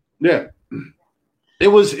 Yeah, it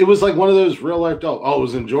was like one of those real life dolls. Oh, it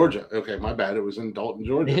was in Georgia. Okay, my bad. It was in Dalton,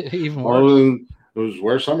 Georgia. Even worse. It was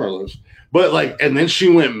where Summer lives. But and then she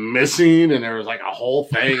went missing, and there was like a whole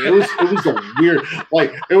thing. It was a weird,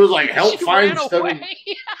 it was like help find Stephanie.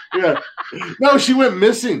 Yeah, no, she went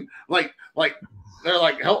missing. They're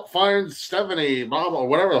like help find Stephanie, Mom, or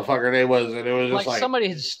whatever the fuck her name was, and it was just somebody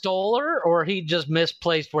had stole her, or he just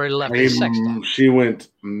misplaced where he left his sex doll. She went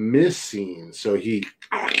missing, so he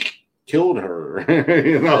killed her.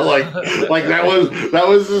 That was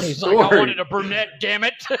the story. Like, I wanted a brunette, damn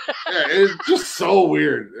it. Yeah, it's just so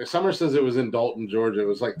weird. Summer says it was in Dalton, Georgia. It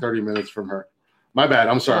was like 30 minutes from her. My bad.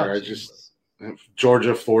 I'm sorry.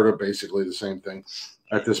 Georgia, Florida, basically the same thing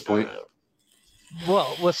at this point.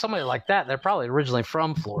 Well, with somebody like that, they're probably originally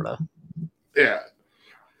from Florida. Yeah.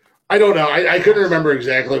 I don't know. I couldn't remember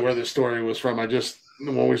exactly where the story was from.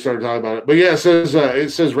 When we started talking about it. But yeah, it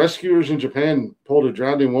says rescuers in Japan pulled a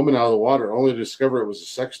drowning woman out of the water only to discover it was a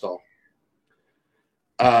sex doll.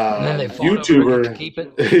 And then they YouTuber to keep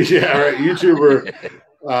it. Yeah, right. YouTuber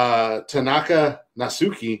Tanaka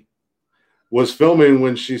Nasuki was filming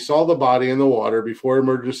when she saw the body in the water before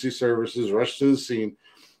emergency services rushed to the scene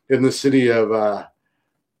in the city of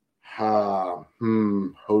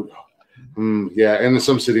in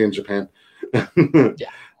some city in Japan. Yeah.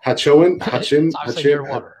 Hachinhao.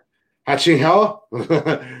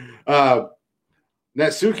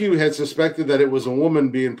 Natsuki had suspected that it was a woman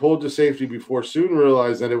being pulled to safety before soon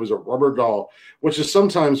realized that it was a rubber doll, which is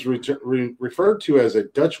sometimes referred to as a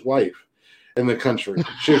Dutch wife in the country.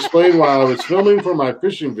 She explained, while I was filming for my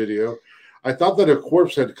fishing video, I thought that a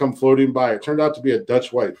corpse had come floating by. It turned out to be a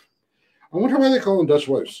Dutch wife. I wonder why they call them Dutch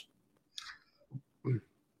wives.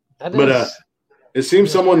 It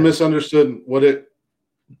seems someone misunderstood what it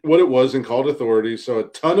was and called authorities, so a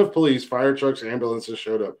ton of police, fire trucks, ambulances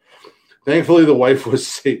showed up. Thankfully, the wife was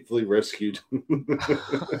safely rescued.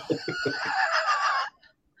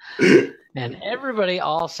 And everybody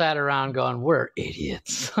all sat around going, "We're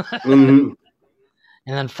idiots." Mm-hmm.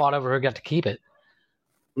 And then fought over who got to keep it.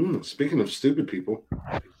 Speaking of stupid people.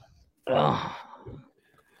 Oh.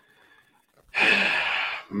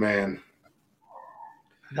 Man.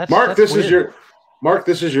 Mark, this is your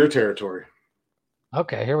territory.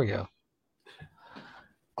 Okay, here we go.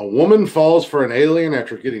 A woman falls for an alien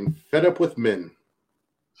after getting fed up with men.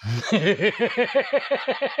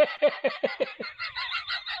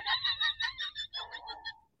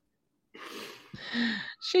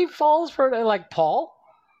 She falls for like Paul?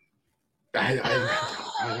 Hold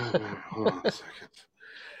on a second.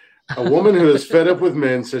 A woman who is fed up with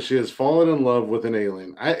men says she has fallen in love with an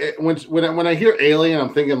alien. When I hear alien,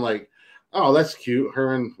 I'm thinking like, oh, that's cute.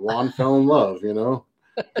 Her and Juan fell in love, you know.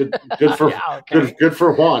 Good for good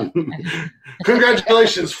for Juan.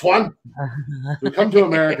 Congratulations, Juan. You come to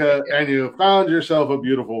America and you found yourself a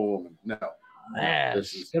beautiful woman. No,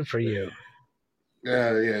 this is good for you.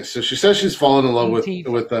 Yeah. So she says she's fallen in love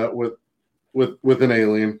with an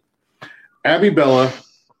alien. Abby Bella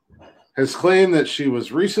has claimed that she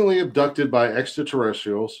was recently abducted by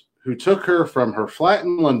extraterrestrials who took her from her flat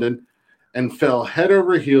in London and fell head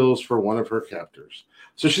over heels for one of her captors.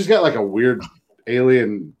 So she's got like a weird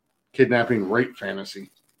alien kidnapping rape fantasy.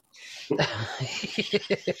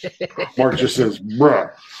 Mark just says, bruh.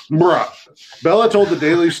 Bella told the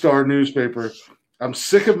Daily Star newspaper, I'm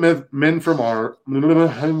sick of men from our...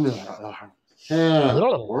 Words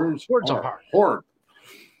are hard.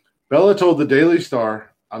 Bella told the Daily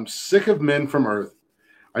Star, I'm sick of men from Earth.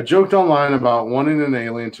 I joked online about wanting an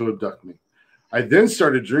alien to abduct me. I then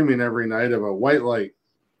started dreaming every night of a white light.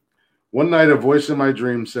 One night, a voice in my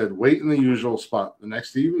dream said, wait in the usual spot. The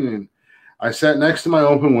next evening, I sat next to my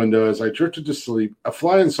open window. As I drifted to sleep, a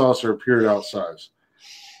flying saucer appeared outside.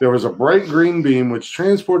 There was a bright green beam which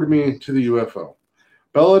transported me to the UFO.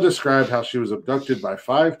 Bella described how she was abducted by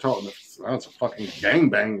 5 tall... That's a fucking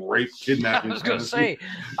gangbang, rape, kidnapping. I was going to say,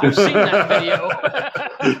 I've seen that video.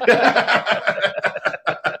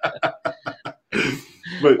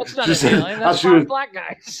 But that's not an alien. That's 5 black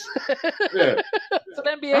guys. Yeah. It's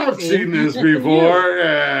an NBA I've team. seen this before.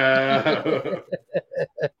 Yeah.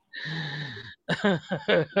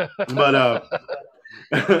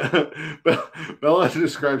 But Bella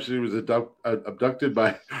described she was abducted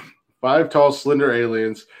by 5 tall, slender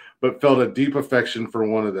aliens, but felt a deep affection for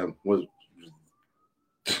one of them.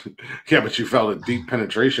 Yeah, but you felt a deep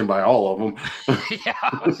penetration by all of them. Yeah,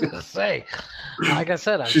 I was going to say. Like I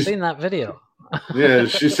said, I've seen that video. Yeah,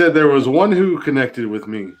 she said there was one who connected with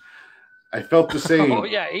me. I felt the same. Oh,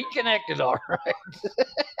 yeah, he connected all right.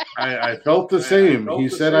 I felt the same. He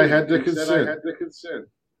said I had to consent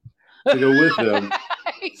to go with them.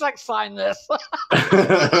 He's like, sign this.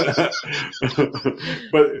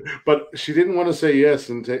 but she didn't want to say yes,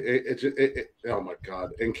 and oh my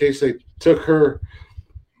God! In case they took her,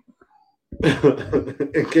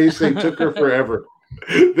 forever.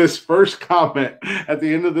 This first comment at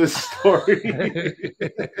the end of this story,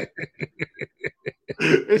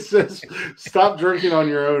 it says, "Stop drinking on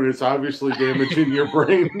your own. It's obviously damaging your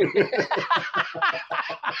brain."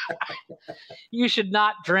 You should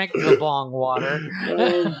not drink the bong water.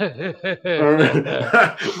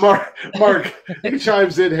 Mark, he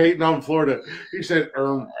chimes in hating on Florida. He said,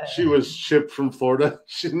 she was shipped from Florida.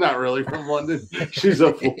 She's not really from London. She's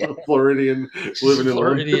a Floridian living in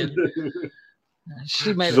London.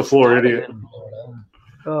 She's a Floridian.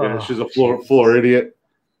 Oh, yeah, she's a Floridian.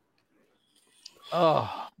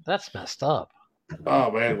 Oh, that's messed up.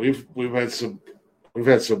 Oh man, we've had some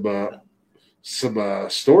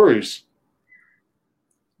stories.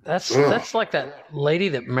 That's like that lady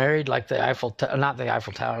that married like the not the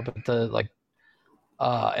Eiffel Tower, but the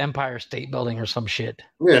Empire State Building or some shit.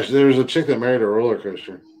 Yes, there was a chick that married a roller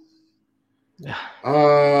coaster.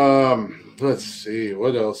 Let's see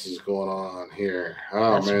what else is going on here.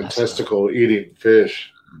 Oh that's man, testicle eating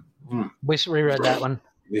fish. We reread that one.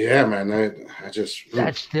 Yeah, man. I just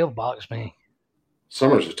that still bothers me.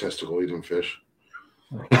 Summer's a testicle eating fish.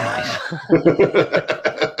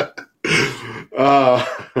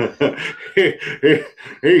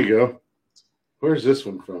 Here you go. Where's this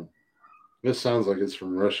one from? This sounds like it's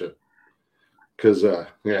from Russia. Because,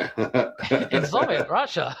 yeah. In Soviet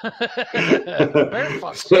Russia. Very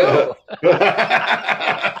fucked you.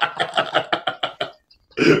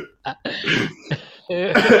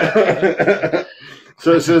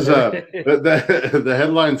 So it says, the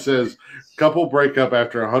headline says, Couple break up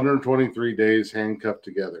after 123 days handcuffed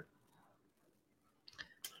together.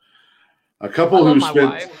 A couple who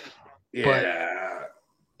spent... Yeah.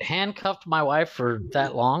 Handcuffed my wife for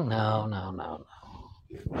that long? No.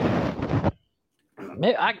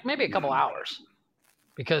 Maybe a couple hours.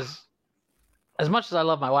 Because as much as I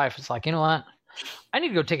love my wife, it's like, you know what? I need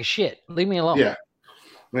to go take a shit. Leave me alone. Yeah.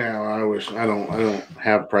 Yeah, I wish I don't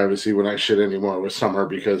have privacy when I shit anymore with Summer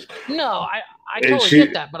because I totally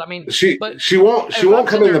get that, but I mean, she won't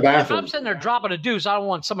come in the bathroom. If I'm sitting there dropping a deuce, I don't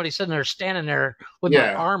want somebody sitting there standing there with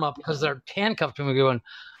my arm up because they're handcuffed to me, going,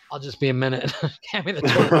 "I'll just be a minute. Hand me the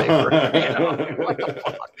toilet paper." What the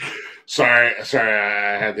fuck? Sorry,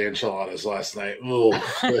 I had the enchiladas last night. Oof,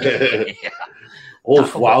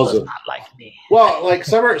 wowza! Not like me. Well, like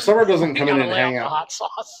Summer doesn't come in and hang out. Hot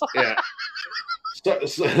sauce. Yeah.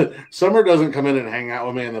 Summer doesn't come in and hang out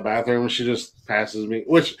with me in the bathroom. She just passes me,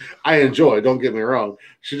 which I enjoy. Don't get me wrong.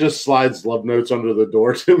 She just slides love notes under the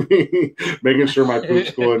door to me, making sure my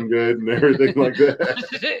poop's going good and everything like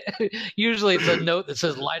that. Usually it's a note that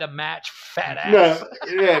says "light a match, fat ass."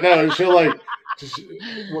 No. She'll like.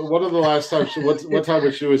 One of the last times, what time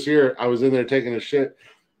when she was here, I was in there taking a shit,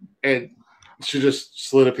 and she just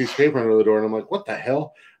slid a piece of paper under the door, and I'm like, "What the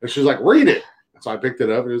hell?" And she's like, "Read it." So I picked it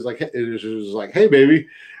up, and it was like, "Hey, baby,"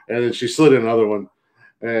 and then she slid another one,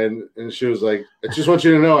 and she was like, "I just want you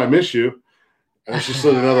to know I miss you," and she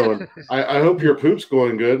slid another one. I hope your poop's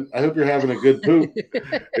going good. I hope you're having a good poop.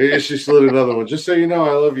 And she slid another one. Just so you know,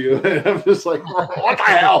 I love you. And I'm just like, what the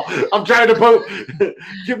hell? I'm trying to poop.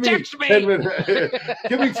 Give me 10 minutes.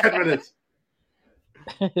 Give me 10 minutes.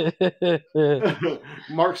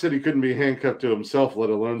 Mark said he couldn't be handcuffed to himself, let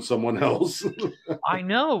alone someone else. I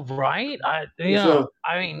know, right? I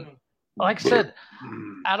mean, like I said,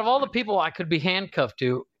 out of all the people I could be handcuffed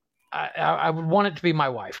to, I would want it to be my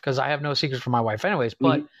wife because I have no secrets from my wife, anyways.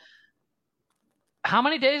 But how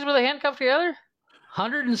many days were they handcuffed together?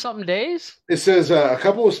 100 and something days. It says a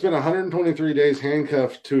couple have spent 123 days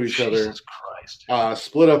handcuffed to each other. Jesus Christ!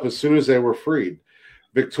 Split up as soon as they were freed.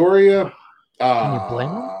 Victoria.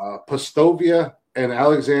 Postovia and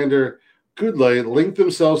Alexander Goodlay linked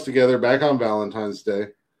themselves together back on Valentine's Day.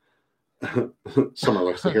 Summer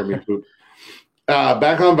likes to hear me poop.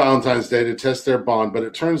 Back on Valentine's Day to test their bond, but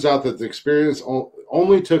it turns out that the experience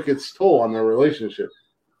only took its toll on their relationship.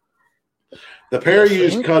 The pair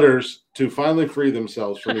used cutters to finally free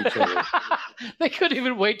themselves from each other. They couldn't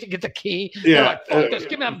even wait to get the key. Yeah, like, fuck this.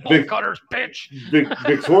 Give me that bolt cutters, bitch.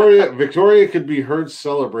 Victoria could be heard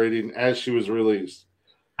celebrating as she was released.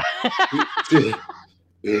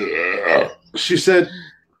 She said,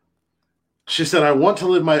 "I want to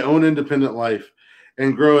live my own independent life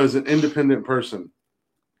and grow as an independent person."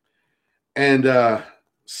 And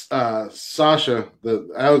Sasha,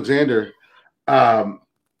 Alexander,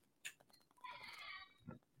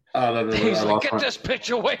 He's like, "Get this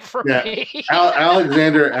bitch away from me."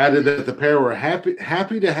 Alexander added that the pair were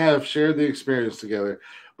happy to have shared the experience together,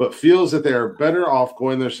 but feels that they are better off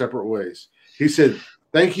going their separate ways. He said,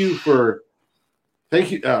 "Thank you."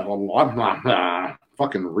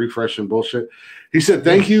 Fucking refreshing bullshit. He said,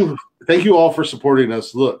 "Thank you all for supporting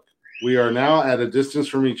us. Look, we are now at a distance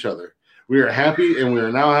from each other. We are happy, and we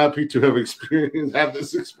are now happy to have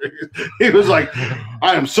this experience." He was like,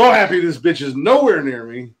 "I am so happy this bitch is nowhere near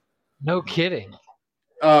me." No kidding.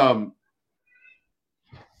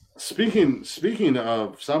 Speaking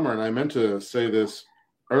of Summer, and I meant to say this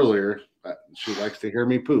earlier, she likes to hear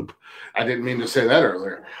me poop. I didn't mean to say that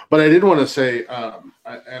earlier, but I did want to say,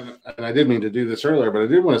 and I did mean to do this earlier, but I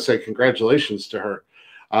did want to say congratulations to her.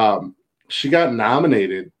 She got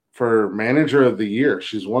nominated for Manager of the Year.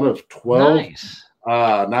 She's one of 12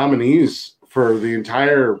 nominees for the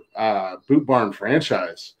entire Boot Barn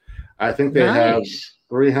franchise. I think they have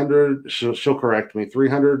 300. She'll correct me.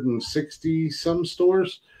 360 some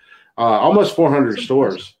stores, almost 400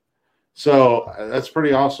 stores. So that's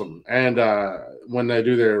pretty awesome. And when they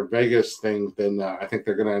do their Vegas thing, then I think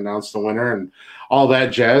they're going to announce the winner and all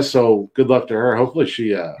that jazz. So good luck to her. Hopefully she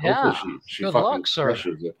good luck, sir.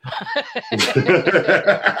 It.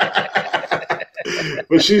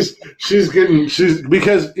 But she's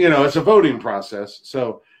because it's a voting process.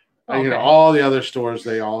 So all the other stores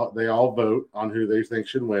they all vote on who they think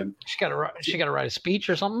should win. She got to write a speech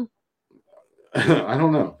or something. I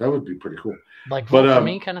don't know. That would be pretty cool. Like vote for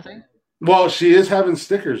me kind of thing. Well, she is having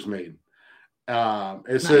stickers made.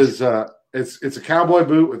 It says it's a cowboy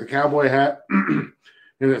boot with a cowboy hat, and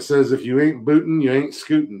it says, "If you ain't booting, you ain't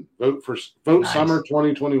scooting. Vote Summer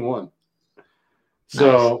 2021."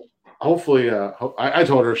 So hopefully, I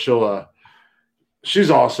told her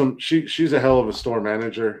she's awesome. She's a hell of a store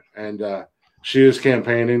manager, and She is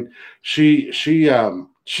campaigning. She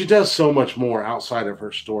does so much more outside of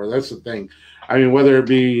her store. That's the thing. I mean, whether it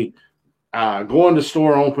be going to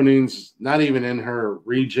store openings, not even in her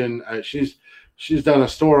region. She's done a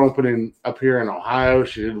store opening up here in Ohio.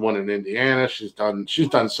 She did one in Indiana. She's done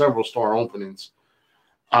several store openings.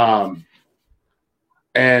 That's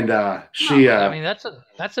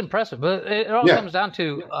impressive. But it all comes down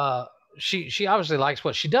to she obviously likes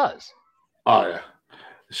what she does. Oh yeah.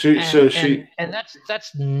 And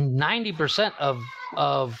that's 90%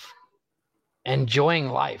 of enjoying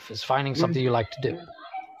life is finding something you like to do.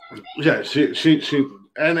 Yeah,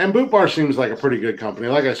 and Boot Bar seems like a pretty good company.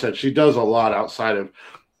 Like I said, she does a lot outside of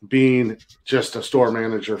being just a store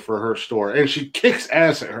manager for her store, and she kicks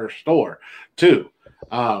ass at her store too.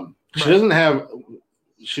 She doesn't have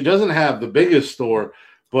the biggest store,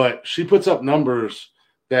 but she puts up numbers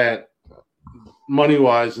that money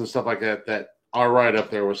wise and stuff like that are right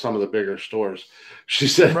up there with some of the bigger stores. She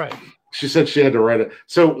said she had to write it.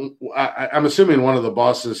 So I'm assuming one of the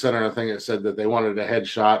bosses sent her a thing that said that they wanted a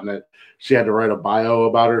headshot and that she had to write a bio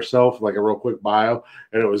about herself, like a real quick bio,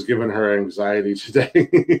 and it was giving her anxiety today.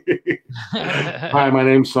 Hi, my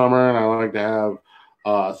name's Summer, and I like to have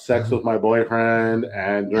sex with my boyfriend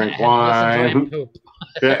and drink wine.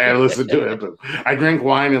 And listen to him poop. I drink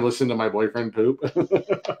wine and listen to my boyfriend poop.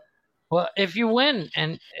 Well, if you win,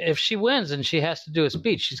 and if she wins and she has to do a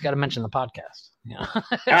speech, she's got to mention the podcast. Yeah.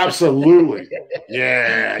 Absolutely.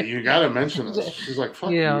 Yeah, you got to mention this. She's like,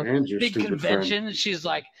 fuck you and your big stupid convention. friend. She's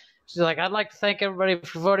like, I'd like to thank everybody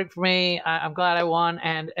for voting for me. I'm glad I won,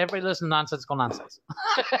 and everybody listen to Nonsensical Nonsense.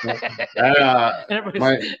 And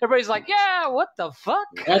everybody's like, yeah, what the fuck?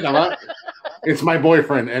 It's my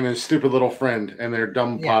boyfriend and his stupid little friend and their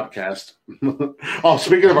dumb podcast. Oh,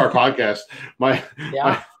 speaking of our podcast, my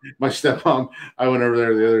stepmom, I went over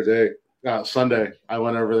there the other day. Sunday, I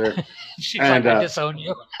went over there. She's like, I disown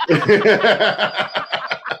you.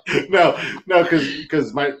 No,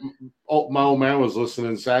 because my old man was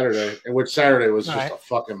listening Saturday, and which Saturday was just a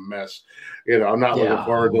fucking mess. I'm not looking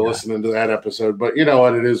forward to listening to that episode, but you know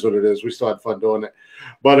what? It is what it is. We still had fun doing it.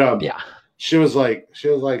 But she was like,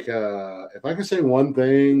 if I can say one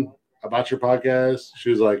thing about your podcast, she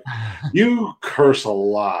was like, you curse a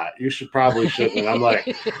lot. You shouldn't. And I'm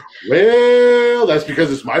like, well, that's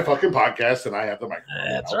because it's my fucking podcast and I have the microphone.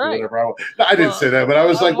 That's right. I didn't say that, but I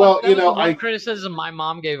was like, criticism my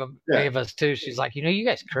mom gave us too. She's like, you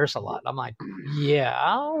guys curse a lot. I'm like,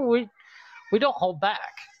 yeah, we don't hold back.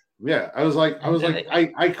 Yeah, I was like,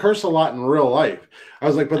 I curse a lot in real life. I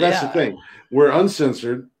was like, but that's the thing. We're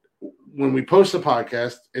uncensored. When we post a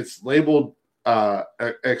podcast, it's labeled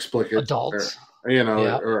explicit, adults,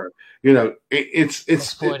 it's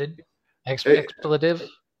exploited, expletive.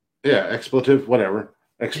 Expletive, whatever.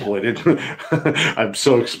 Exploited. I'm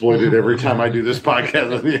so exploited every time I do this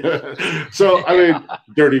podcast with you. So I mean,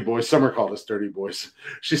 dirty boys. Summer called us dirty boys.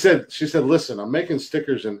 She said, listen, I'm making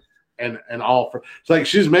stickers and all for. It's like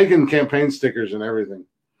she's making campaign stickers and everything.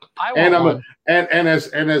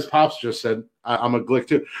 As Pops just said, I'm a glick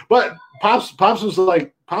too. But Pops was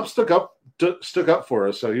like, Pops stuck up for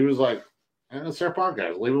us. So he was like, it's our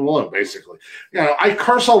podcast. Leave him alone, basically. I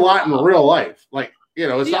curse a lot in real life. Like,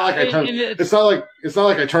 it's not like I turn. It's not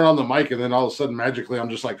like I turn on the mic and then all of a sudden magically I'm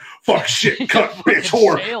just like, fuck, shit, cut, bitch,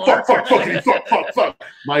 whore, fuck, fuck.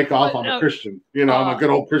 Mic off. I'm a Christian. I'm a good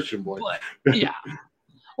old Christian boy. But, yeah.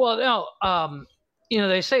 Well, no.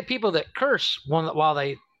 They say people that curse while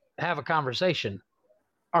they have a conversation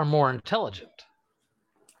are more intelligent.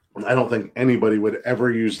 I don't think anybody would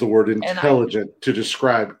ever use the word intelligent to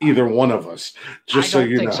describe either one of us. Just so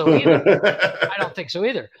you know. I don't think so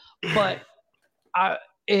either. But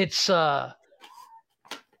it's I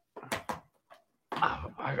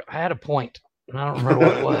had a point. And I don't remember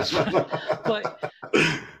what it was. But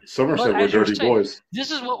Summer said we're dirty boys.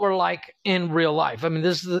 This is what we're like in real life. I mean,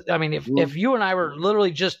 if you and I were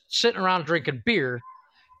literally just sitting around drinking beer,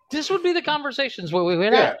 this would be the conversations where we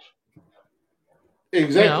would have.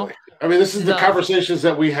 Exactly. I mean, this is the conversations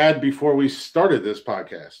that we had before we started this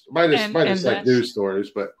podcast. Minus like news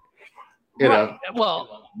stories, but you know.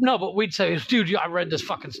 Well, no, but we'd say, dude, I read this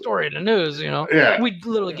fucking story in the news. We'd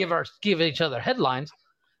literally give each other headlines,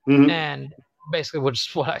 and basically, which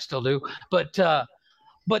is what I still do. But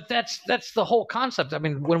that's the whole concept. I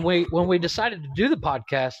mean, when we decided to do the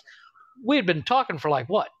podcast, we had been talking for like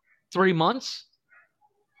what, 3 months.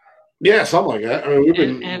 Yeah, something like that. I mean, we've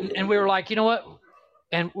been and we were like, you know what?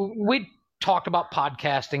 And we talked about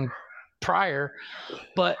podcasting prior,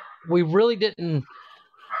 but we really didn't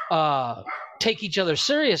take each other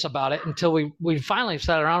serious about it until we finally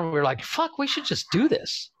sat around and we were like, fuck, we should just do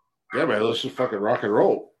this. Yeah, man, let's just fucking rock and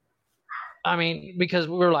roll. I mean, because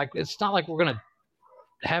we were like, it's not like we're gonna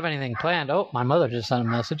have anything planned. Oh, my mother just sent a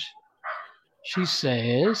message. She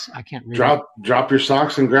says, I can't read. Drop your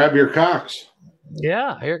socks and grab your cocks.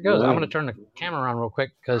 Yeah, here it goes. Yeah. I'm going to turn the camera around real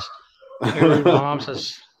quick because my mom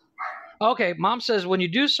says, okay, mom says when you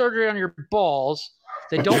do surgery on your balls,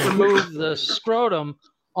 they don't remove the scrotum,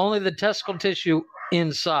 only the testicle tissue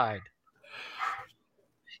inside.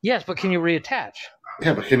 Yes, but can you reattach?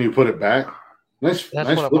 Yeah, but can you put it back? Nice flip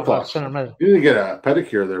flops. You need to get a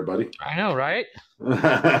pedicure there, buddy. I know, right? Hold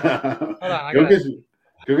on,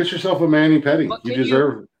 Go get yourself a mani-pedi. You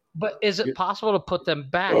deserve. But is it possible to put them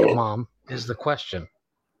back, Mom? Is the question.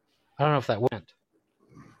 I don't know if that went.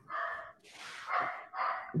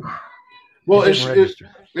 Well, is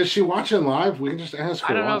she watching live? We can just ask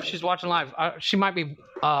her. I don't know if she's watching live. She might be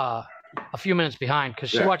a few minutes behind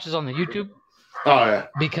because she watches on the YouTube. Oh yeah.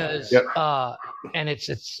 Because and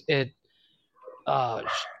it's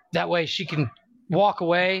that way she can walk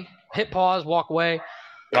away, hit pause, walk away.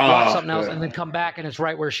 Watch something else and then come back and it's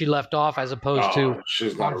right where she left off as opposed to on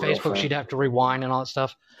Facebook she'd have to rewind and all that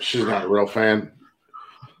stuff. She's not a real fan.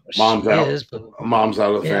 Mom's out. Mom's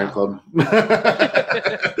out of the fan club.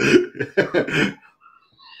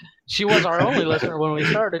 She was our only listener when we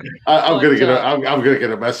started. I'm gonna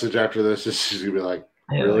get a message after this. She's gonna be like,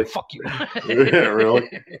 really? Fuck you. Yeah, really?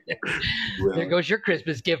 There goes your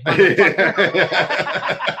Christmas gift, motherfucker.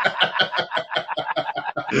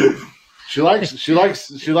 She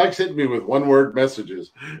likes hitting me with one-word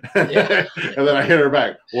messages, and then I hit her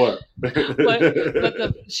back. What? I'm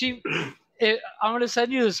going to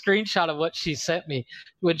send you the screenshot of what she sent me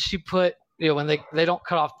when she put, when they don't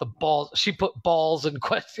cut off the balls. She put balls in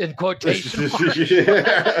quotation marks.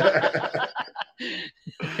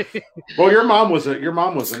 Well, your mom was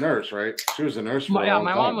a nurse, right? She was a nurse. My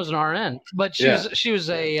mom was an RN, but she was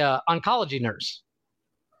a oncology nurse.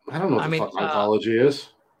 I don't know what the fuck oncology is.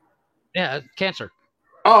 Yeah, cancer.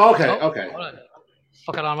 Oh, okay, okay.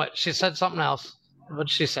 Fuck it on what she said. Something else. What did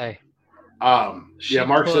she say?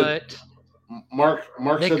 Mark said. Mark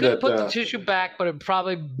they said could that put the tissue back, but it'd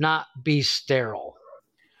probably not be sterile.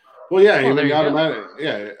 Well, yeah, automatic.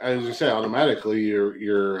 Yeah, as you say, automatically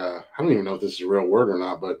you're. I don't even know if this is a real word or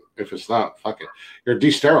not, but if it's not, fuck it. You're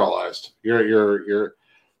desterilized. You're.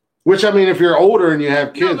 Which, I mean, if you're older and you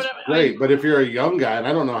have kids, great. But if you're a young guy, and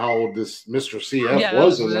I don't know how old this Mr. CF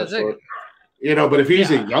was in that sort, but if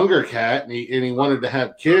he's a younger cat and he wanted to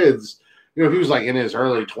have kids, if he was like in his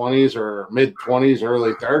early 20s or mid 20s,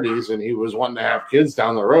 early 30s, and he was wanting to have kids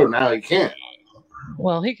down the road, now he can't.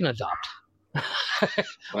 Well, he can adopt.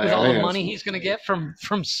 With all the money he's going to get from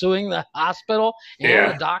suing the hospital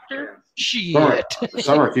and the doctor. Shit.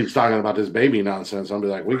 Summer keeps talking about this baby nonsense. I'll be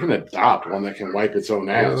like, we can adopt one that can wipe its own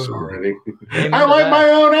ass already. I wipe my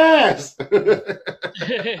own ass.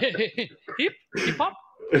 Hip hop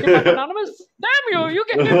anonymous. Damn you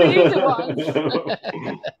get the easy ones.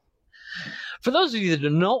 For those of you that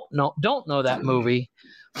don't know that movie,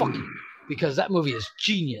 fuck you, because that movie is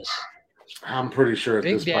genius. I'm pretty sure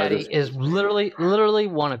Big Daddy is literally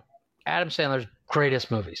one of Adam Sandler's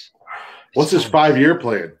greatest movies. What's his 5-year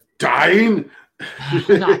plan? Dying?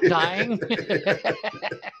 Not dying.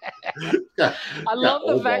 I love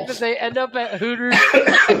the fact that they end up at Hooters.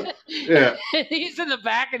 Yeah. And he's in the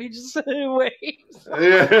back and he just waves.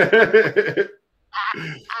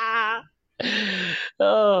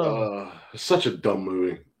 Yeah. Such a dumb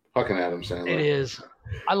movie. Fucking Adam Sandler. It is.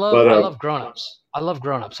 I love Grown Ups. I love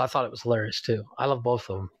Grown Ups. I thought it was hilarious too. I love both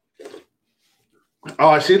of them. Oh,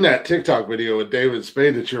 I seen that TikTok video with David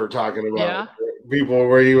Spade that you were talking about. Yeah. People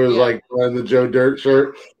where he was like wearing the Joe Dirt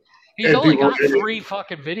shirt. He's only got 3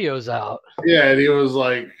 fucking videos out. Yeah, and he was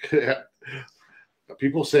like,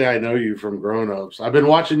 people say I know you from Grown Ups. I've been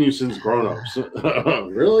watching you since Grown Ups.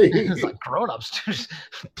 Really? It's like Grown Ups.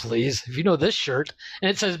 Please, if you know this shirt,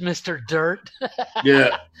 and it says Mr. Dirt.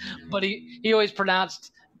 Yeah. But he always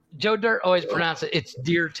pronounced, Joe Dirt always pronounced it's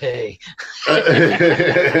Dirte.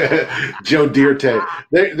 Joe Dirte.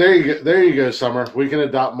 There you go, Summer. We can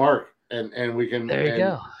adopt Mark. And we can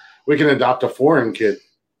go. We can adopt a foreign kid.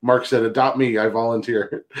 Mark said, "Adopt me. I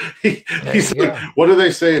volunteer." He said, "What do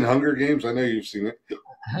they say in Hunger Games?" I know you've seen it.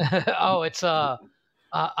 Oh, it's I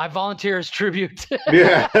volunteer as tribute.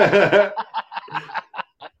 Yeah.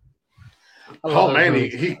 Oh man,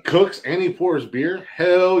 he cooks and he pours beer.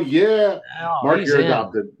 Hell yeah, Mark, you're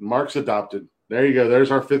adopted. Mark's adopted. There you go.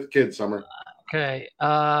 There's our 5th kid, Summer. Okay.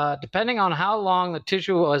 Depending on how long the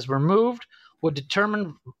tissue was removed, would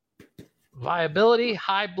determine viability.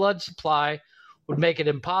 High blood supply would make it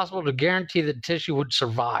impossible to guarantee that tissue would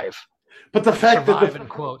survive. But the fact survive in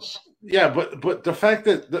quotes. Yeah, but the fact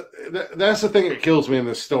that that's the thing that kills me in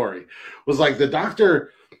this story was like the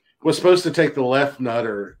doctor was supposed to take the left nut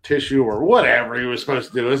or tissue or whatever he was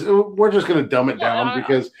supposed to do. We're just going to dumb it down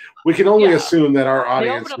because we can only assume that our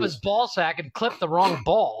audience. He opened up his ball sack and clipped the wrong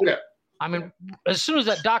ball. Yeah. I mean, as soon as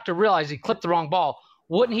that doctor realized he clipped the wrong ball,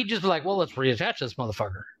 wouldn't he just be like, well, let's reattach this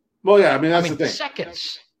motherfucker? Well, yeah, I mean, that's the thing.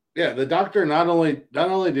 Seconds. Yeah, the doctor not only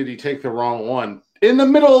did he take the wrong one, in the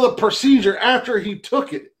middle of the procedure after he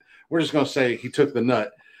took it, we're just going to say he took the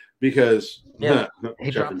nut because Jeff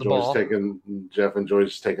enjoys taking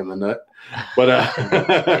the nut. But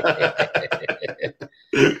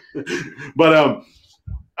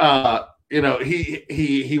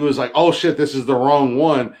he was like, oh shit, this is the wrong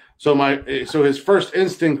one. So his first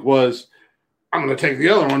instinct was, I'm going to take the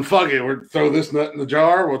other one. Fuck it. We'll throw this nut in the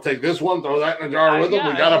jar. We'll take this one, throw that in the jar with him.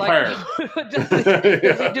 We got a pair.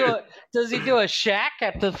 Does he do a shack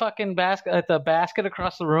at the fucking basket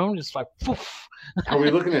across the room? Just like, poof. Are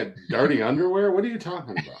we looking at dirty underwear? What are you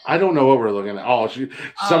talking about? I don't know what we're looking at. Oh,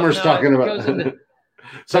 Summer's talking about.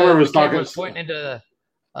 Summer was talking. Pointing into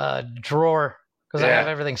a drawer because I have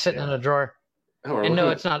everything sitting in a drawer. And no,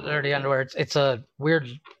 it's not dirty underwear. It's a weird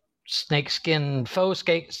snakeskin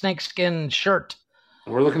shirt.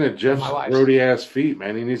 We're looking at Jeff's grody ass feet,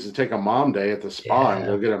 man. He needs to take a mom day at the spa and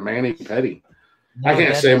go get a mani pedi. No, I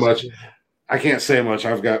can't say much.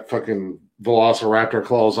 I've got fucking Velociraptor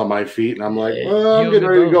claws on my feet, and I'm like, I'm getting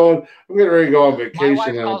ready to go on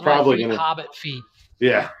vacation, and I'm probably gonna hobbit feet.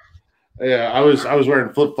 Yeah. I was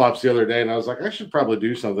wearing flip flops the other day, and I was like, I should probably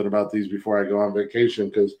do something about these before I go on vacation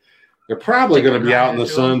because they're probably going to be out in the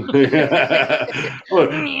sun.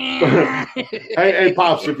 hey,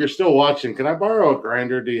 Pops, if you're still watching, can I borrow a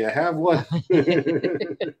grinder? Do you have one?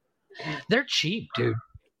 They're cheap, dude.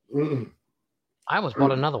 I almost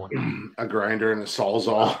bought another one. A grinder and a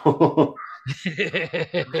Sawzall.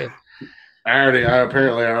 I already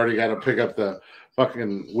got to pick up the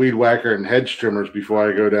fucking weed whacker and hedge trimmers before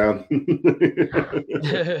I go down.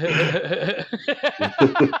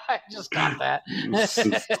 I just got that.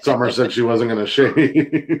 Summer said she wasn't going to shave.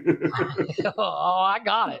 Oh, I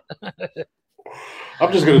got it.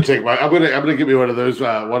 I'm just going to take I'm going to give me one of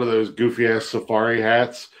those goofy ass safari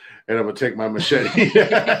hats, and I'm going to take my machete.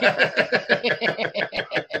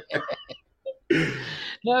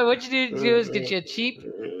 No, what you need to do is get you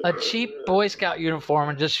a cheap Boy Scout uniform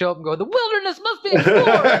and just show up and go, the wilderness must be explored.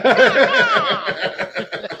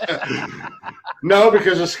 No,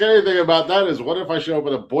 because the scary thing about that is what if I show up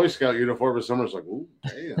in a Boy Scout uniform and someone's like, ooh,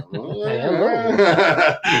 damn.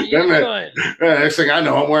 Next thing I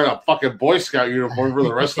know, I'm wearing a fucking Boy Scout uniform for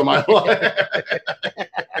the rest of my life.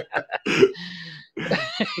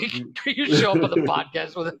 You show up on the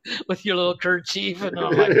podcast with your little kerchief, and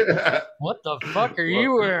I'm like, "What the fuck are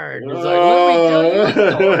you wearing?" He's like, "Let me tell you a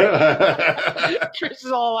story." Chris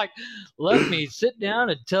is all like, "Let me sit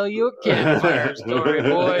down and tell you a campfire story,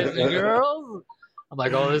 boys and girls." I'm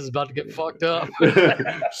like, "Oh, this is about to get fucked up."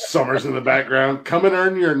 Summer's in the background. Come and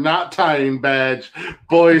earn your knot tying badge,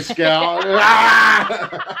 Boy Scout.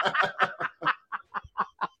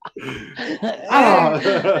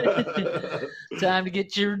 Time to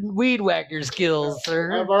get your weed whacker skills,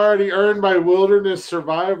 sir. I've already earned my wilderness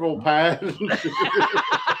survival pad.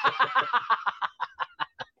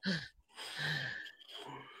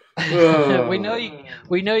 We know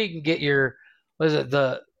you can get your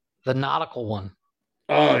the nautical one.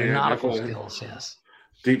 Oh yeah, nautical definitely. Skills, yes.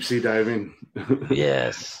 Deep sea diving.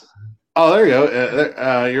 Yes. Oh, there you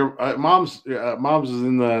go. Your mom's is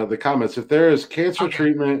in the comments. If there is cancer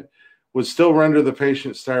treatment, would still render the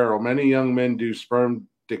patient sterile. Many young men do sperm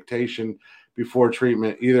dictation before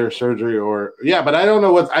treatment, either surgery or but I don't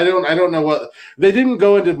know what I don't know what they didn't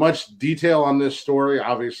go into much detail on this story,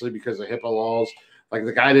 obviously because of HIPAA laws. Like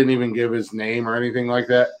the guy didn't even give his name or anything like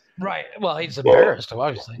that. Right. Well, he's embarrassed,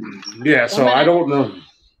 obviously. Yeah. So I don't know.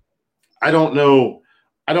 I don't know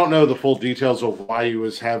the full details of why he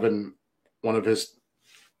was having one of his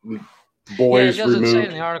boys removed. It doesn't say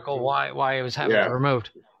in the article why he was having it removed.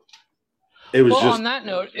 It was just on that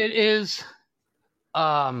note, it is 2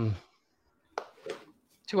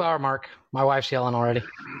 hour mark. My wife's yelling already.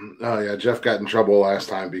 Oh yeah, Jeff got in trouble last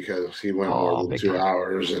time because he went more than 2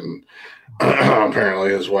 hours, and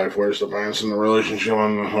apparently his wife wears the pants in the relationship.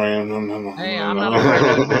 Hey, I'm not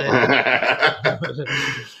afraid of it.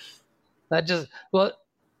 That just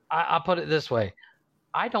I'll put it this way.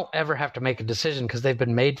 I don't ever have to make a decision because they've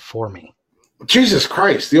been made for me. Jesus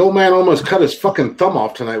Christ, the old man almost cut his fucking thumb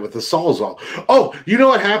off tonight with the Sawzall. Oh, you know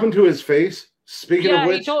what happened to his face? Speaking of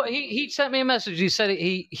which, he sent me a message. He said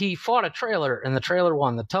he fought a trailer and the trailer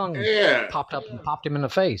won. The tongue popped up and popped him in the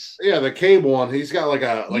face. Yeah, the cable one. He's got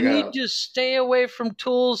you need to stay away from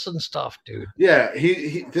tools and stuff, dude. Yeah,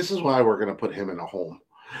 he this is why we're gonna put him in a home.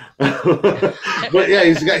 But yeah,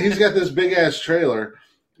 he's got this big ass trailer.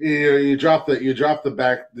 You drop the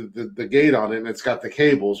back the gate on it, and it's got the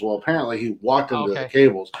cables. Well, apparently he walked into the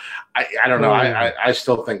cables. I don't know. I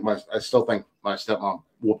still think my stepmom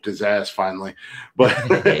whooped his ass finally. But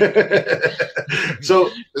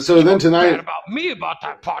so then tonight about me about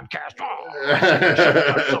that podcast.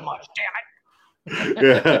 Oh, so much, damn it.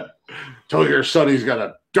 Yeah. Tell your son he's got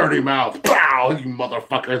a dirty mouth. Pow, you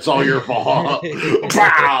motherfucker! It's all your fault.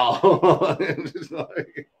 Pow.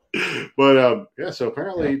 But yeah, so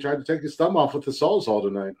apparently he tried to take his thumb off with the Sawzall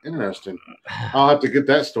tonight. Interesting. I'll have to get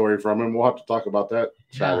that story from him. We'll have to talk about that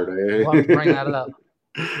Saturday. We'll have to bring that up.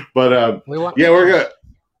 But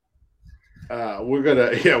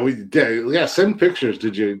send pictures.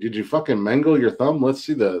 Did you fucking mangle your thumb? Let's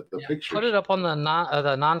see the pictures. Put it up on the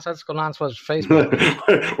Nonsensical Nonsense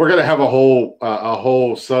Facebook. We're gonna have a whole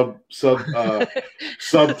subtopic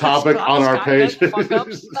on our page.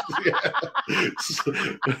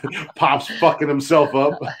 Pops fucking himself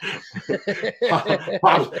up.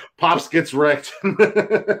 Pops gets wrecked.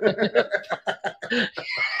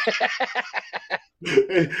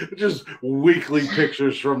 Just weekly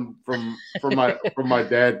pictures from my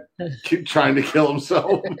dad trying to kill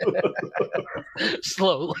himself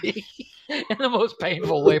slowly in the most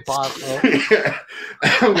painful way possible. Yeah.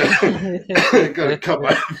 I'm gonna cut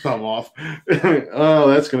my thumb off.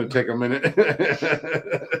 Oh, that's gonna take a minute.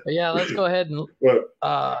 Yeah, let's go ahead and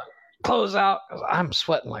close out. I'm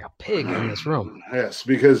sweating like a pig in this room. Yes,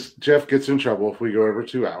 because Jeff gets in trouble if we go over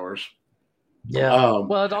 2 hours. Yeah.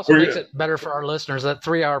 Well, it also makes it better for our listeners. That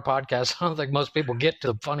 3-hour podcast, I don't think most people get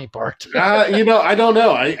to the funny part. I don't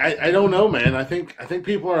know. I don't know, man. I think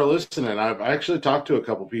people are listening. I've actually talked to a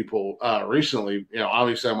couple people recently.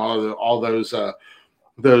 Obviously I'm on all those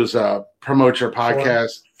promote your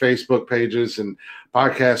podcast Facebook pages and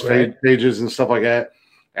podcast pages and stuff like that.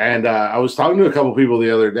 And I was talking to a couple people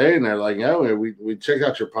the other day, and they're like, "Yeah, we checked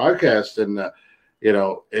out your podcast, and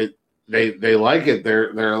they like it.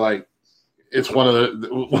 They're like." It's one of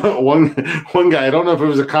the one guy. I don't know if it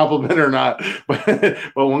was a compliment or not, but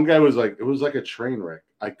one guy was like, it was like a train wreck.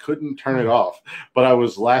 I couldn't turn it off, but I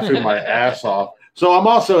was laughing my ass off. So I'm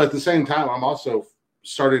also at the same time, I'm also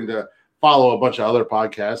starting to follow a bunch of other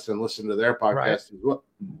podcasts and listen to their podcasts as well.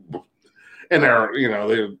 And they're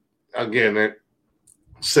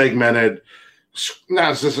segmented,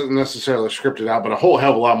 not necessarily scripted out, but a whole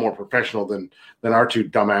hell of a lot more professional than our two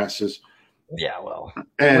dumbasses. Yeah, well,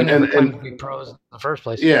 and to be pros in the first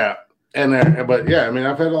place. Yeah, but yeah, I mean,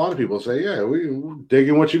 I've had a lot of people say, "Yeah, we're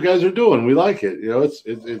digging what you guys are doing. We like it. It's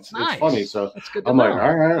nice. It's funny." So I'm like,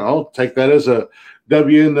 all right, I'll take that as a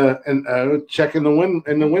W in the check in the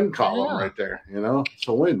win column right there. It's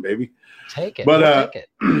a win, baby. Take it. But take it.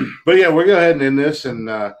 But yeah, we'll go ahead and end this, and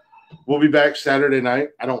we'll be back Saturday night.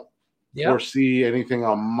 I don't foresee anything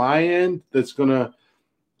on my end that's gonna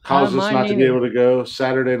cause us not to be able to go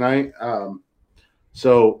Saturday night.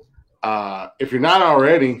 So if you're not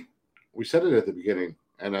already, we said it at the beginning,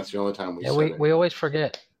 and that's the only time we said it. We always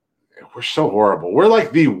forget. We're so horrible. We're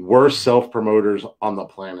like the worst self-promoters on the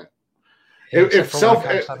planet. If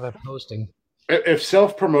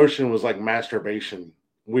self-promotion was like masturbation,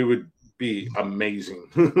 we would be amazing.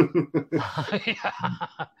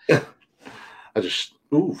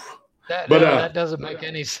 That doesn't make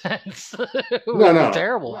any sense. No.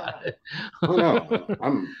 Terrible at it.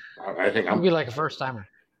 I think I'm be like a first timer.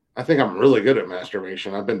 I think I'm really good at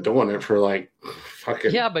masturbation. I've been doing it for like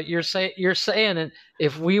fucking. Yeah, but you're saying it.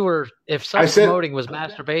 If self-promoting was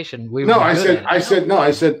masturbation, we would. I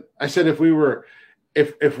said if we were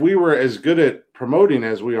as good at promoting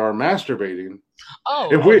as we are masturbating.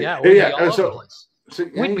 We'd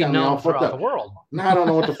be known throughout the world. No, I don't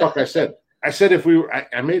know what the fuck I said. I said if we were,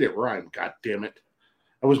 I made it rhyme. God damn it.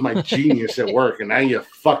 That was my genius at work, and now you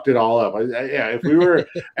fucked it all up. If we were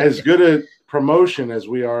as good at promotion as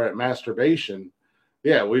we are at masturbation,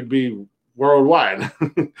 we'd be worldwide.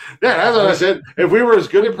 That's what I said. If we were as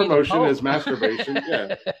good at promotion as masturbation,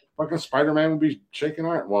 fucking Spider-Man would be shaking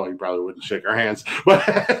our. Well, he probably wouldn't shake our hands, but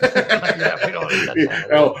we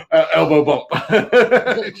don't elbow bump.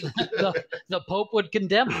 The Pope would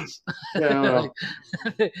condemn us. Yeah,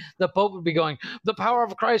 the Pope would be going, "The power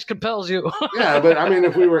of Christ compels you." But I mean,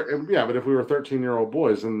 if we were 13-year-old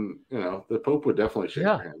boys, then the Pope would definitely shake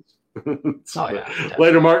our hands.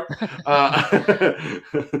 Later, Mark.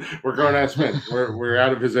 We're grown ass men. We're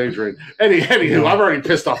out of his age range. Anywho, I've already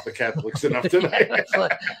pissed off the Catholics enough tonight.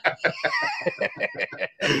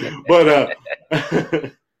 But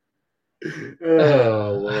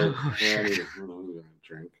oh Lord, I need to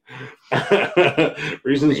drink.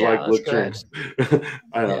 Reasons why Glick drinks.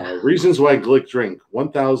 Reasons why Glick drink.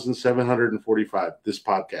 1,745. This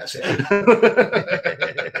podcast.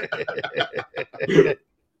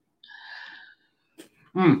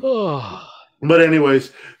 But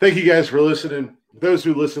anyways, thank you guys for listening. Those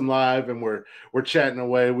who listen live and we're chatting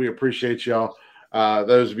away, we appreciate y'all.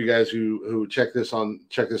 Those of you guys who check this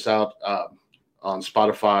out on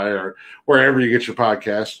Spotify or wherever you get your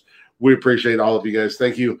podcast, we appreciate all of you guys.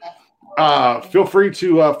 Thank you. Feel free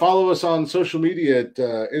to follow us on social media at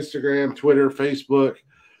Instagram, Twitter, Facebook,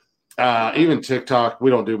 even TikTok.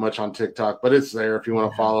 We don't do much on TikTok, but it's there if you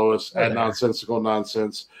want to follow us at Nonsensical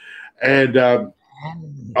Nonsense. And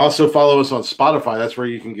also follow us on Spotify. That's where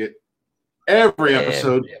you can get every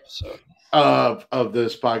episode of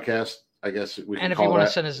this podcast. I guess we can. And if you want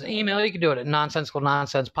to send us an email, you can do it at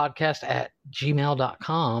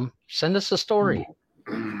nonsensicalnonsensepodcast@gmail.com. Send us a story.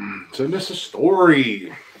 Send us a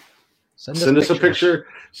story. Send us a picture.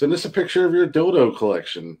 Send us a picture of your dildo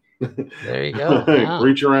collection. There you go. Wow.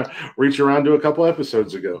 Reach around to a couple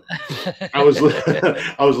episodes ago. I was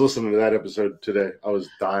listening to that episode today. I was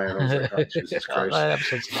dying. I was like, oh, Jesus Christ. That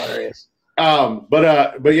episode's hilarious.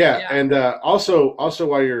 But yeah. And also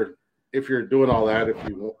if you're doing all that, if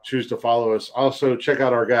you choose to follow us, also check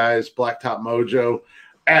out our guys, Blacktop Mojo,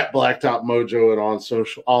 at Blacktop Mojo, and on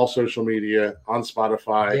all social media, on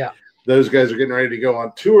Spotify. Yeah. Those guys are getting ready to go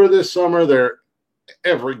on tour this summer. They're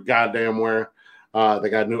every goddamn where. They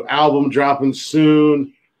got a new album dropping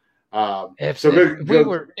soon.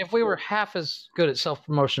 If we were half as good at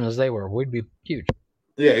self-promotion as they were, we'd be huge.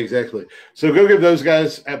 Yeah, exactly. So go give those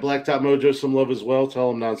guys at Blacktop Mojo some love as well. Tell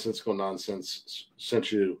them Nonsensical Nonsense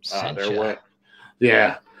sent you their way.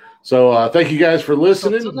 Yeah. So thank you guys for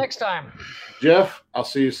listening. Until next time. Jeff, I'll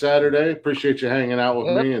see you Saturday. Appreciate you hanging out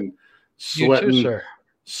with me and sweating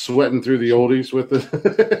through the oldies with us.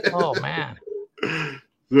 Oh, man.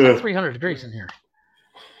 It's 300 degrees in here.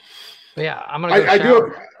 But yeah, I'm going to go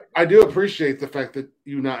shower. I do appreciate the fact that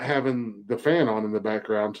you not having the fan on in the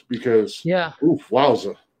background because oof,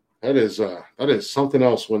 wowza. That is something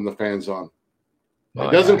else when the fan's on.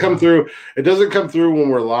 It doesn't come through. It doesn't come through when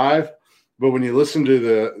we're live, but when you listen to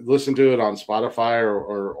it on Spotify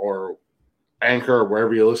or Anchor or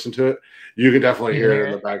wherever you listen to it, you can definitely hear it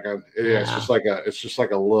in the background. It's just like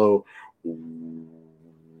a low.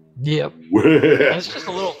 Yep. It's just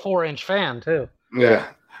a little 4-inch fan too. Yeah.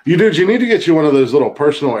 You need to get you one of those little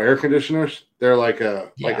personal air conditioners. They're like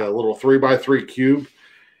a little 3x3 cube,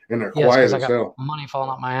 and they're quiet as hell. Money falling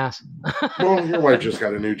out my ass. Well, your wife just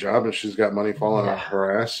got a new job, and she's got money falling out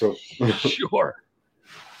her ass. So sure.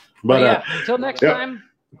 But until next time.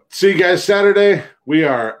 See you guys Saturday. We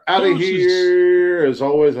are out of here. As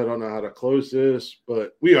always, I don't know how to close this,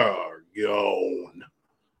 but we are gone.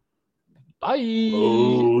 Bye.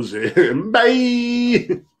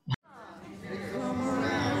 Bye.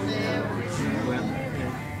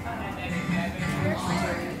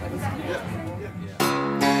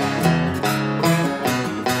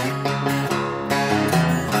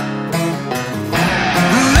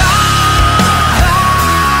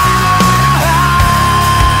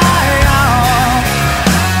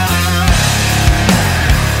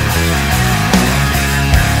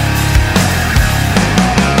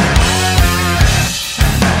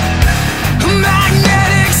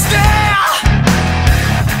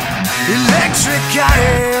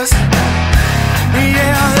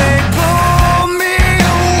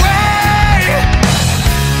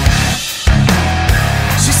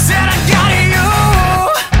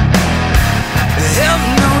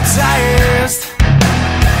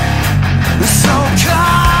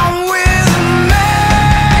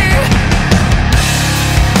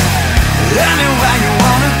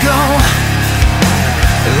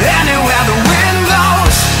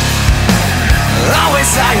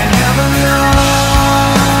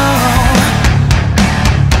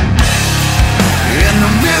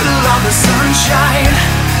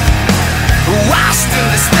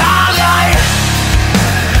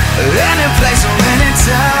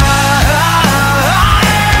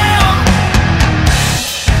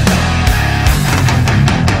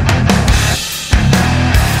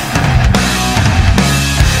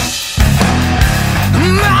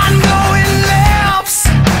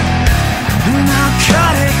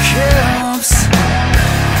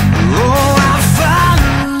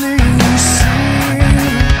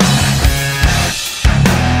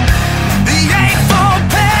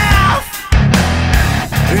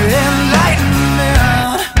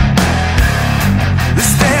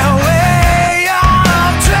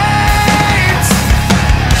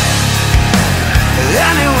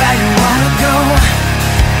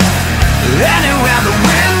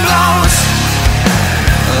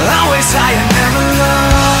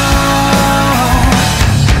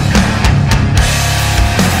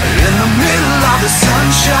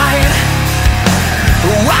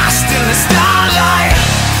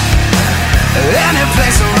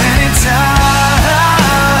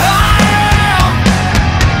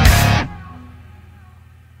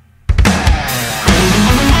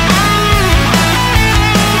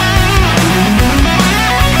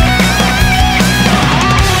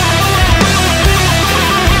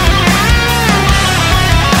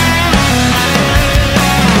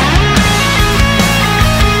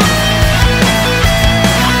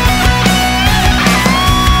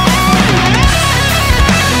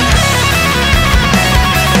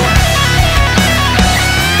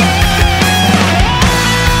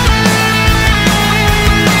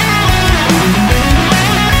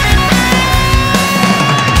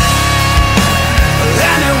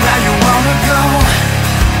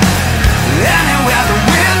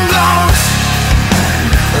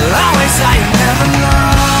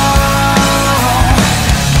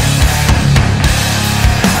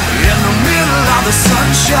 the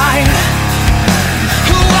sunshine,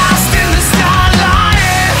 lost in the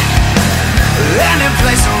starlight, any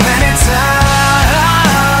place or any time.